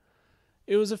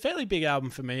a fairly big album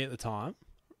for me at the time.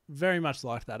 Very much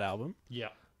liked that album. Yeah.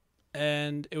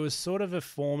 And it was sort of a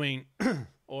forming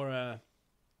or an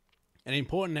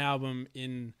important album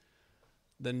in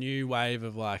the new wave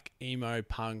of like emo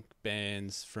punk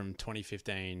bands from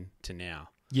 2015 to now.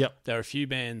 Yep. There are a few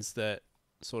bands that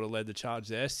sort of led the charge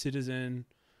there. Citizen,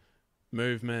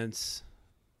 Movements,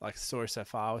 like Story So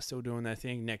Far were still doing their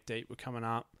thing. Neck Deep were coming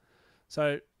up.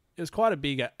 So it was quite a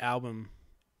big album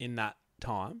in that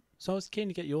time. So I was keen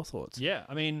to get your thoughts. Yeah,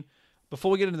 I mean,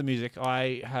 before we get into the music,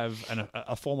 I have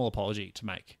a formal apology to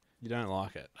make. You don't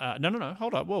like it? No.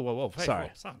 Hold up. Whoa. Hey, sorry.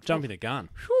 Jumping the gun.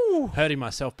 Whew. Hurting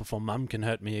myself before mum can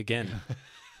hurt me again.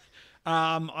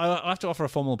 I have to offer a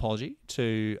formal apology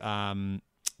to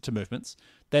Movements.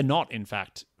 They're not, in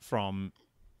fact, from...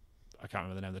 I can't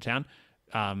remember the name of the town.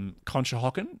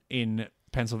 Conshohocken in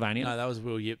Pennsylvania. No, that was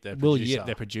Will Yip, their producer. Will Yip,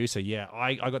 their producer, yeah.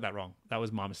 I got that wrong. That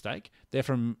was my mistake. They're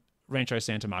from Rancho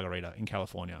Santa Margarita in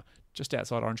California, just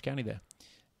outside Orange County there.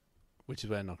 Which is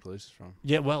where Knocked Loose is from.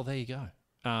 Yeah, well, there you go.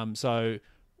 So,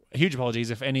 huge apologies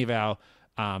if any of our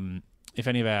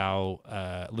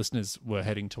listeners were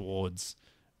heading towards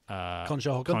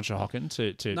Conshohocken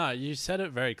to... No, you said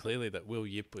it very clearly that Will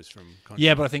Yip was from Conshohocken.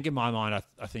 Yeah, but I think in my mind,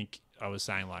 I think I was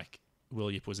saying like Will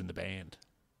Yip was in the band.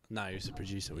 No, he was a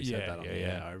producer. We said that on the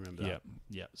air. I remember that.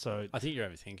 Yeah. So I think you're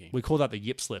overthinking. We call that the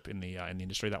Yip slip in the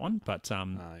industry, that one. But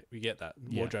we get that.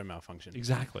 Wardrobe malfunction.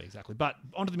 Exactly. But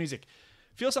onto the music.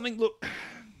 Feel something. Look.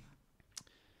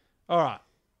 All right.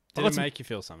 Did it make you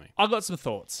feel something? I got some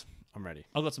thoughts. I'm ready.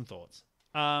 I got some thoughts.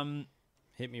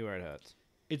 Hit me where it hurts.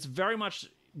 It's very much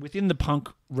within the punk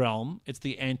realm. It's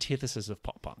the antithesis of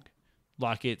pop punk.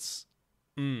 Like it's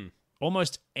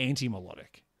almost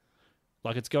anti-melodic.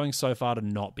 Like it's going so far to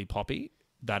not be poppy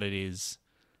that it is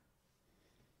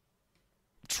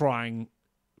trying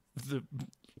the...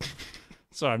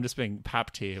 Sorry, I'm just being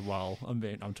papped here while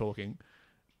I'm talking.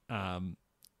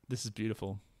 This is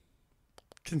beautiful.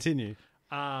 Continue.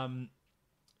 Yeah,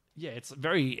 it's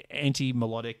very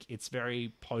anti-melodic. It's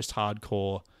very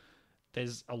post-hardcore.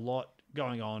 There's a lot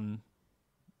going on,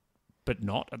 but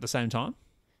not at the same time.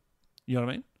 You know what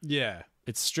I mean? Yeah.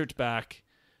 It's stripped back.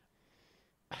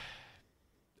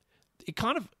 It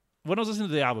kind of, when I was listening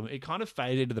to the album, it kind of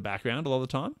faded into the background a lot of the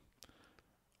time.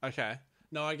 Okay.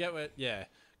 No, I get what, yeah.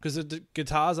 Because the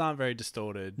guitars aren't very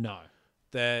distorted. No.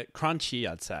 They're crunchy,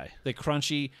 I'd say. They're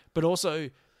crunchy, but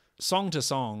also song to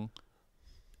song,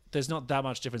 there's not that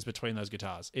much difference between those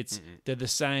guitars. They're the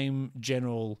same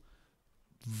general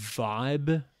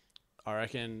vibe. I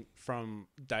reckon from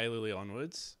Daylily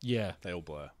onwards, Yeah. they all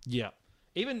blur. Yeah.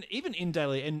 Even in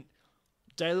Daily and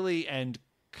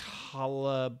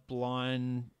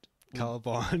Colorblind.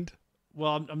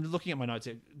 Well, I'm looking at my notes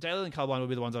here. Daily and Colorblind would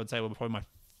be the ones I would say were probably my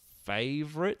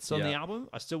favorites on the album.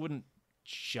 I still wouldn't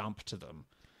jump to them.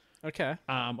 Okay.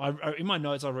 I in my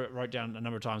notes I wrote down a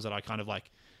number of times that I kind of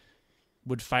like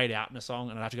would fade out in a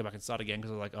song and I'd have to go back and start again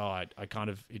because I was like, I kind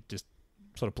of it just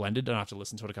sort of blended and I have to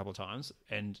listen to it a couple of times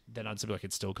and then I'd be like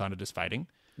it's still kind of just fading.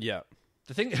 Yeah.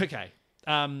 The thing, okay,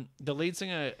 the lead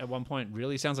singer at one point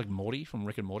really sounds like Morty from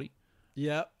Rick and Morty.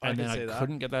 Yeah, and then I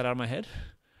couldn't get that out of my head.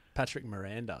 Patrick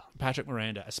Miranda,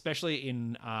 especially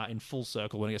in Full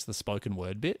Circle when he gets the spoken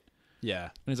word bit. Yeah.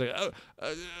 And he's like,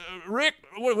 Rick,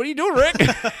 what are you doing, Rick?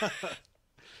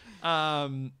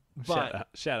 But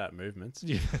shout out movements.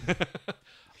 Yeah.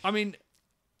 I mean,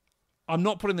 I'm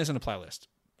not putting this in a playlist.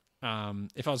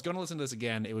 If I was going to listen to this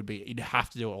again, you'd have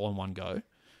to do it all in one go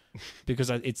because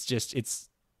it's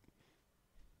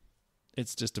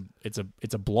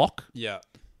a block. Yeah.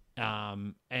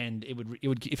 And it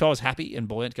would if I was happy and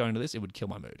buoyant going to this, it would kill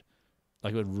my mood.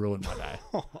 Like it would ruin my day.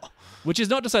 Which is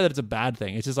not to say that it's a bad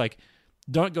thing. It's just like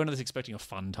don't go into this expecting a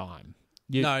fun time.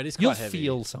 No, it is quite you'll heavy.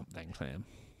 Feel something, Sam.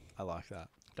 I like that.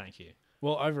 Thank you.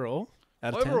 Well, overall,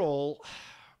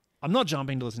 I'm not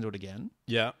jumping to listen to it again.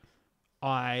 Yeah.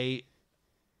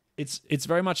 It's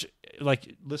very much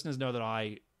like listeners know that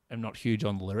I am not huge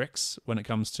on lyrics when it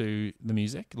comes to the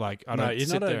music. Like I don't you're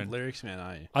sit not there a lyrics man,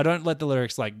 are you? I don't let the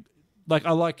lyrics I'm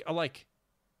not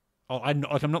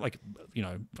like, you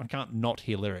know, I can't not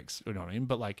hear lyrics, you know what I mean?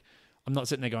 But like, I'm not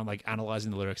sitting there going like analyzing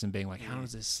the lyrics and being like, how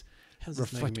does this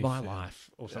reflect my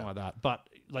life or something like that? But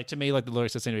like to me, like the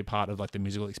lyrics seem to be part of like the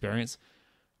musical experience.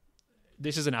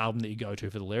 This is an album that you go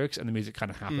to for the lyrics and the music kind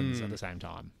of happens at the same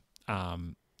time.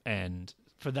 And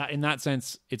for that, in that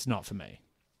sense, it's not for me.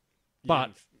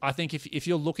 But I think if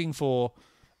you're looking for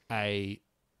a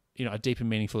deep and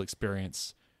meaningful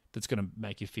experience that's going to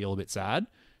make you feel a bit sad,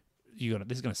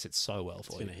 this is going to sit so well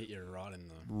for you. It's going to hit you right in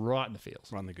the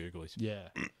feels. Run the Googlies. Yeah.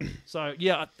 So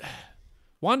yeah,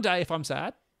 one day if I'm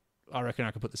sad, I reckon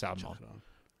I could put this album on.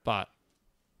 But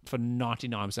for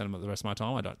 99% of the rest of my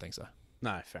time, I don't think so.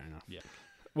 No, fair enough. Yeah.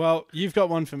 Well, you've got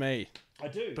one for me. I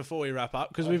do. Before we wrap up,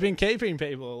 because we've been keeping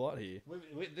people a lot here.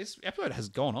 This episode has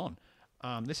gone on.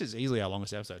 This is easily our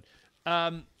longest episode.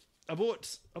 I bought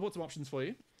some options for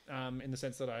you. In the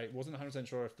sense that I wasn't 100%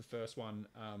 sure if the first one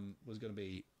was going to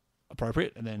be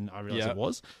appropriate, and then I realized it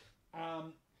was.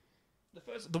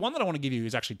 The one that I want to give you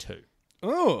is actually 2.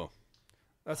 Oh,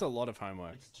 that's a lot of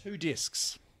homework. It's 2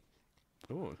 discs.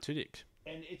 Oh, 2 discs.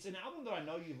 And it's an album that I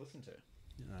know you listen to.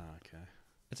 Oh, okay.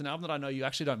 It's an album that I know you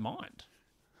actually don't mind.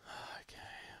 Okay.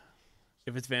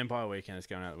 If it's Vampire Weekend, it's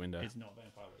going out the window. It's not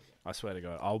Vampire Weekend. I swear to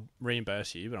God. I'll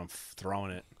reimburse you, but I'm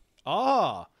throwing it.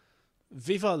 Oh,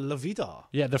 Viva la Vida.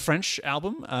 Yeah, the French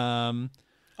album.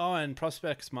 And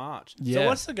Prospects March. Yeah. So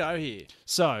what's the go here?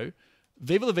 So,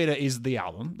 Viva la Vida is the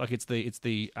album. Like it's the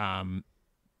the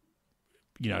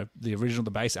original,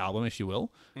 the bass album, if you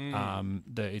will.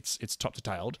 It's top to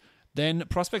tailed. Then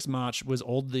Prospects March was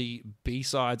all the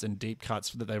B-sides and deep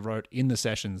cuts that they wrote in the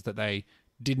sessions that they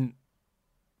didn't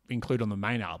include on the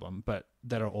main album, but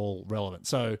that are all relevant.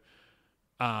 So,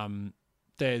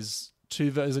 there's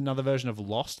another version of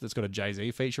Lost that's got a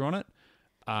Jay-Z feature on it.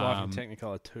 Life in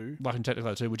Technicolor 2. Life in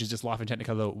Technicolor 2, which is just Life in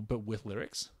Technicolor, but with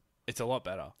lyrics. It's a lot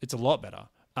better. It's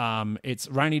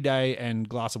Rainy Day and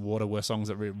Glass of Water were songs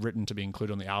that were written to be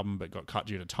included on the album but got cut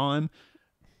due to time.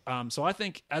 So I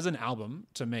think as an album,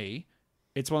 to me,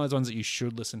 it's one of those ones that you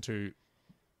should listen to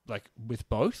like with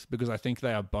both, because I think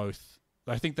they are both.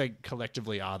 I think they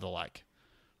collectively are the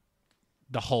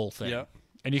whole thing. Yeah.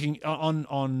 And you can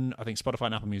on I think Spotify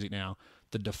and Apple Music now,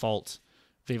 the default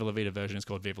Viva La Vida version is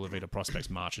called Viva La Vida Prospects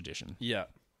March Edition. Yeah.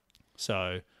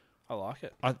 So I like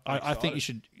it. I think you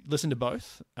should listen to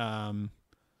both.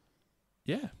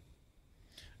 Yeah.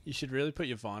 You should really put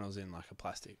your vinyls in like a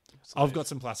plastic. I've got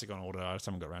some plastic on order. I just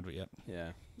haven't got around to it yet.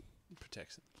 Yeah.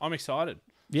 Protects it. I'm excited.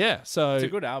 Yeah, so it's a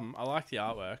good album. I like the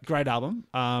artwork. Great album.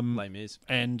 Les Mis.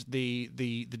 And the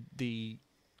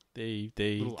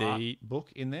art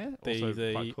book in there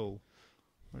also quite cool.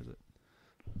 Where is it?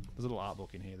 There's a little art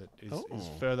book in here that is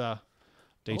further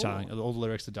detailing. All the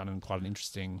lyrics are done in quite an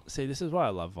interesting. See, this is why I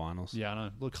love vinyls. Yeah, I know.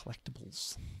 Little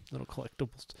collectibles.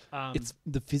 It's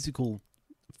the physical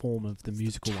form of the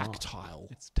musical tactile.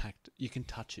 Art. It's tact. You can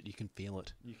touch it. You can feel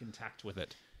it. You can tact with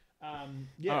it.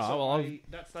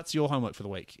 That's your homework for the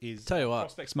week. Is tell you what,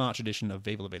 Prospects March edition of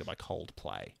Viva La Vida by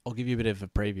Coldplay. I'll give you a bit of a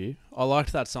preview. I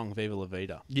liked that song Viva La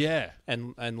Vida. Yeah,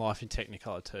 and Life in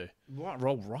Technicolor too.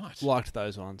 Right. Liked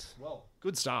those ones. Well,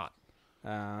 good start.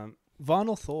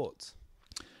 Vinyl thoughts?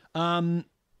 No.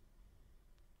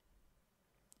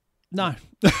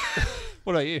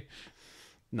 What about you?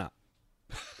 No.